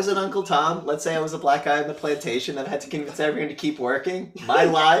 if I was an Uncle Tom, let's say I was a black guy on the plantation that had to convince everyone to keep working, my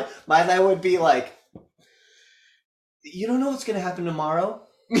line would be like, You don't know what's gonna happen tomorrow.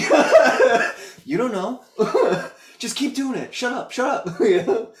 You don't know. Just keep doing it. Shut up.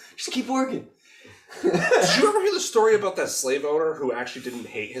 Just keep working. Did you ever hear the story about that slave owner who actually didn't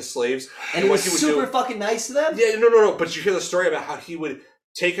hate his slaves? And he what was he would super do? fucking nice to them? Yeah, no. But you hear the story about how he would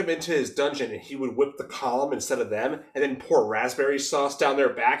take them into his dungeon and he would whip the column instead of them and then pour raspberry sauce down their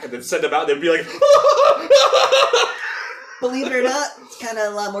back and then send them out and they'd be like, Believe it or not, it's kind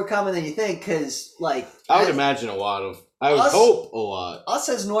of a lot more common than you think, because, like... I would imagine a lot of. I would Us- hope a lot. Us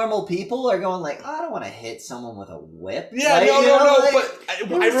as normal people are going like, oh, I don't want to hit someone with a whip. Yeah, Like, no, you know, like- but I It was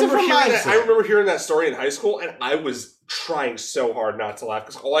remember different hearing that. mindset. I remember hearing that story in high school, and I was trying so hard not to laugh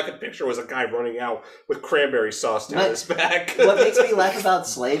because all I could picture was a guy running out with cranberry sauce down his back. What makes me laugh about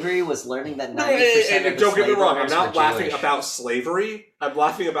slavery was learning that 90% of the Don't get me slave wrong, I'm owners not were laughing Jewish. about slavery. I'm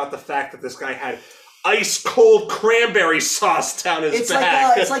laughing about the fact that this guy had ice cold cranberry sauce down his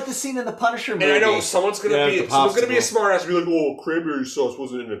back. It's like the scene in the Punisher movie. And I know someone's gonna Yeah, be the a popsicle. smart ass and be like, "Oh, cranberry sauce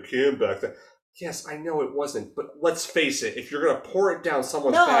wasn't in a can back then." Yes, I know it wasn't, but let's face it: if you're gonna pour it down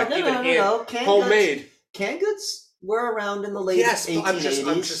someone's back, no. homemade, Canned goods were around in the late yes, but 1880s.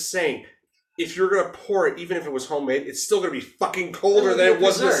 I'm just saying. If you're gonna pour it, even if it was homemade, it's still gonna be fucking colder It'll than be it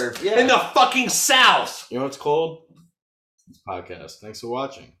was preserved, yeah. in the fucking South. You know what's cold? This podcast. Thanks for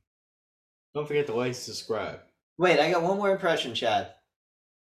watching. Don't forget to like and subscribe. Wait, I got one more impression, Chad.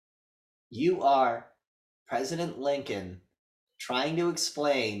 You are President Lincoln trying to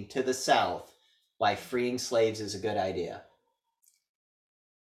explain to the South why freeing slaves is a good idea.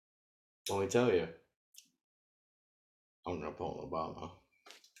 Let me tell you. I'm Napoleon Obama.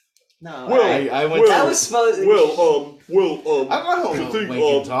 No, Well, I went. that was supposed. I don't know.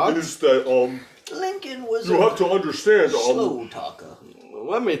 Lincoln talk. that Lincoln was you a have to understand slow talker.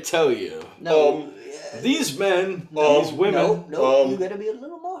 Let me tell you. No, These men, no, these women, no, you gotta be a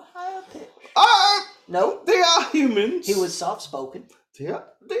little more higher pitched. No, they are humans. he was soft spoken. They are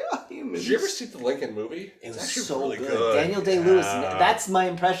humans. Did you ever see the Lincoln movie? It It's was actually so really good. Daniel Day Lewis. Yeah. That's my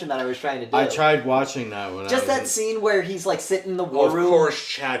impression that I was trying to do. I tried watching that when Just I was that scene where he's like sitting in the Well, war of room. course,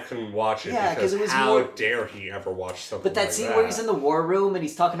 Chad couldn't watch it. Yeah, 'cause it was how more- dare he ever watch something? But that like scene that. where he's in the war room and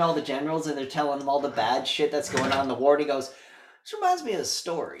he's talking to all the generals and they're telling him all the bad shit that's going on in the war, and he goes, "This reminds me of a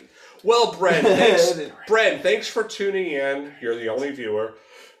story." Well, Brent, thanks for tuning in. You're the only viewer.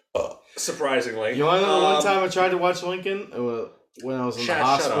 Surprisingly, You want to know one time I tried to watch Lincoln? When I was in Chad, the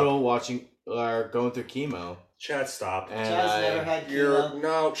shut hospital watching, going through chemo. Chad, stop. And Chad's never had You're chemo.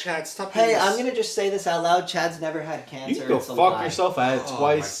 no, Chad, stop. Hey, being I'm this- gonna just say this out loud. Chad's never had cancer. You can go It's a fuck lie. yourself. I had it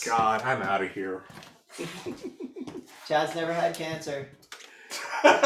twice. Oh my god, I'm out of here. Chad's never had cancer.